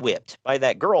pee-whipped by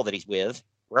that girl that he's with,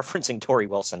 referencing Tori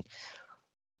Wilson.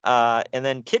 And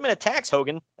then Kidman attacks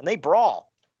Hogan, and they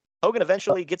brawl. Hogan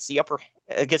eventually gets the upper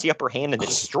hand and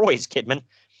destroys Kidman.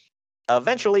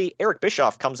 Eventually, Eric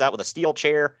Bischoff comes out with a steel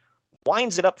chair,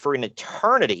 winds it up for an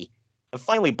eternity, and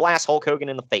finally blasts Hulk Hogan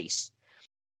in the face.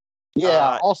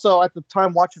 Yeah. Also, at the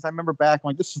time watching this, I remember back,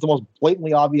 like, this is the most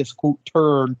blatantly obvious quote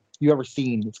turn you ever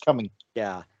seen. It's coming.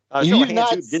 Yeah. You did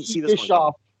not see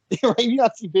Bischoff. Right? You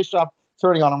not see Bischoff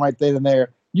turning on him right then and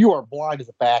there. You are blind as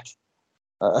a bat.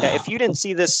 If you didn't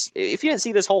see this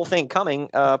whole thing coming,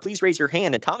 please raise your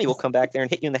hand, and Tommy will come back there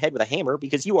and hit you in the head with a hammer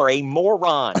because you are a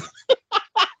moron.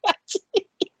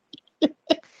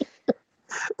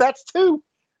 That's two.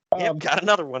 Yep, got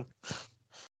another one.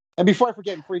 And before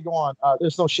you go on,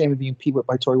 there's no shame in being pee-whipped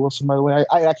by Tori Wilson, by the way.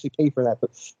 I actually pay for that. But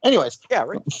anyways. Yeah,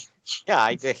 right.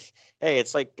 Yeah, hey,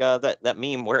 it's like that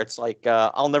meme where it's like,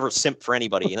 I'll never simp for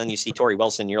anybody. And then you see Tori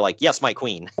Wilson, you're like, yes, my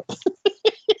queen.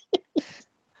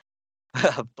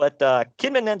 But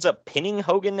Kidman ends up pinning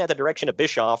Hogan at the direction of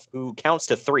Bischoff, who counts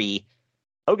to 3.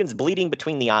 Hogan's bleeding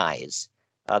between the eyes.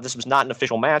 This was not an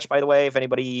official match, by the way. If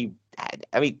anybody,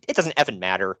 I mean, it doesn't effing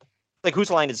matter. Like,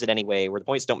 whose line is it anyway, where the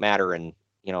points don't matter and,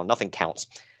 nothing counts.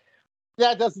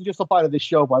 That doesn't just apply to this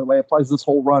show, by the way. It applies to this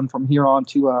whole run from here on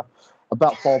to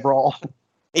About Fall Brawl.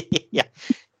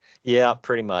 Yeah,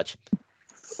 pretty much.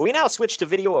 We now switch to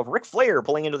video of Ric Flair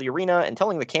pulling into the arena and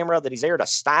telling the camera that he's there to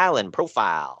style and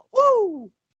profile.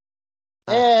 Woo!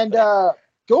 And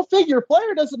go figure,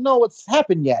 Flair doesn't know what's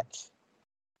happened yet.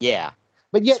 Yeah.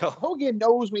 But yet Hogan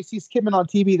knows when he sees Kidman on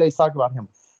TV that he's talking about him.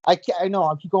 I know,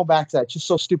 I keep going back to that. It's just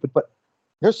so stupid, but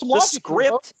there's some logic.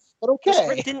 Script, but okay. The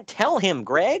script didn't tell him,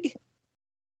 Greg.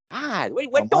 God,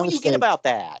 what don't you get about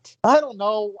that? I don't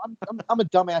know. I'm a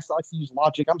dumbass that likes to use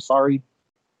logic. I'm sorry.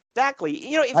 Exactly.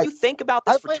 If you think about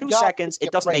this for 2 seconds,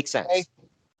 it doesn't make sense. Okay?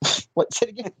 What? Say it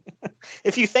again.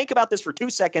 If you think about this for 2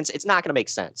 seconds, it's not going to make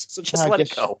sense. So just let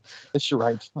it go. Yes, you're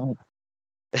right.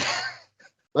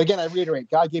 Again, I reiterate,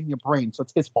 God gave me a brain, so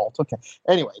it's his fault. Okay.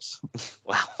 Anyways.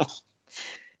 Wow.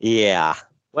 Yeah.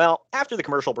 Well, after the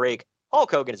commercial break,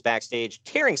 Hulk Hogan is backstage,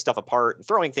 tearing stuff apart and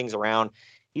throwing things around.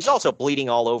 He's also bleeding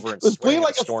all over and spraying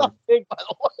like a storm. Pig, by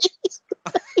the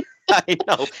way. I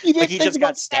know. Like he just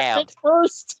got stabbed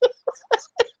first.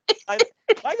 By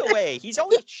the way, he's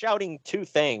only shouting 2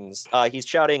 things. He's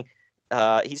shouting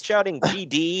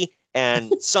GD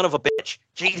and son of a bitch.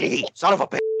 GD, son of a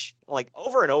bitch. Like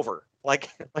over and over. Like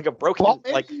a broken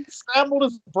he scrambled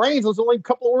his brains. There's only a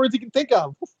couple of words he can think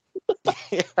of.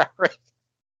 Yeah, right.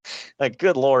 Like,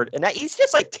 good Lord. And he's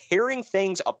just like tearing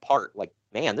things apart. Like,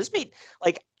 man, this made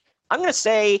I'm gonna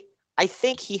say I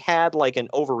think he had like an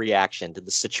overreaction to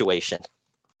the situation.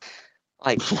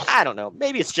 Like, I don't know.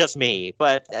 Maybe it's just me,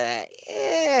 but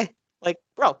like,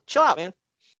 bro, chill out, man.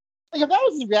 Like, if that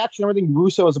was his reaction to everything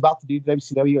Russo was about to do to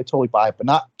WCW, I'd totally buy it, but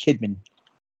not Kidman.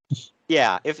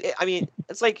 Yeah,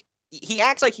 it's like he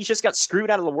acts like he's just got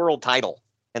screwed out of the world title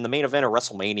in the main event of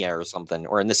WrestleMania or something,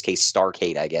 or in this case,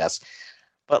 Starrcade, I guess.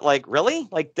 But like, really,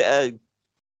 like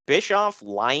Bischoff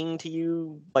lying to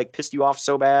you like pissed you off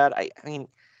so bad? I mean,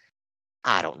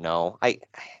 I don't know.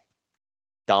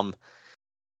 Dumb.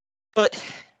 But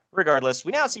regardless,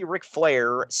 we now see Ric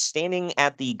Flair standing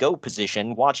at the go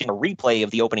position, watching a replay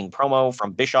of the opening promo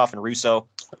from Bischoff and Russo.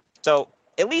 So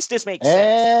at least this makes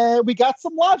sense. And we got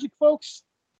some logic, folks.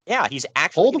 Yeah, he's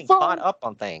actually getting caught up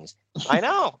on things. I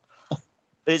know.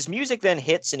 His music then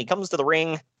hits and he comes to the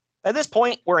ring. At this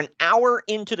point, we're an hour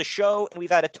into the show and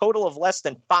we've had a total of less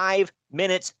than 5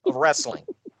 minutes of wrestling.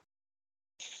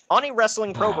 On a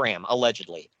wrestling program,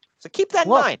 allegedly. So keep that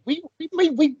in mind. We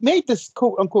made this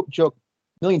quote unquote joke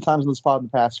a million times in this pod in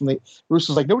the past. When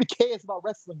Russo's like, nobody cares about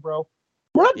wrestling, bro.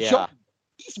 We're not joking.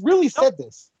 He's really said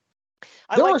this.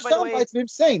 There are sound bites of him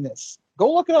saying this.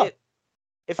 Go look it up.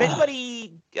 If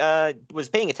anybody was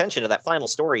paying attention to that final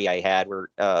story I had where,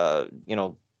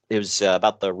 it was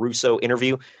about the Russo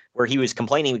interview where he was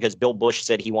complaining because Bill Bush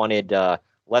said he wanted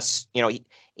less,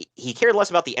 he cared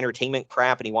less about the entertainment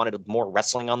crap and he wanted more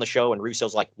wrestling on the show. And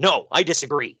Russo's like, no, I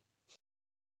disagree.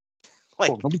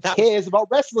 Like, nobody cares about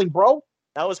wrestling, bro.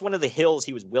 That was one of the hills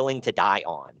he was willing to die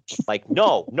on. Like,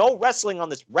 no wrestling on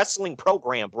this wrestling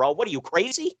program, bro. What are you,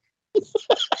 crazy?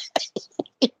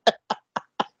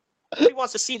 Nobody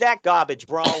wants to see that garbage,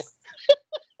 bro.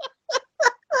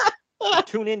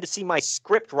 Tune in to see my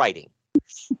script writing.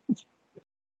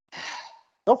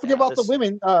 Don't forget about the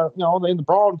women, in the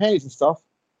bra and panties and stuff.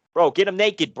 Bro, get them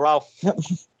naked, bro.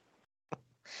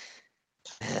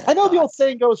 I know the old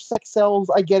saying goes, sex sells.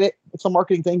 I get it. It's a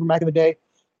marketing thing from back in the day.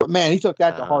 But man, he took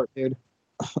that to heart, dude.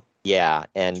 Yeah,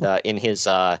 and in his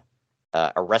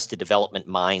Arrested Development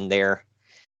mind there.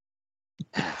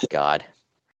 God.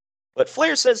 But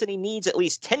Flair says that he needs at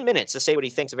least 10 minutes to say what he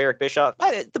thinks of Eric Bischoff.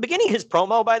 At the beginning of his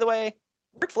promo, by the way,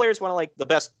 Ric Flair is one of the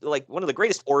best, one of the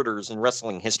greatest orators in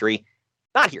wrestling history.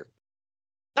 Not here.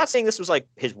 Not saying this was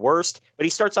his worst, but he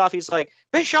starts off, he's like,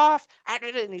 Bischoff,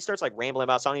 and he starts rambling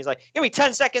about something. He's like, give me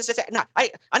 10 seconds to say, no, I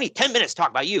need 10 minutes to talk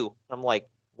about you. I'm like,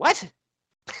 what?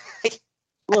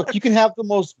 Look, you can have the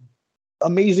most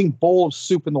amazing bowl of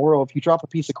soup in the world. If you drop a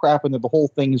piece of crap in there, the whole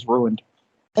thing is ruined.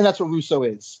 And that's what Russo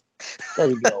is. There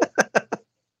you go.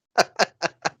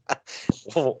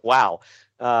 Wow.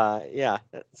 Yeah.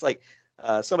 It's like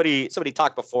somebody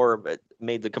talked before, but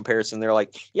made the comparison. They're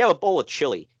like, you have a bowl of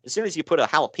chili. As soon as you put a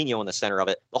jalapeno in the center of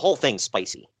it, the whole thing's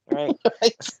spicy. All right.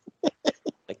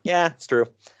 Yeah, it's true.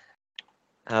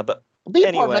 But being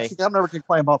anyway, part Mexican, I'm never going to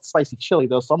complain about spicy chili,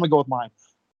 though, so I'm going to go with mine.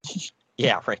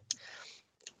 Yeah, right.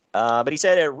 But he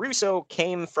said Russo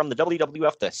came from the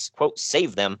WWF to, quote,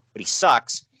 save them, but he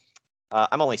sucks.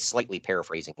 I'm only slightly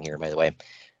paraphrasing here, by the way.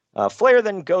 Flair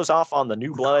then goes off on the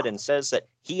New Blood and says that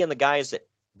he and the guys that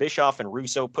Bischoff and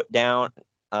Russo put down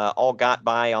all got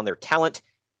by on their talent,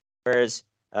 whereas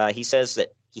he says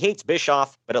that he hates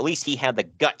Bischoff, but at least he had the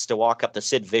guts to walk up to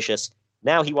Sid Vicious.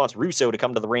 Now he wants Russo to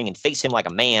come to the ring and face him like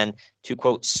a man to,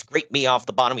 quote, scrape me off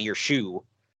the bottom of your shoe.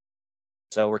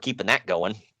 So we're keeping that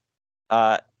going.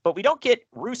 But we don't get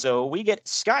Russo. We get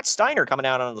Scott Steiner coming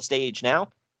out on the stage now,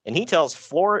 and he tells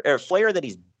Flair that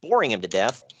he's boring him to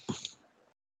death.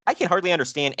 I can hardly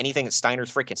understand anything that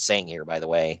Steiner's freaking saying here, by the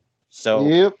way. So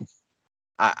yep.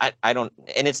 I don't,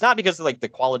 and it's not because of the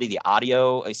quality of the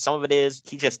audio. Some of it is.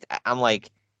 I'm like,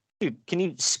 dude, can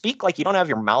you speak like you don't have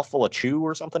your mouth full of chew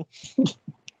or something?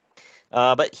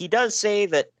 But he does say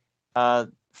that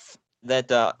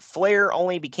that Flair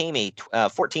only became a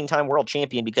 14-time world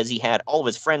champion because he had all of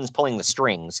his friends pulling the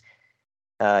strings.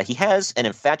 He has an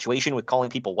infatuation with calling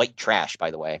people white trash,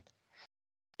 by the way.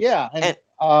 Yeah, and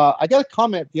I got a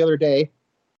comment the other day.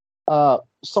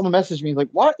 Someone messaged me like,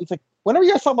 "What?" It's like, whenever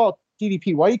you guys talk about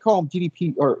DDP, why do you call him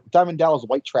DDP or Diamond Dallas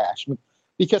white trash?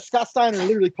 Because Scott Steiner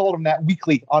literally called him that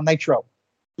weekly on Nitro.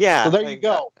 Yeah. So there you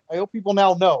go. I hope people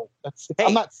now know.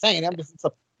 I'm not saying I'm just it's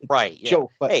a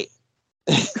joke, but hey,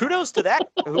 kudos to that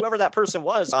whoever that person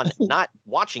was on not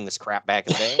watching this crap back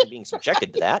in the day and being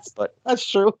subjected to that. But that's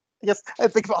true. Yes, I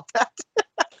think about that.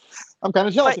 I'm kind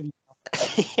of jealous of you.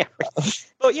 Yeah, right.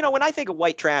 But when I think of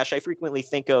white trash, I frequently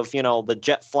think of the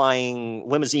jet flying,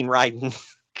 limousine riding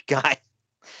guy.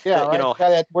 Yeah, right. The guy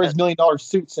that wears $1 million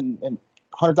suits and $100,000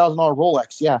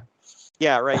 Rolex. Yeah.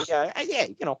 Yeah, right. Yeah,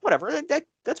 whatever.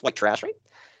 That's white trash, right?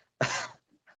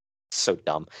 So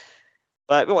dumb.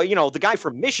 But the guy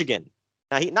from Michigan.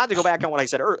 Now, not to go back on what I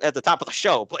said at the top of the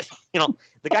show, but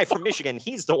the guy from Michigan,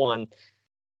 he's the one.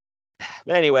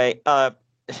 But anyway,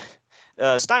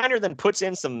 Steiner then puts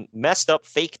in some messed up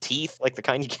fake teeth, like the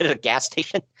kind you get at a gas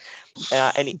station,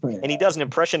 and he does an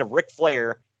impression of Ric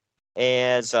Flair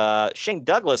as Shane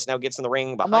Douglas now gets in the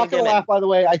ring behind him. I'm not going to laugh, by the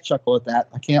way. I chuckle at that.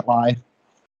 I can't lie.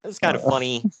 It's kind of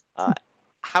funny.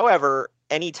 However,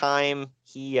 anytime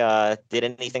he did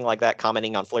anything like that,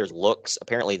 commenting on Flair's looks,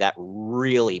 apparently that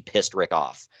really pissed Rick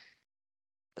off.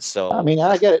 So I mean,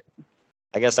 I get it.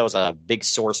 I guess that was a big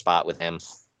sore spot with him.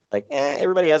 Like,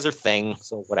 everybody has their thing,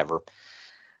 so whatever.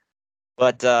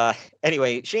 But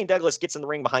anyway, Shane Douglas gets in the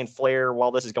ring behind Flair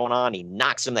while this is going on. He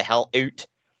knocks him the hell out.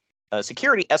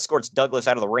 Security escorts Douglas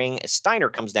out of the ring as Steiner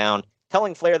comes down,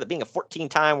 telling Flair that being a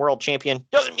 14-time world champion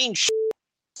doesn't mean shit.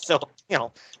 So,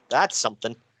 that's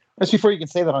something. That's before you can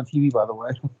say that on TV, by the way.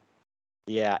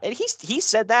 Yeah, and he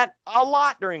said that a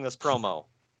lot during this promo.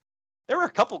 There were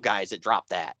a couple guys that dropped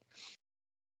that.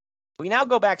 We now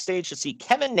go backstage to see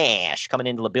Kevin Nash coming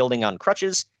into the building on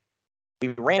crutches. We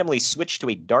randomly switch to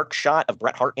a dark shot of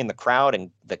Bret Hart in the crowd, and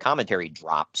the commentary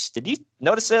drops. Did you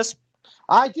notice this?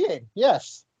 I did,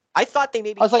 yes. I thought they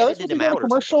maybe I was like, edited him out. A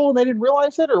commercial and they didn't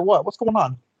realize it, or what? What's going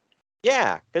on?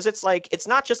 Yeah, because it's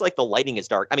not just like the lighting is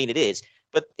dark. I mean, it is,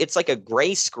 but it's like a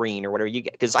gray screen or whatever you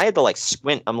get. Because I had to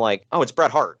squint. I'm like, oh, it's Bret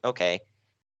Hart. Okay.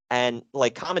 And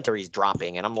commentary's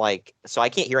dropping, and I'm like, so I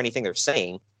can't hear anything they're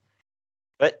saying.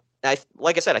 But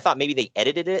like I said, I thought maybe they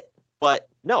edited it, but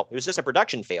no, it was just a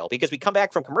production fail because we come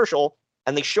back from commercial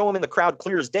and they show him in the crowd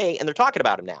clear as day, and they're talking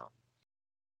about him now.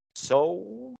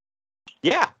 So,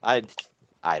 yeah, I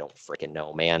don't freaking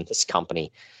know, man. This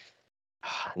company.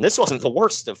 And this wasn't the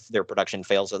worst of their production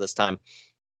fails of this time.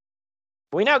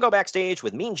 We now go backstage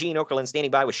with Mean Gene Okerlund standing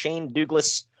by with Shane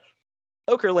Douglas.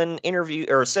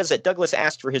 Okerlund says that Douglas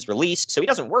asked for his release, so he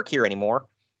doesn't work here anymore.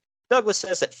 Douglas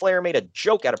says that Flair made a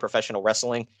joke out of professional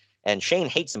wrestling, and Shane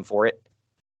hates him for it.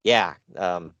 Yeah,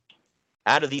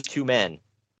 out of these two men,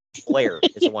 Flair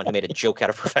is the one who made a joke out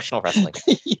of professional wrestling.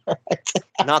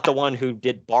 Not the one who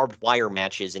did barbed wire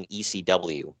matches in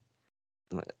ECW.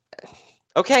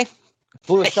 Okay.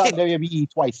 Blew a shot in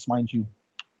WWE twice, mind you.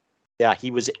 Yeah,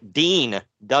 he was Dean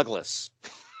Douglas.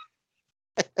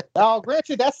 Now,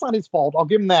 granted, that's not his fault. I'll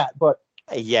give him that, but...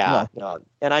 Yeah, no.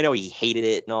 And I know he hated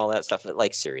it and all that stuff.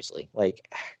 But, seriously.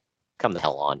 Come the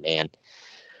hell on, man.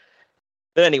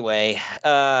 But anyway,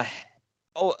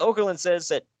 Okerlund says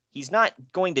that he's not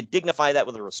going to dignify that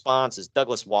with a response as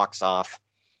Douglas walks off.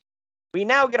 We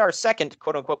now get our second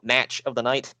quote-unquote match of the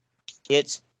night.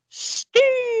 It's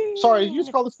Sting! Sorry, did you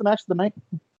just call this the match of the night?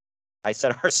 I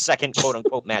said our second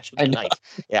quote-unquote match of the night.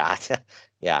 Yeah.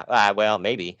 Yeah. Well,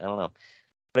 maybe. I don't know.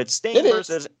 But it's Sting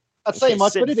versus... Not saying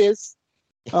much, but it is.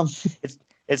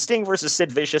 It's Sting versus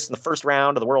Sid Vicious in the first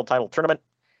round of the World Title Tournament.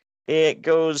 It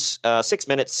goes 6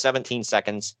 minutes, 17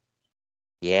 seconds.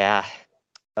 Yeah.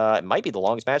 It might be the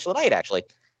longest match of the night, actually.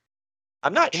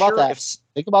 I'm not sure if...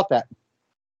 Think about that.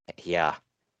 Yeah.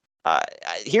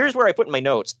 Here's where I put in my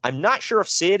notes. I'm not sure if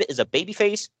Sid is a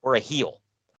babyface or a heel.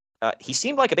 He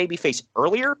seemed like a babyface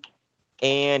earlier,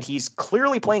 and he's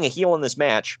clearly playing a heel in this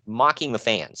match, mocking the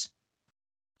fans.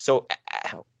 So,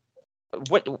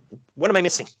 what am I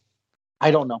missing? I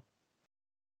don't know.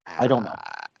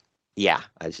 Yeah,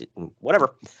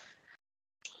 whatever.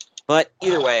 But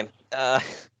either way,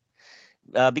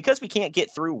 because we can't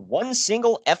get through one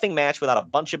single effing match without a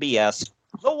bunch of BS,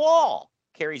 the Wall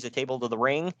carries the table to the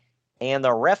ring, and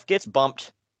the ref gets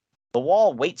bumped. The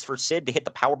Wall waits for Sid to hit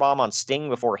the powerbomb on Sting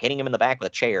before hitting him in the back with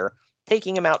a chair,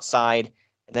 taking him outside,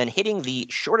 and then hitting the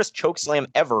shortest chokeslam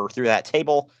ever through that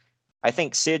table. I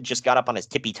think Sid just got up on his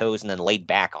tippy toes and then laid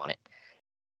back on it.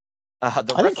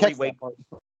 The referee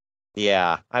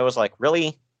Yeah, I was like,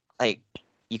 really? Like,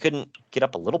 you couldn't get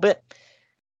up a little bit?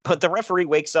 But the referee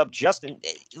wakes up just in...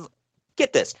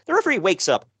 Get this. The referee wakes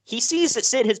up. He sees that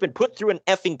Sid has been put through an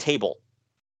effing table.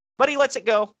 But he lets it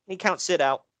go. He counts Sid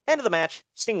out. End of the match.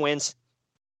 Sting wins.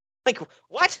 Like,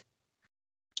 what?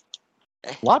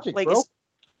 Logic, like, bro.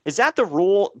 Is that the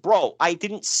rule? Bro, I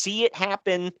didn't see it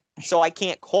happen, so I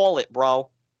can't call it, bro.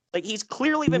 Like, he's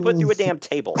clearly been put through a damn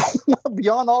table.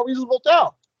 Beyond all reasonable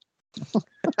doubt.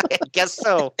 I guess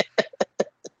so.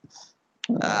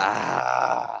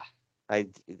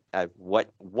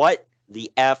 What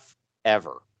the F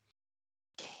ever.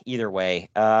 Either way,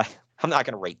 I'm not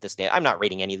going to rate this. I'm not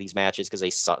rating any of these matches because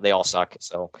they all suck.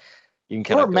 So you can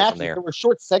kind of go from there. There were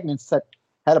short segments that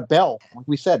had a bell, like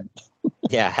we said.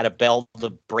 Yeah, had a bell to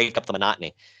break up the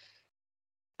monotony.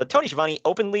 But Tony Schiavone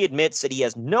openly admits that he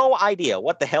has no idea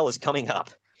what the hell is coming up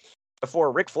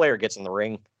before Ric Flair gets in the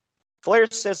ring. Flair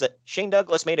says that Shane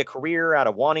Douglas made a career out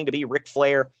of wanting to be Ric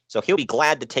Flair, so he'll be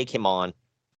glad to take him on.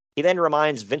 He then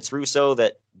reminds Vince Russo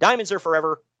that diamonds are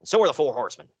forever, and so are the Four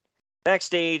Horsemen.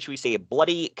 Backstage, we see a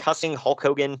bloody, cussing Hulk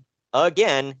Hogan,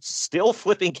 again, still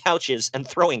flipping couches and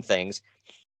throwing things.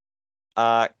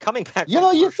 Coming back.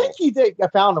 You think I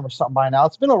found him or something by now.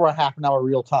 It's been over a half an hour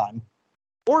real time.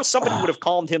 Or somebody would have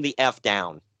calmed him the F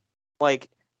down. Like,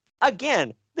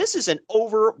 again, this is an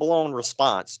overblown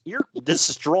response. You're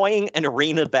destroying an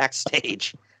arena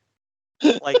backstage.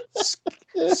 Like,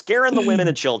 scaring the women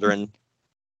and children.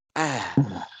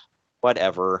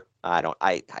 Whatever. I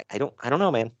don't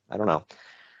know, man. I don't know.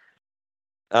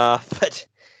 But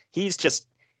he's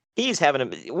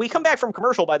having we come back from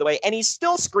commercial, by the way, and he's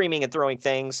still screaming and throwing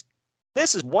things.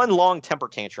 This is one long temper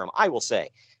tantrum, I will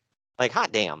say. Like,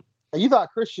 hot damn. You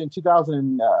thought Christian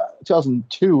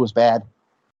 2002 was bad.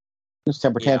 Just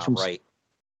temper tantrums. Right.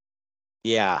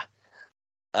 Yeah.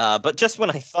 But just when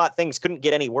I thought things couldn't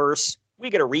get any worse, we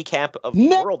get a recap of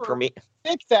world premiere.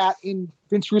 Think that in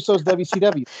Vince Russo's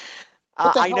WCW.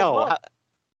 I know.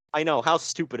 I know. How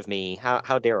stupid of me.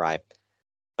 How dare I?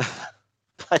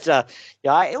 But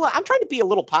I'm trying to be a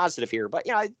little positive here. But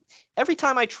every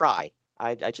time I try,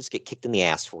 I just get kicked in the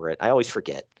ass for it. I always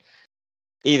forget.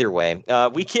 Either way,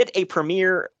 we get a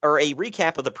premiere or a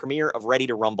recap of the premiere of Ready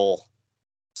to Rumble.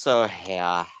 So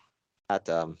yeah, that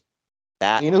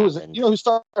you know who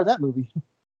starred in that movie?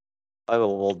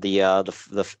 Oh well,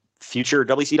 the future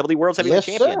WCW World Heavyweight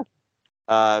Champion,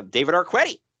 David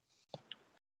Arquette.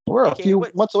 We're a few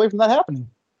months away from that happening.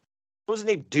 What was his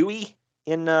name? Dewey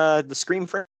in the Scream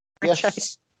franchise.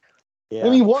 Yes. Yeah, I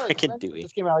mean, he was. Freaking Dewey.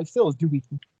 This came out. He still is Dewey.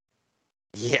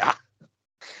 Yeah.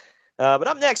 But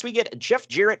up next, we get Jeff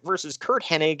Jarrett versus Curt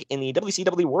Hennig in the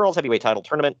WCW World Heavyweight Title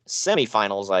Tournament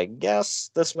semifinals. I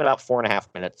guess this went out 4.5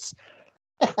 minutes.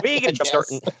 We get a jump start.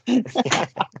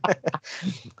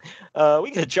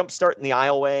 We get a jump start in the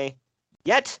aisleway.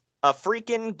 Yet a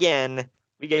freaking again,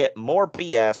 we get more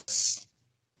BS.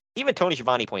 Even Tony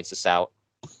Schiavone points this out.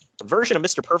 A version of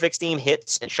Mr. Perfect's theme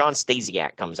hits, and Sean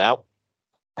Stasiak comes out.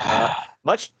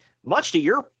 Much to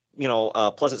your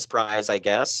pleasant surprise, I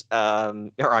guess, or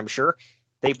I'm sure,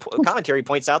 commentary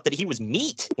points out that he was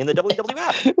meat in the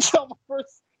WWF. So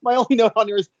my only note on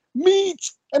here is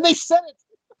meat, and they said it.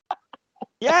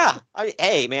 Yeah,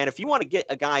 hey man, if you want to get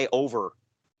a guy over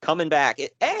coming back,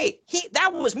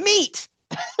 that was meat.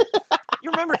 You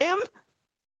remember him?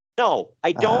 No,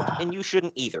 I don't, and you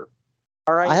shouldn't either.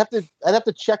 All right, I'd have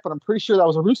to check, but I'm pretty sure that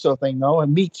was a Russo thing, though,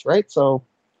 and meat, right? So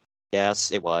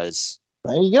yes, it was.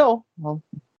 There you go. Well,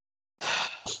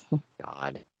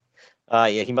 God.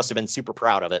 Yeah, he must have been super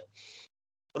proud of it.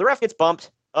 Well, the ref gets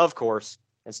bumped, of course,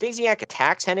 and Stasiak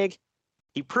attacks Hennig.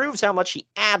 He proves how much he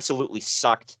absolutely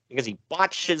sucked because he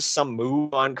botches some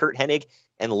move on Curt Hennig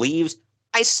and leaves.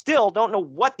 I still don't know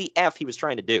what the F he was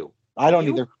trying to do. I don't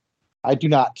either. I do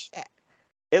not.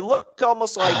 It looked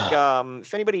almost like,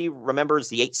 if anybody remembers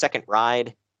the 8-second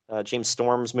ride, James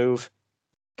Storm's move,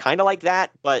 kind of like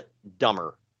that, but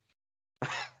dumber.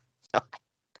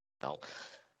 No.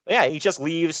 Yeah, he just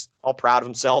leaves all proud of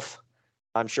himself.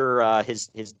 I'm sure his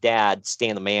dad,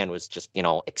 Stan the Man, was just,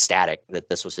 ecstatic that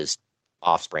this was his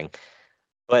offspring.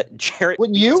 But Jarrett...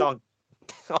 Wouldn't you?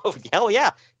 Oh, hell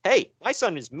yeah. Hey, my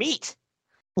son is meat.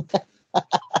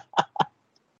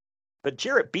 But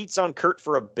Jarrett beats on Curt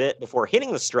for a bit before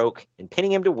hitting the stroke and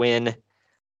pinning him to win.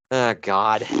 Oh,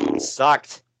 God. It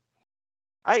sucked.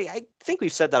 I think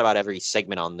we've said that about every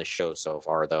segment on this show so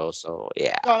far, though. So,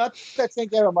 yeah. No, that's the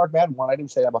game of Mark Madden one. I didn't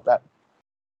say that about that.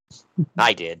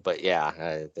 I did, but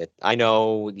yeah. I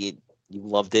know you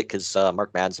loved it because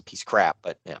Mark Madden's a piece of crap,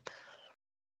 but yeah.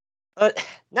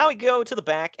 Now we go to the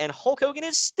back, and Hulk Hogan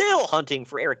is still hunting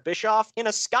for Eric Bischoff in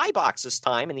a skybox this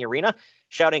time in the arena.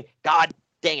 shouting, "God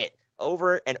dang it,"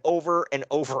 over and over and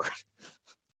over.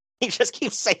 He just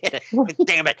keeps saying it.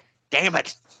 Damn it. Damn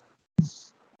it.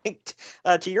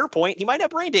 To your point, he might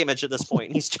have brain damage at this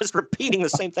point. He's just repeating the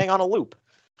same thing on a loop.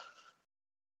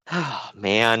 Oh,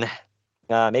 man.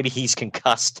 Maybe he's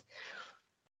concussed.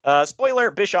 Spoiler,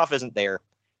 Bischoff isn't there.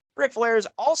 Ric Flair is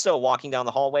also walking down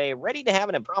the hallway, ready to have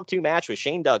an impromptu match with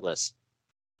Shane Douglas.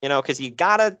 You know, because you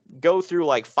got to go through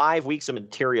like 5 weeks of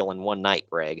material in one night,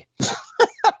 Greg.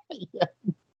 Yeah.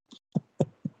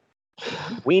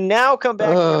 We now come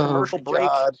back from commercial break.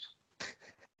 God.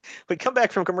 We come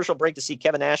back from commercial break to see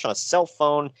Kevin Nash on a cell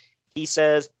phone. He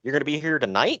says, "You're going to be here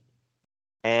tonight?"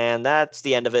 And that's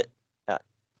the end of it.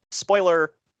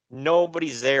 Spoiler,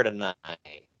 nobody's there tonight.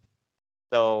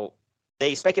 So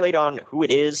they speculate on who it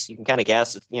is. You can kind of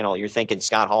guess. You know, you're thinking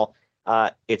Scott Hall.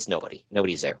 It's nobody.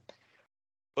 Nobody's there.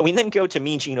 But we then go to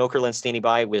Mean Gene Okerlund standing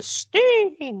by with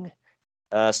Sting.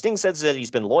 Sting says that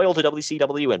he's been loyal to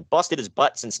WCW and busted his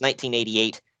butt since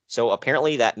 1988. So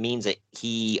apparently that means that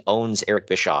he owns Eric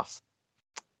Bischoff.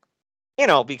 You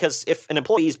know, because if an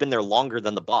employee's been there longer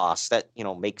than the boss, that, you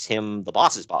know, makes him the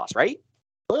boss's boss, right?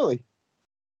 Clearly.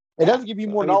 It doesn't give you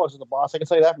more knowledge than the boss. I can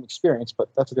say that from experience, but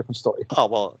that's a different story. Oh,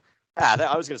 well,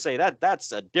 I was going to say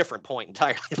that's a different point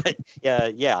entirely. But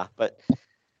yeah. But,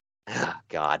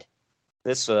 God,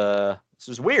 this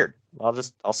was weird.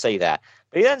 I'll say that.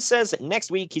 But he then says that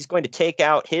next week he's going to take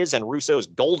out his and Russo's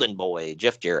golden boy,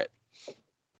 Jeff Jarrett.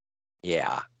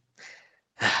 Yeah.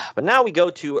 But now we go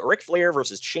to Ric Flair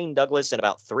versus Shane Douglas in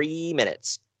about 3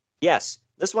 minutes. Yes,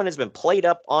 this one has been played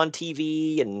up on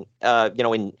TV and,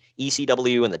 in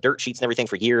ECW and the dirt sheets and everything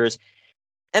for years.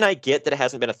 And I get that it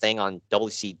hasn't been a thing on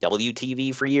WCW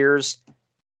TV for years.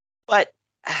 But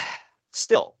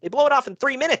still, they blow it off in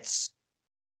 3 minutes.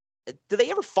 Did they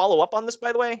ever follow up on this,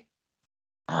 by the way?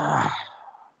 I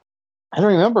don't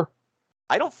remember.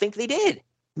 I don't think they did.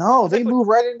 No, they moved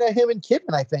right into him and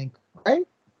Kidman, I think, right?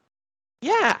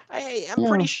 Yeah, I'm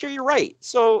pretty sure you're right.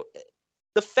 So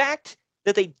the fact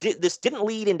that this didn't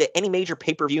lead into any major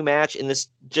pay-per-view match, and this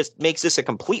just makes this a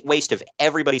complete waste of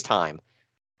everybody's time.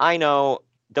 I know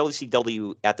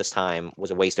WCW at this time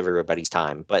was a waste of everybody's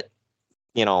time, but,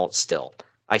 you know, still,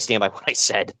 I stand by what I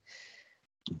said.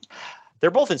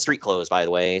 They're both in street clothes, by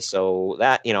the way, so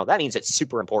that means it's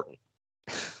super important.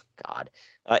 God.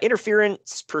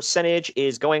 Interference percentage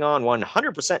is going on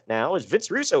 100% now as Vince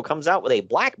Russo comes out with a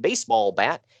black baseball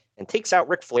bat and takes out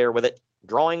Ric Flair with it,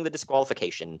 drawing the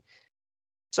disqualification.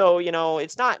 So, you know,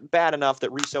 it's not bad enough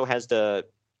that Russo has to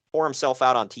pour himself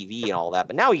out on TV and all that,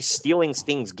 but now he's stealing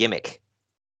Sting's gimmick.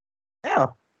 Yeah.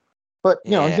 But,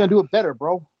 you know, he's going to do it better,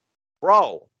 bro.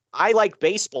 Bro, I like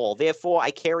baseball, therefore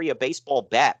I carry a baseball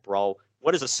bat, bro.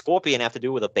 What does a scorpion have to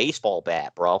do with a baseball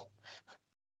bat, bro?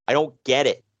 I don't get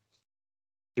it.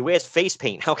 He wears face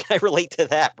paint. How can I relate to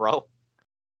that, bro?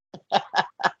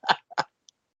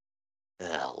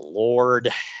 Oh,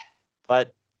 Lord.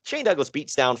 But Shane Douglas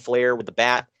beats down Flair with the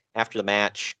bat after the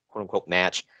match, quote-unquote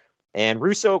match, and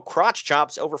Russo crotch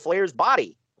chops over Flair's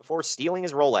body before stealing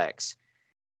his Rolex.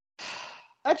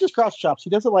 Not just crotch chops. He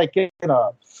does it like in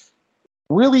a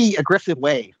really aggressive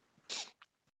way.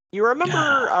 You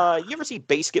remember, you ever see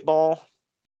Basketball?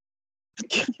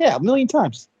 Yeah, a million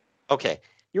times. Okay.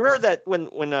 You remember that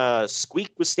when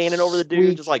Squeak was standing over the dude,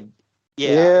 Squeak. just like,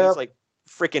 he's like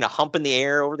freaking a hump in the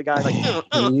air over the guy, like,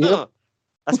 Yep.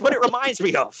 That's what it reminds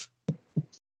me of.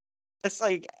 It's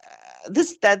like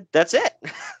that's it.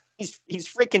 He's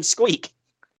freaking Squeak.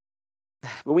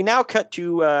 But we now cut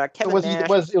to Kevin Nash.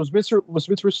 Was Vince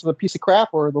Russo the piece of crap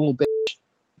or the little bitch?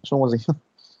 Which one was he?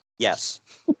 Yes.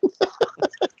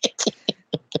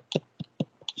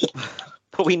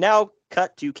 But we now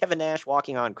cut to Kevin Nash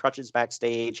walking on crutches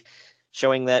backstage,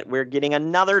 showing that we're getting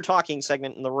another talking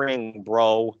segment in the ring,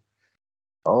 bro.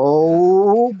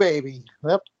 Oh, baby.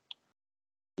 Yep.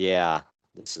 Yeah.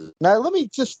 This is now. Let me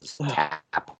just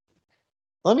tap.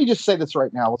 Let me just say this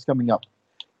right now. What's coming up?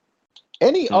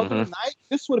 Any other night,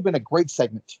 this would have been a great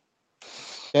segment.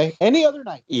 Okay, any other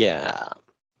night. Yeah.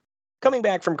 Coming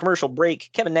back from commercial break,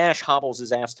 Kevin Nash hobbles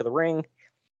his ass to the ring.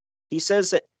 He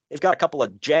says that they've got a couple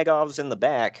of jagoffs in the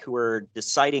back who are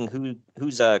deciding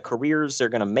whose careers they're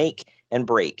going to make and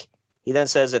break. He then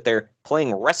says that they're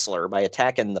playing wrestler by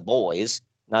attacking the boys,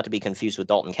 not to be confused with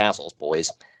Dalton Castle's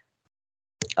boys.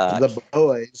 The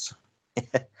boys.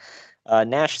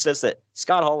 Nash says that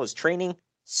Scott Hall is training,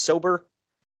 sober.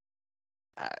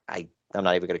 I'm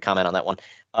not even going to comment on that one.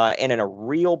 And in a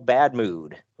real bad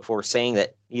mood before saying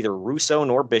that neither Russo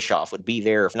nor Bischoff would be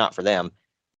there if not for them.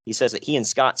 He says that he and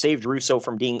Scott saved Russo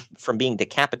from being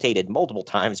decapitated multiple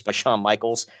times by Shawn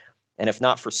Michaels. And if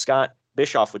not for Scott,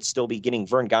 Bischoff would still be getting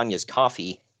Vern Gagne's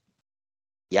coffee.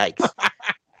 Yikes.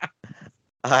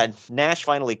 Nash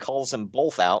finally calls them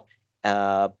both out,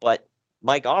 but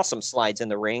Mike Awesome slides in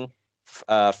the ring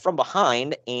from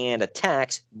behind and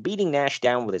attacks, beating Nash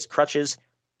down with his crutches.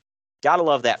 Gotta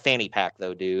love that fanny pack,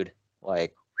 though, dude.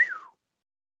 Like,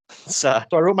 so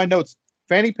I wrote my notes.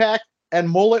 Fanny pack and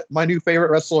mullet, my new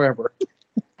favorite wrestler ever.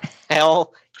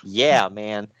 Hell yeah,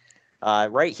 man.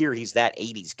 Right here, he's that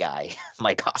 80s guy,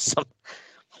 Mike Awesome.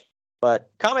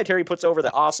 But commentary puts over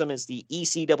that Awesome is the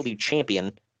ECW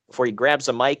champion before he grabs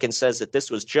a mic and says that this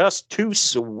was just too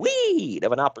sweet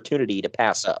of an opportunity to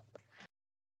pass up.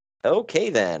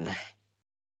 Okay, then.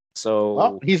 So...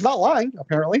 Well, he's not lying,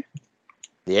 apparently.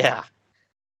 Yeah.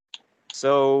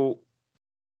 So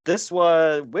this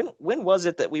was... When was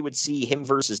it that we would see him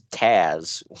versus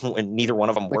Taz when neither one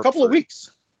of them worked? A couple of weeks.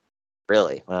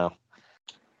 Really? Well...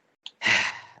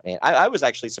 Man, I was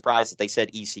actually surprised that they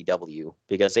said ECW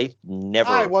because they never...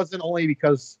 I wasn't, only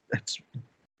because it's...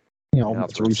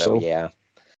 it's Russo. Yeah.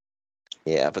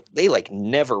 Yeah, but they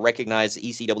never recognized the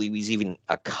ECW was even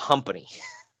a company.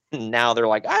 Now they're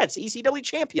like, it's ECW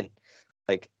champion.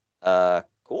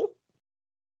 Cool.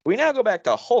 We now go back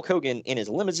to Hulk Hogan in his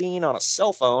limousine on a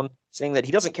cell phone, saying that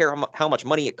he doesn't care how much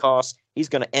money it costs. He's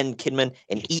going to end Kidman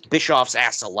and eat Bischoff's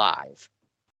ass alive.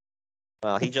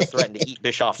 Well, he just threatened to eat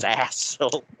Bischoff's ass. So,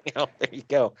 there you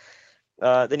go.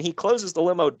 Then he closes the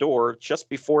limo door just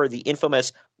before the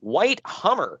infamous white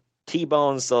Hummer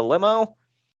T-bones the limo.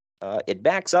 It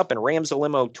backs up and rams the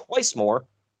limo twice more.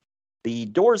 The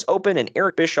doors open and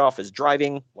Eric Bischoff is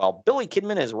driving while Billy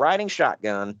Kidman is riding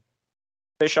shotgun.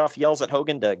 Bischoff yells at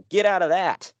Hogan to get out of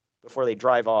that before they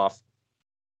drive off.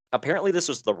 Apparently this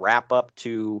was the wrap-up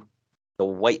to the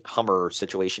white Hummer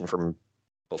situation from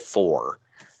before.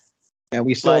 And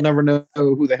we still never know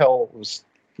who the hell it was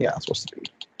supposed to be.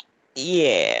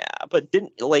 Yeah, but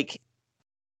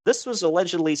this was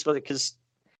allegedly because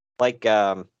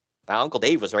Uncle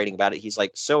Dave was writing about it. He's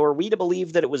like, so are we to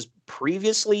believe that it was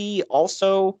previously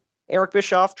also Eric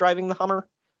Bischoff driving the Hummer?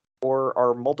 Or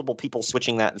are multiple people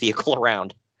switching that vehicle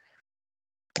around?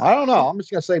 I don't know. I'm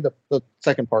just going to say the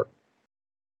second part.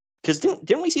 Because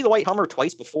didn't we see the white Hummer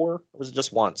twice before? Or was it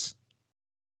just once?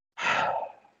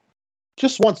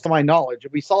 Just once, to my knowledge.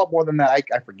 If we saw it more than that,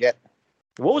 I forget.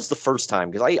 What was the first time?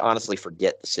 Because I honestly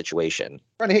forget the situation.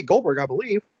 Trying to hit Goldberg, I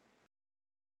believe.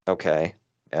 Okay.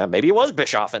 Yeah, maybe it was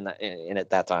Bischoff in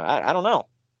it that time. I don't know.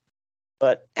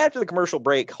 But after the commercial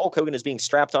break, Hulk Hogan is being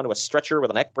strapped onto a stretcher with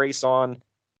a neck brace on.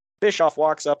 Bischoff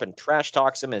walks up and trash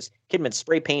talks him as Kidman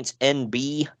spray paints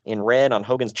NB in red on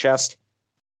Hogan's chest.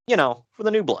 For the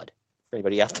new blood. For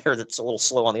anybody out there that's a little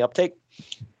slow on the uptake.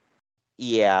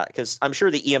 Yeah, because I'm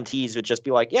sure the EMTs would just be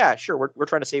like, yeah, sure, we're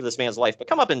trying to save this man's life, but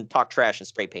come up and talk trash and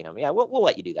spray paint him. Yeah, we'll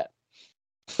let you do that.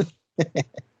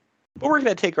 But we're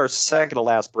going to take our second to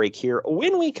last break here.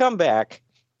 When we come back,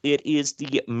 it is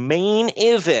the main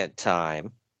event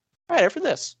time. Right after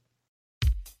this.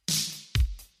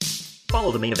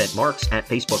 Follow the Main Event Marks at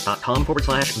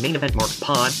Facebook.com/Main Event Marks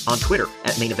Pod, on Twitter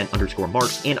at Main Event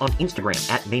 _Marks, and on Instagram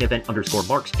at Main Event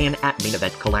 _Marks and at Main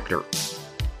Event Collector.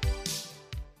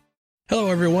 Hello,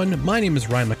 everyone. My name is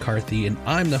Ryan McCarthy, and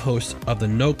I'm the host of the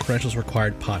No Credentials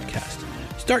Required podcast.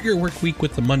 Start your work week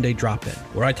with the Monday Drop-In,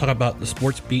 where I talk about the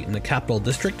sports beat in the Capital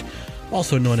District,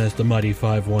 also known as the Mighty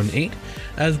 518,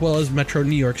 as well as Metro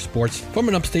New York sports from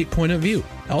an upstate point of view.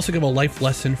 I also give a life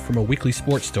lesson from a weekly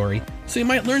sports story, so you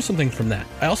might learn something from that.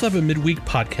 I also have a midweek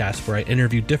podcast where I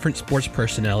interview different sports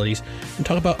personalities and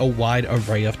talk about a wide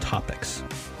array of topics.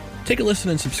 Take a listen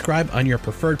and subscribe on your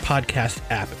preferred podcast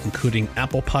app, including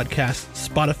Apple Podcasts,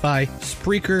 Spotify,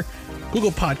 Spreaker,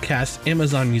 Google Podcasts,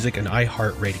 Amazon Music, and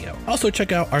iHeartRadio. Also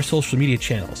check out our social media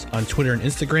channels on Twitter and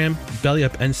Instagram,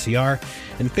 BellyUpNCR,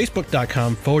 and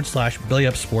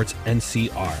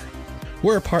Facebook.com/BellyUpSportsNCR.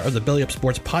 We're a part of the Belly Up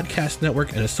Sports Podcast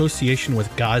Network in association with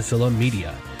Godzilla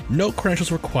Media. No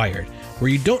credentials required,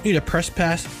 where you don't need a press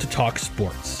pass to talk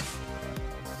sports.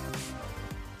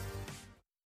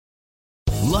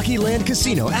 Lucky Land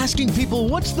Casino, asking people,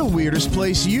 what's the weirdest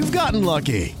place you've gotten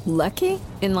lucky? Lucky?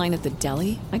 In line at the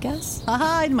deli, I guess?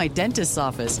 Aha, in my dentist's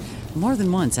office. More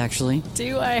than once, actually.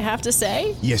 Do I have to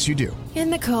say? Yes, you do. In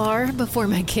the car before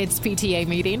my kids' PTA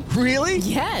meeting. Really?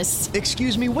 Yes.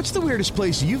 Excuse me, what's the weirdest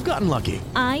place you've gotten lucky?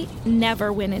 I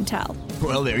never win and tell.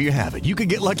 Well, there you have it. You can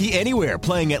get lucky anywhere,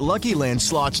 playing at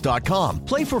LuckyLandSlots.com.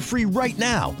 Play for free right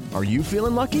now. Are you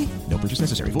feeling lucky? No purchase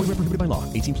necessary. Void where prohibited by law.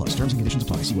 18+. Terms and conditions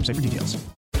apply. See website for details.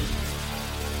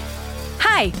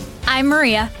 Hi, I'm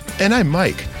Maria. And I'm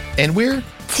Mike. And we're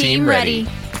Team Ready.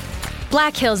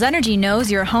 Black Hills Energy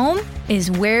knows your home is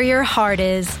where your heart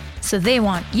is. So they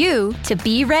want you to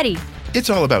be ready. It's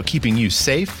all about keeping you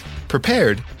safe,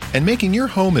 prepared, and making your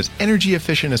home as energy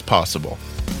efficient as possible.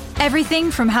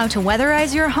 Everything from how to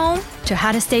weatherize your home to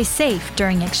how to stay safe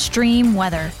during extreme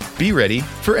weather. Be ready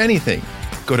for anything.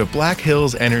 Go to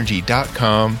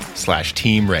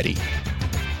blackhillsenergy.com/team ready.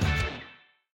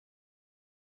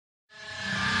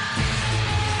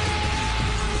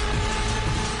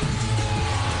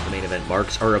 The Main Event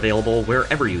Marks are available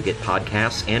wherever you get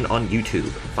podcasts and on YouTube.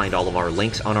 Find all of our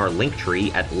links on our link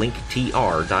tree at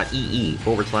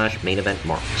linktr.ee/Main Event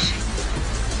Marks.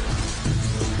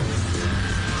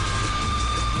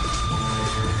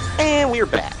 And we're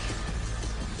back.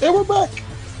 And we're back.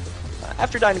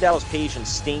 After Diamond Dallas Page and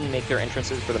Sting make their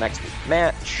entrances for the next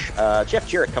match, Jeff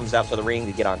Jarrett comes out to the ring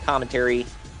to get on commentary.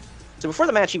 So before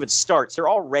the match even starts, they're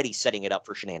already setting it up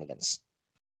for shenanigans.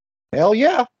 Hell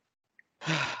yeah.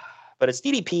 But it's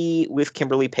DDP with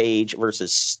Kimberly Page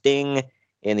versus Sting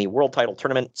in the World Title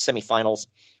Tournament semifinals.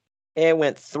 It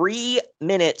went 3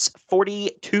 minutes,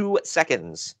 42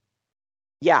 seconds.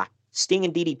 Yeah, Sting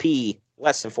and DDP,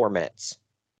 less than 4 minutes.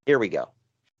 Here we go.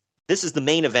 This is the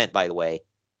main event, by the way,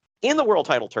 in the World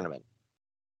Title Tournament.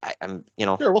 I'm.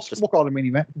 Sure, we'll call it a main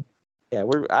event. Yeah,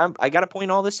 I got to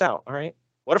point all this out. All right,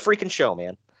 what a freaking show,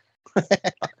 man.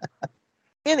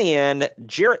 In the end,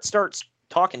 Jarrett starts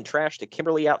talking trash to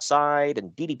Kimberly outside,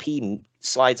 and DDP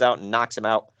slides out and knocks him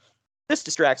out. This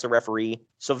distracts the referee,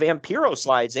 so Vampiro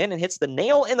slides in and hits the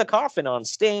nail in the coffin on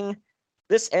Sting.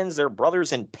 This ends their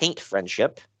brothers in paint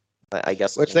friendship, I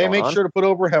guess. Which they make sure to put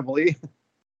over heavily.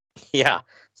 Yeah.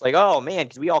 It's like, oh, man,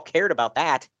 because we all cared about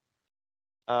that.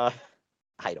 I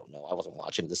don't know. I wasn't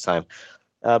watching this time.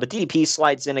 But DDP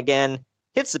slides in again,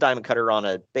 hits the Diamond Cutter on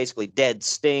a basically dead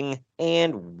Sting,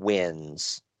 and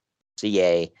wins. So,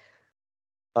 yay.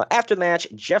 After the match,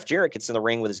 Jeff Jarrett gets in the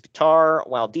ring with his guitar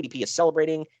while DDP is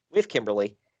celebrating with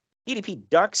Kimberly. DDP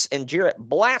ducks, and Jarrett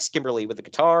blasts Kimberly with the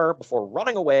guitar before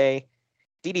running away.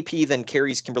 DDP then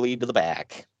carries Kimberly to the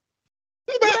back.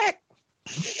 Back!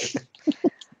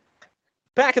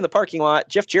 Back in the parking lot,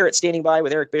 Jeff Jarrett standing by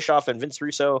with Eric Bischoff and Vince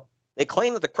Russo. They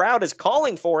claim that the crowd is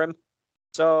calling for him.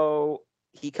 So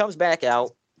he comes back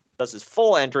out, does his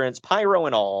full entrance, pyro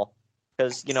and all.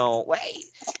 Because, we're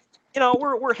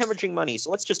hemorrhaging money.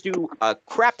 So let's just do a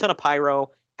crap ton of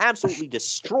pyro, absolutely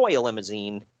destroy a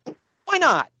limousine. Why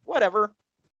not? Whatever.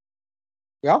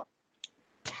 Yeah.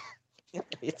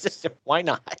 It's just, why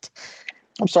not?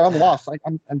 I'm sorry, I'm lost.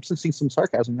 I'm sensing some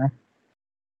sarcasm there.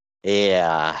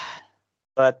 Yeah.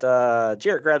 But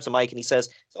Jarrett grabs the mic and he says,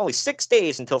 it's only 6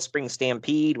 days until Spring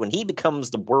Stampede when he becomes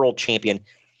the world champion.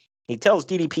 He tells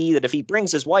DDP that if he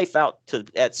brings his wife out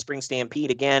at Spring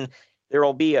Stampede again, there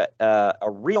will be a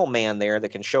real man there that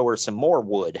can show her some more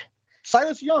wood.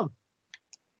 Silas Young.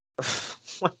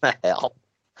 What the hell?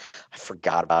 I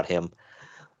forgot about him.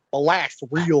 The last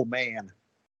real man.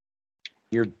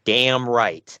 You're damn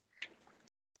right.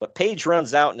 But Page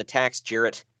runs out and attacks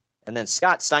Jarrett, and then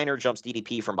Scott Steiner jumps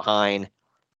DDP from behind.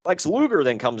 Lex Luger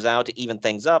then comes out to even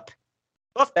things up.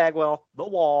 Buff Bagwell, The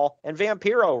Wall, and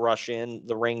Vampiro rush in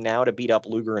the ring now to beat up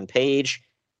Luger and Page.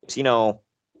 So,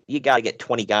 you got to get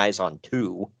 20 guys on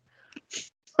 2.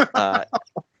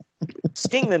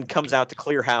 Sting then comes out to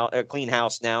clean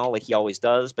house now, like he always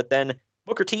does. But then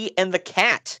Booker T and the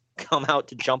Cat come out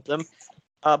to jump them.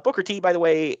 Booker T, by the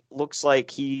way, looks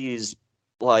like he's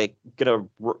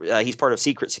he's part of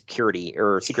Secret Security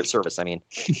or Secret Service. I mean,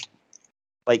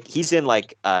 like he's in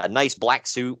like a nice black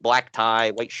suit, black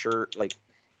tie, white shirt. Like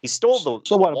he stole the.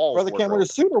 So what? Brother can't wear a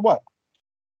suit or what?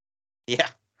 Yeah,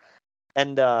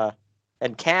 and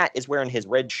Cat is wearing his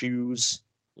red shoes.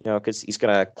 Because he's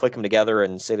gonna click them together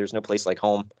and say there's no place like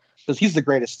home. Because he's the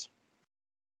greatest.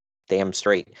 Damn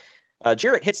straight.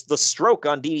 Jarrett hits the stroke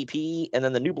on DDP, and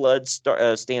then the New Blood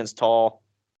stands tall.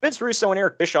 Vince Russo and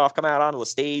Eric Bischoff come out onto the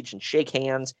stage and shake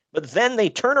hands, but then they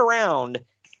turn around,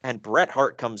 and Bret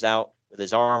Hart comes out with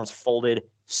his arms folded,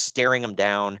 staring him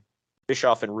down.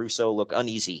 Bischoff and Russo look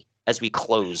uneasy as we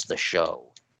close the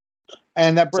show.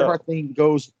 And that Bret Hart thing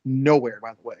goes nowhere,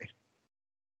 by the way.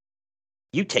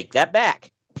 You take that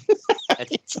back.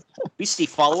 We see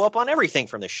follow-up on everything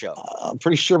from this show. I'm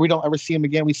pretty sure we don't ever see him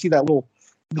again. We see that little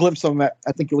glimpse of him at,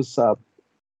 I think it was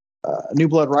New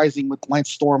Blood Rising with Lance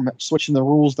Storm switching the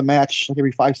rules, the match, like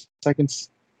every 5 seconds.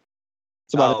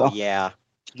 That's about it, though. Yeah.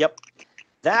 Yep.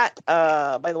 That,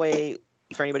 by the way,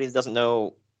 for anybody that doesn't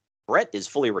know, Bret is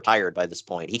fully retired by this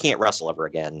point. He can't wrestle ever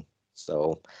again.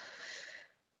 So,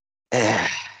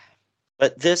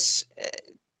 but this,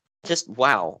 just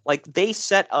wow. Like, they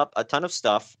set up a ton of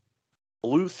stuff,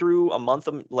 blew through a month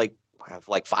of, like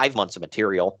 5 months of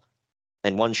material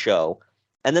in one show,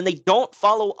 and then they don't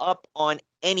follow up on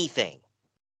anything.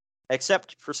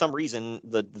 except for some reason,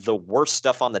 the worst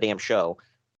stuff on the damn show.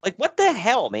 Like, what the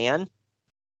hell, man?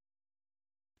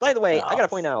 By the way, I got to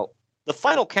point out, the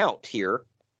final count here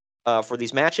for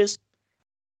these matches,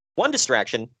 1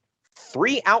 distraction,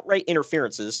 3 outright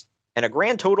interferences, and a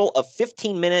grand total of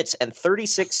 15 minutes and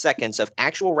 36 seconds of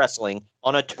actual wrestling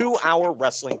on a 2-hour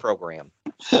wrestling program.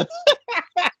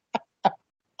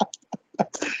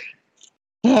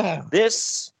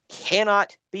 This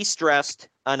cannot be stressed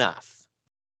enough.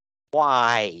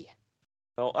 Why?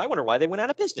 Well, I wonder why they went out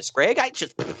of business, Greg.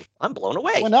 I'm blown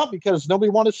away. Went out because nobody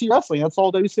wanted to see wrestling. That's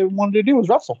all they wanted to do was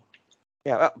wrestle.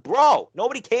 Yeah, bro,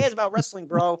 nobody cares about wrestling,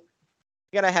 bro.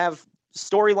 You gotta have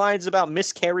storylines about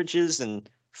miscarriages and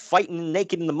fighting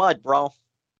naked in the mud, bro.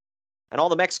 And all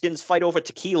the Mexicans fight over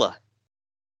tequila.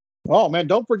 Oh, man,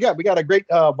 don't forget, we got a great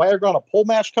Viagra on a pole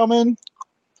match coming.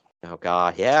 Oh,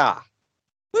 God, yeah.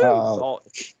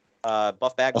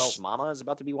 Buff Bagwell's mama is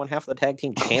about to be one half of the tag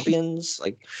team champions.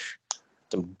 Like,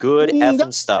 some good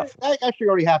effing stuff. That actually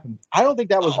already happened. I don't think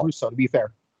that was Russo, to be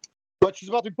fair. But she's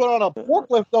about to put on a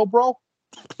forklift, though, bro.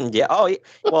 Yeah. Oh, yeah.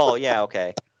 Well, yeah,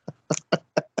 okay.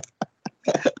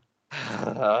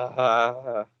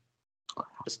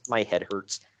 Just my head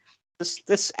hurts.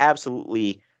 This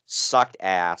absolutely sucked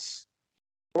ass.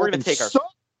 We're gonna take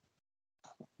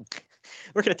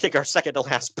our second to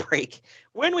last break.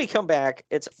 When we come back,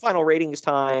 it's final ratings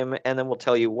time, and then we'll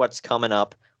tell you what's coming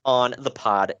up on the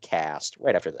podcast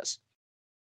right after this.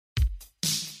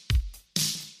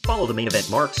 Follow the Main Event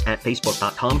Marks at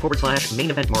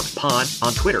facebook.com/Main Event Marks Pod,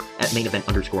 on Twitter at Main Event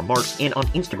 _Marks, and on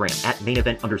Instagram at Main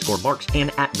Event _Marks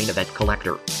and at Main Event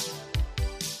Collector.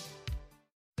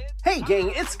 Hey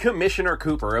gang, it's Commissioner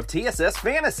Cooper of TSS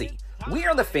Fantasy. We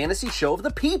are the fantasy show of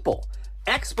the people.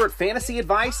 Expert fantasy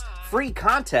advice, free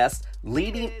contests,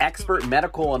 leading expert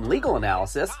medical and legal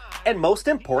analysis, and most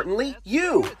importantly,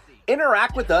 you.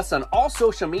 Interact with us on all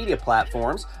social media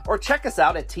platforms or check us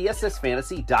out at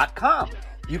tssfantasy.com.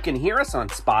 You can hear us on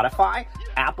Spotify,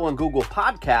 Apple and Google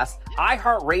Podcasts,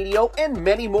 iHeartRadio, and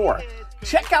many more.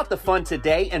 Check out the fun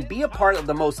today and be a part of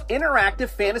the most interactive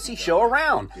fantasy show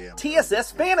around.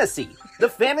 TSS Fantasy, the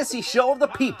fantasy show of the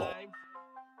people.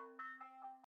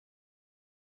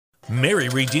 Mary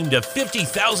redeemed a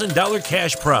 $50,000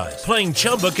 cash prize playing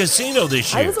Chumba Casino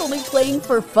this year. I was only playing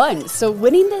for fun, so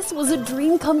winning this was a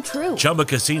dream come true. Chumba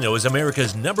Casino is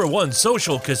America's #1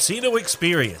 social casino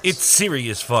experience. It's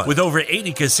serious fun. With over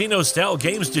 80 casino-style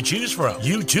games to choose from,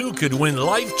 you too could win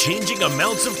life-changing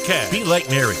amounts of cash. Be like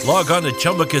Mary. Log on to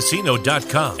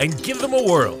ChumbaCasino.com and give them a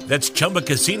whirl. That's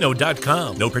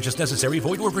ChumbaCasino.com. No purchase necessary.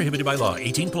 Void where prohibited by law.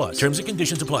 18+. Terms and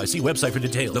conditions apply. See website for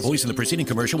details. The voice in the preceding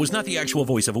commercial was not the actual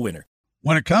voice of a winner.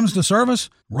 When it comes to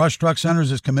service, Rush Truck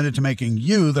Centers is committed to making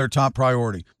you their top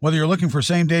priority. Whether you're looking for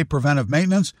same-day preventive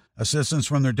maintenance, assistance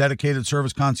from their dedicated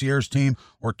service concierge team,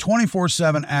 or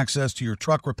 24/7 access to your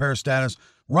truck repair status,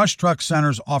 Rush Truck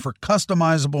Centers offer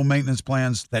customizable maintenance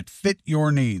plans that fit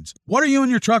your needs. What are you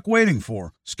and your truck waiting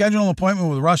for? Schedule an appointment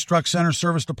with Rush Truck Center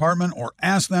Service Department or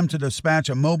ask them to dispatch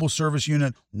a mobile service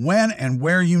unit when and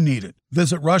where you need it.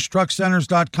 Visit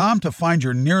RushTruckCenters.com to find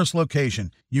your nearest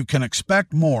location. You can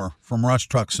expect more from Rush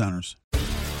Truck Centers.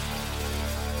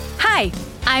 Hi,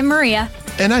 I'm Maria.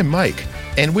 And I'm Mike.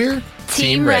 And we're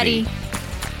Team Ready.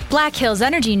 Black Hills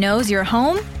Energy knows your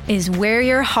home is where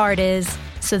your heart is,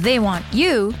 so they want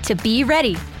you to be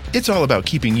ready. It's all about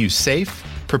keeping you safe,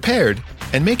 prepared,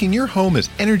 and making your home as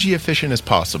energy efficient as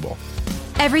possible.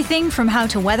 Everything from how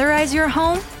to weatherize your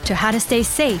home to how to stay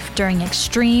safe during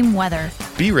extreme weather.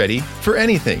 Be ready for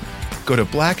anything. Go to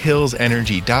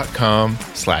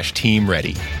blackhillsenergy.com/Team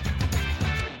Ready.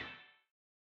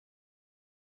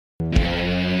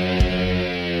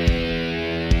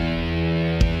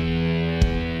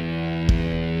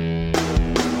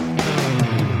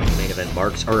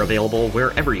 Marks are available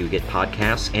wherever you get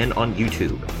podcasts and on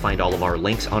YouTube. Find all of our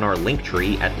links on our link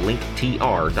tree at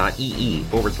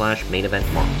linktr.ee/Main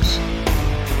Event Marks.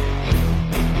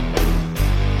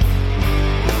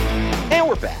 And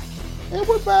we're back.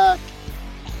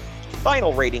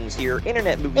 Final ratings here.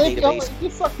 Internet Movie Database. You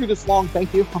sucked through this long,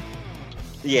 thank you.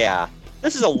 Yeah.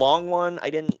 This is a long one. I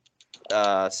didn't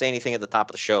say anything at the top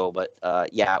of the show, but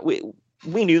yeah, we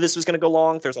knew this was going to go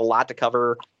long. There's a lot to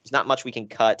cover. There's not much we can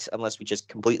cut unless we just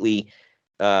completely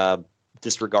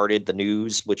disregarded the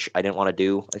news, which I didn't want to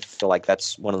do. I feel like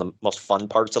that's one of the most fun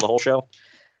parts of the whole show.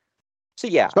 So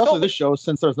yeah. Especially this show,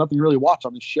 since there's nothing to really watch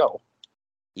on this show.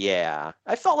 Yeah.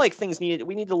 I felt like we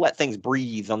need to let things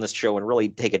breathe on this show and really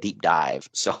take a deep dive.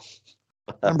 So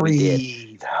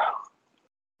breathe.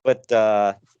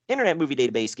 But Internet Movie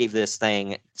Database gave this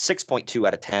thing 6.2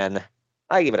 out of 10.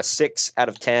 I gave it a 6 out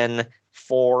of 10.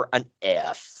 for an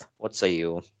F. What say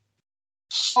you?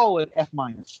 Solid F-.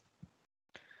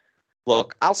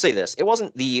 Look, I'll say this. It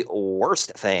wasn't the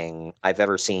worst thing I've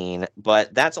ever seen,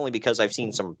 but that's only because I've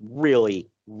seen some really,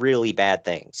 really bad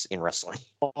things in wrestling.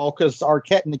 Oh, because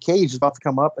Arquette in the cage is about to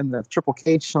come up in the triple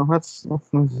cage, so that's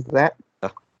that.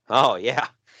 Oh, yeah.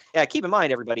 Yeah, keep in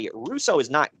mind, everybody, Russo is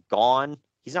not gone.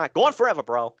 He's not gone forever,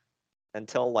 bro.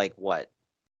 Until, like, what?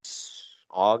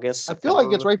 August? September? I feel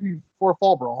like it's right before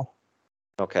Fall Brawl.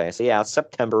 Okay, so yeah,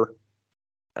 September.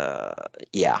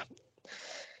 Yeah.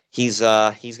 He's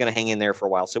going to hang in there for a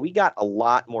while. So we got a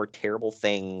lot more terrible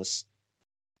things.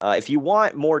 If you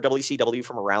want more WCW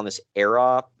from around this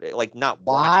era, like not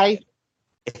why?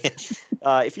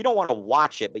 If you don't want to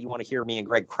watch it, but you want to hear me and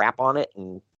Greg crap on it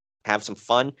and have some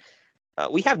fun,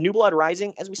 we have New Blood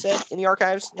Rising, as we said, in the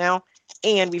archives now.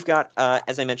 And we've got,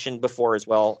 as I mentioned before as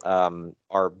well,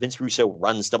 our Vince Russo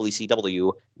runs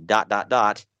WCW ...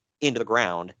 into the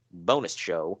ground bonus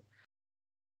show.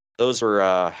 Those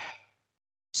are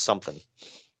something.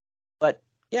 But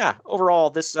yeah,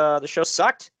 overall, this the show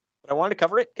sucked, but I wanted to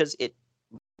cover it because it,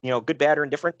 good, bad, or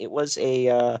indifferent, it was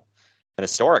an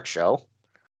historic show.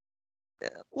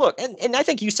 Look, and I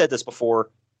think you said this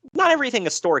before. Not everything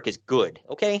historic is good.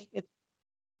 Okay, it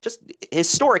just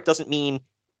historic doesn't mean,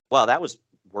 well, that was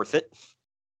worth it.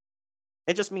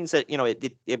 It just means that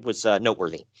it was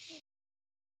noteworthy.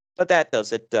 But that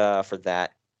does it for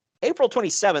that. April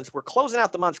 27th, we're closing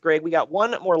out the month, Greg. We got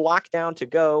one more lockdown to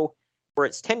go for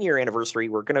its 10-year anniversary.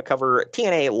 We're going to cover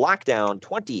TNA Lockdown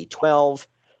 2012.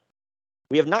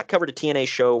 We have not covered a TNA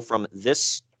show from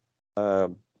this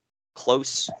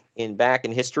close back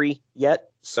in history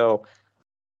yet. So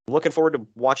I'm looking forward to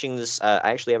watching this. I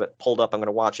actually have it pulled up. I'm going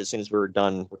to watch as soon as we're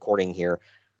done recording here.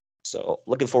 So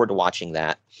looking forward to watching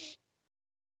that.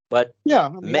 But yeah, I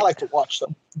like to watch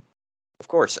them. Of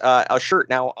course, a shirt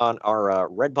now on our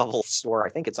Redbubble store.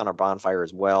 I think it's on our Bonfire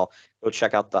as well. Go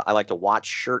check out the I Like to Watch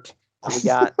shirt that we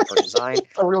got, our design.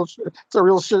 It's a real shirt. It's a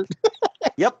real shirt.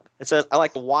 Yep. It says I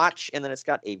Like to Watch, and then it's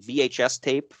got a VHS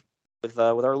tape with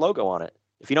our logo on it.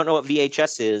 If you don't know what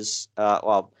VHS is,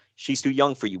 well, she's too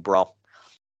young for you, bro.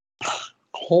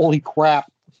 Holy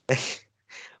crap. But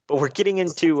we're getting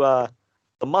into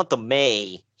the month of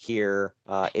May here.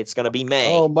 It's going to be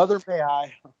May. Oh, Mother May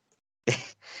I.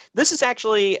 This is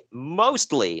actually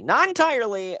mostly, not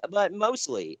entirely, but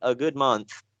mostly a good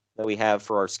month that we have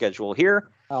for our schedule here.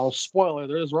 Oh, spoiler,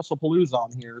 there is WrestlePalooza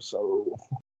on here, so...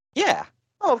 Yeah.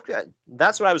 Oh, good.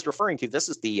 That's what I was referring to. This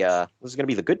is going to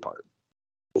be the good part.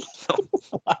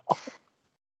 Wow.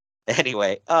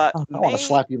 Anyway. I want to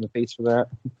slap you in the face for that.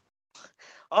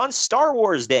 On Star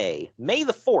Wars Day, May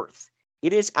the 4th,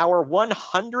 it is our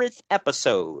 100th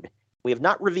episode. We have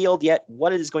not revealed yet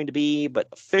what it is going to be, but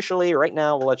officially, right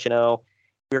now, we'll let you know.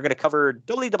 We're going to cover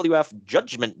WWF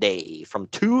Judgment Day from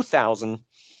 2000.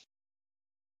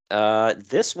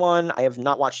 This one, I have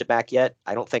not watched it back yet.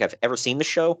 I don't think I've ever seen the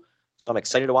show, so I'm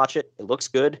excited to watch it. It looks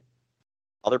good.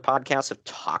 Other podcasts have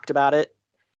talked about it.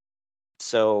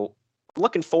 So,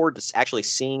 looking forward to actually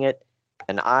seeing it.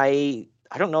 And I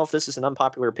don't know if this is an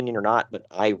unpopular opinion or not, but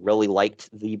I really liked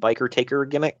the Biker Taker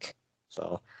gimmick.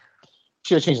 So...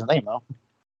 Should have changed the name, though.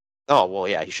 Oh, well,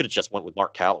 yeah, he should have just went with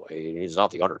Mark Calloway. He's not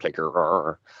the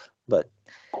Undertaker. But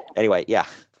anyway, yeah.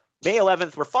 May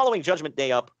 11th, we're following Judgment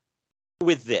Day up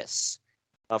with this.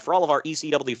 For all of our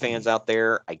ECW fans out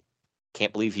there, I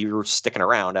can't believe you're sticking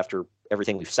around after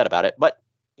everything we've said about it. But,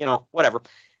 whatever.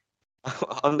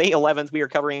 On May 11th, we are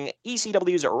covering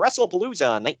ECW's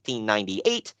WrestlePalooza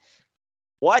 1998.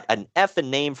 What an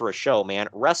effing name for a show, man.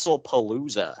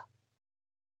 WrestlePalooza.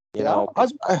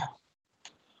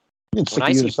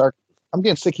 I'm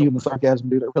getting sick of you in the sarcasm,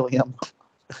 dude. I really am.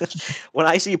 When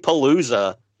I see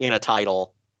Palooza in a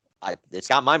title, it's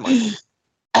got my money.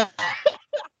 I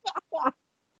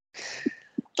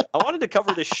wanted to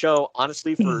cover this show,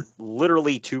 honestly, for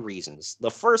literally two reasons. The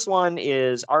first one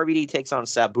is RVD takes on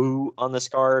Sabu on this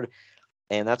card,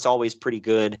 and that's always pretty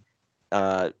good.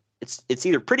 It's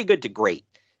either pretty good to great.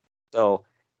 So...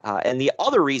 and the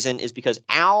other reason is because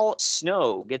Al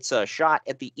Snow gets a shot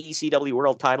at the ECW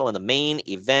World title in the main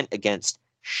event against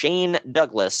Shane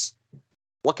Douglas.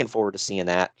 Looking forward to seeing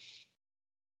that.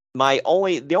 The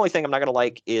only thing I'm not going to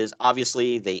like is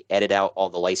obviously they edit out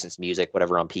all the licensed music,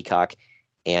 whatever, on Peacock.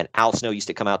 And Al Snow used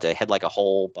to come out to Head Like a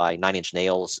Hole by Nine Inch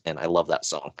Nails, and I love that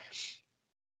song.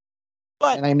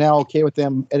 And I'm now okay with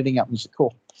them editing out music.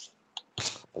 Cool.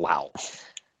 Wow.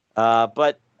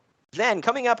 But then,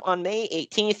 coming up on May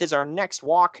 18th is our next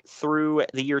walk through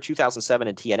the year 2007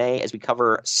 in TNA as we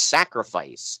cover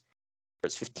Sacrifice for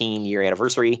its 15-year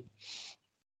anniversary.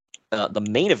 The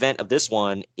main event of this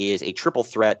one is a triple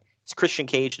threat It's Christian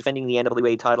Cage defending the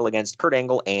NWA title against Kurt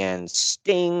Angle and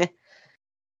Sting.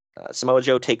 Samoa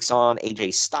Joe takes on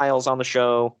AJ Styles on the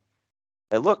show.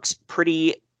 It looks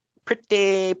pretty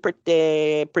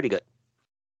good.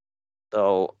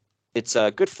 So it's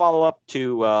a good follow-up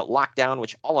to Lockdown,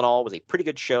 which all in all was a pretty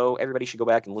good show. Everybody should go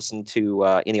back and listen to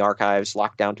in the archives,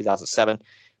 Lockdown 2007.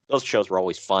 Those shows were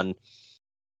always fun.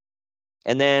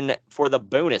 And then for the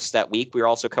bonus that week, we were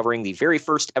also covering the very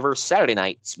first ever Saturday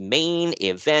night's main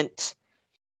event.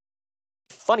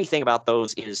 Funny thing about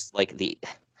those is like the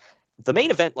main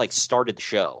event like started the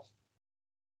show,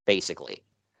 basically.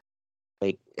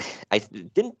 Like I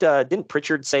didn't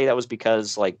Pritchard say that was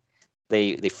because like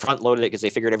they front loaded it because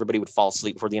they figured everybody would fall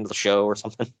asleep before the end of the show or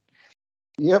something.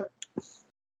 Yep.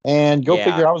 And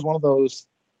figure, I was one of those.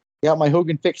 Got my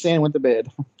Hogan fix in and went to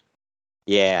bed.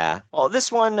 Yeah. Well,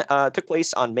 this one took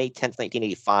place on May 10th,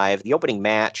 1985. The opening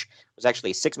match was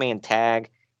actually a 6-man tag.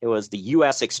 It was the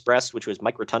U.S. Express, which was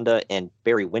Mike Rotunda and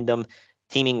Barry Windham,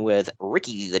 teaming with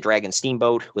Ricky the Dragon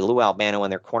Steamboat with Lou Albano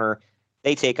in their corner.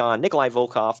 They take on Nikolai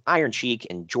Volkov, Iron Sheik,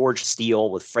 and George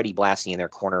Steele with Freddie Blassie in their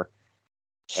corner.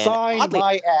 Sign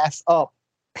my ass up.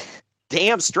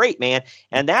 Damn straight, man.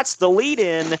 And that's the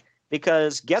lead-in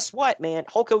because guess what, man?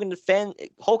 Hulk Hogan with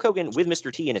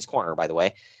Mr. T in his corner, by the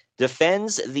way,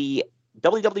 defends the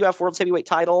WWF World Heavyweight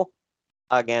title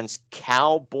against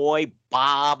Cowboy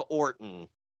Bob Orton.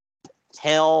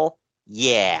 Hell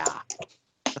yeah.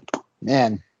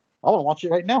 Man, I want to watch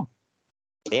it right now.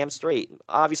 Damn straight.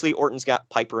 Obviously, Orton's got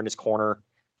Piper in his corner.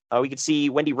 We could see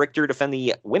Wendy Richter defend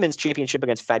the women's championship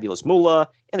against Fabulous Moolah,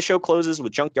 and the show closes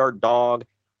with Junkyard Dog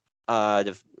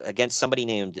against somebody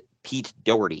named Pete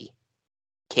Doherty.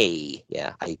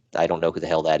 Yeah, I don't know who the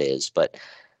hell that is, but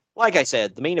like I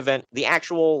said, the main event, the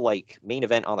actual main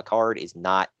event on the card is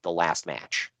not the last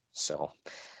match. So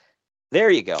there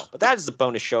you go. But that is the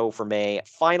bonus show for May.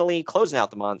 Finally, closing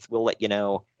out the month, we'll let you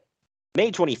know.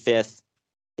 May 25th,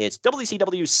 it's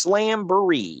WCW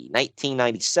Slamboree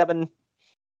 1997.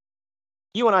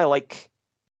 You and I like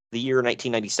the year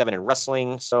 1997 in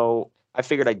wrestling, so I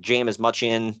figured I'd jam as much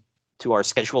in to our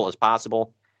schedule as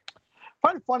possible. I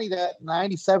find it funny that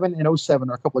 97 and 07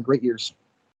 are a couple of great years.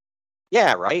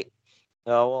 Yeah, right?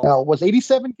 Was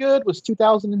 87 good? Was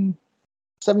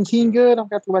 2017 good? I'll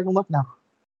have to go back and look now.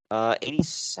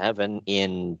 87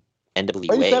 in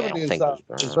NWA, 87 I don't think.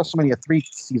 Is WrestleMania 3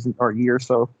 season or year,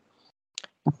 so.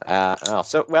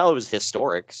 It was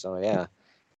historic, so yeah.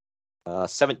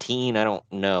 17, I don't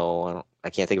know. I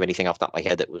can't think of anything off the top of my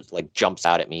head that was jumps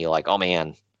out at me like, oh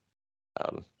man.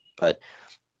 But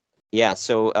yeah,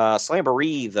 so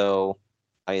Slamboree though,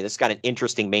 I mean, this got an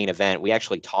interesting main event. We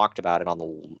actually talked about it on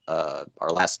the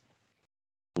our last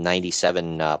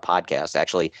 97 podcast.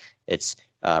 Actually, it's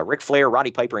Ric Flair,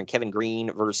 Roddy Piper, and Kevin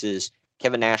Green versus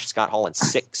Kevin Nash, Scott Hall, and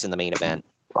Syxx in the main event.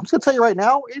 I'm just gonna tell you right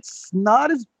now, it's not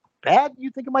as bad as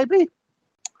you think it might be.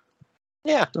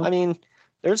 Yeah, I mean,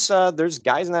 there's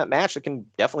guys in that match that can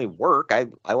definitely work.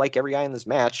 I like every guy in this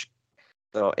match.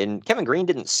 So, and Kevin Green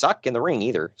didn't suck in the ring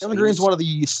either. Kevin Green's one of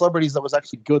the celebrities that was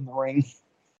actually good in the ring.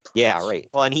 Yeah, right.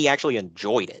 Well, and he actually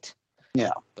enjoyed it.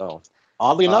 Yeah. So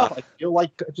oddly enough, I feel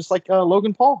just like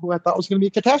Logan Paul, who I thought was going to be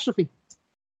a catastrophe,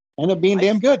 ended up being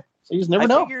damn good. So you just never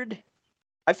know.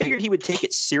 I figured he would take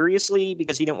it seriously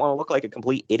because he didn't want to look like a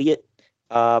complete idiot.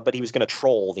 But he was going to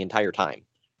troll the entire time,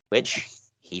 which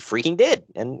he freaking did.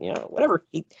 And whatever.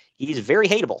 He's very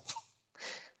hateable.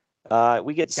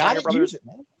 We get Steiner Brothers.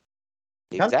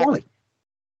 Exactly.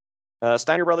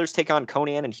 Steiner Brothers take on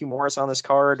Conan and Hugh Morris on this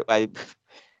card.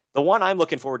 The one I'm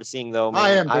looking forward to seeing, though, man, I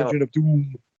am Dungeon of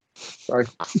Doom. Sorry.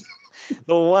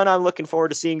 The one I'm looking forward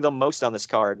to seeing the most on this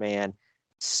card, man.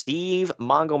 Steve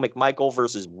Mongo McMichael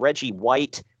versus Reggie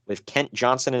White with Kent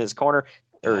Johnson in his corner.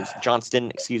 Or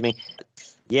Johnston, excuse me.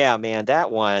 Yeah, man,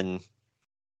 that one.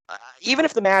 Even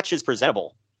if the match is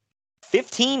presentable,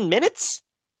 15 minutes?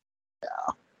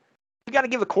 Yeah. You got to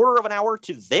give a quarter of an hour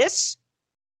to this?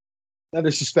 No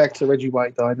disrespect to Reggie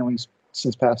White, though. I know he's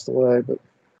since passed away, but.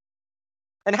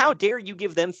 And how dare you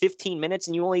give them 15 minutes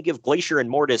and you only give Glacier and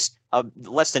Mortis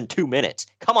less than 2 minutes?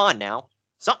 Come on now.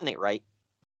 Something ain't right.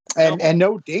 And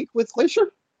no date with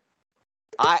Glacier?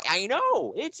 I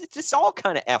know. It's just all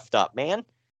kind of effed up, man.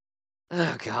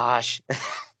 Oh gosh.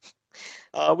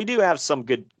 We do have some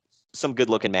good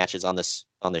looking matches on this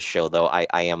show, though.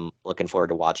 I am looking forward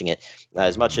to watching it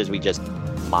as much as we just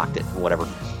mocked it. Whatever.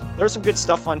 There's some good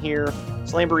stuff on here.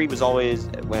 Slamboree was always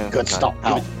good stuff.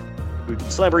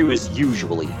 Slamboree was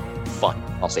usually fun.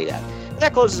 I'll say that. And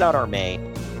that closes out our May.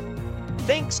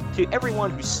 Thanks to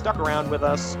everyone who stuck around with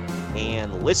us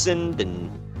and listened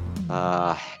and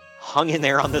hung in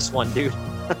there on this one, dude.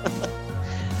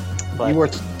 But you were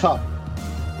tough.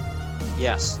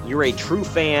 Yes, you're a true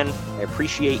fan. I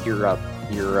appreciate your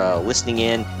listening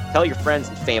in. Tell your friends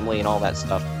and family and all that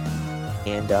stuff.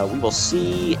 And we will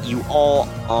see you all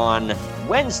on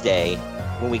Wednesday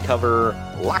when we cover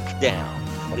Lockdown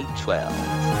 2012.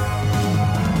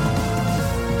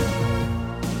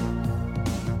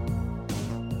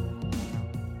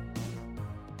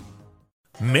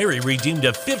 Mary redeemed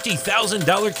a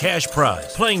 $50,000 cash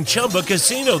prize playing Chumba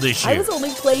Casino this year. I was only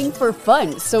playing for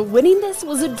fun, so winning this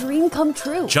was a dream come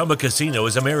true. Chumba Casino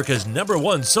is America's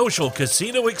 #1 social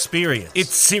casino experience.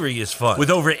 It's serious fun. With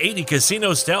over 80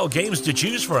 casino-style games to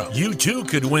choose from, you too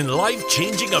could win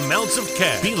life-changing amounts of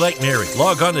cash. Be like Mary.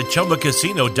 Log on to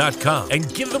ChumbaCasino.com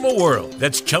and give them a whirl.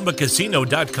 That's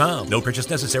ChumbaCasino.com. No purchase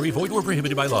necessary. Void where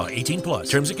prohibited by law. 18+.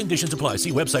 Terms and conditions apply.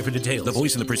 See website for details. The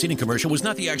voice in the preceding commercial was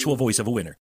not the actual voice of a winner.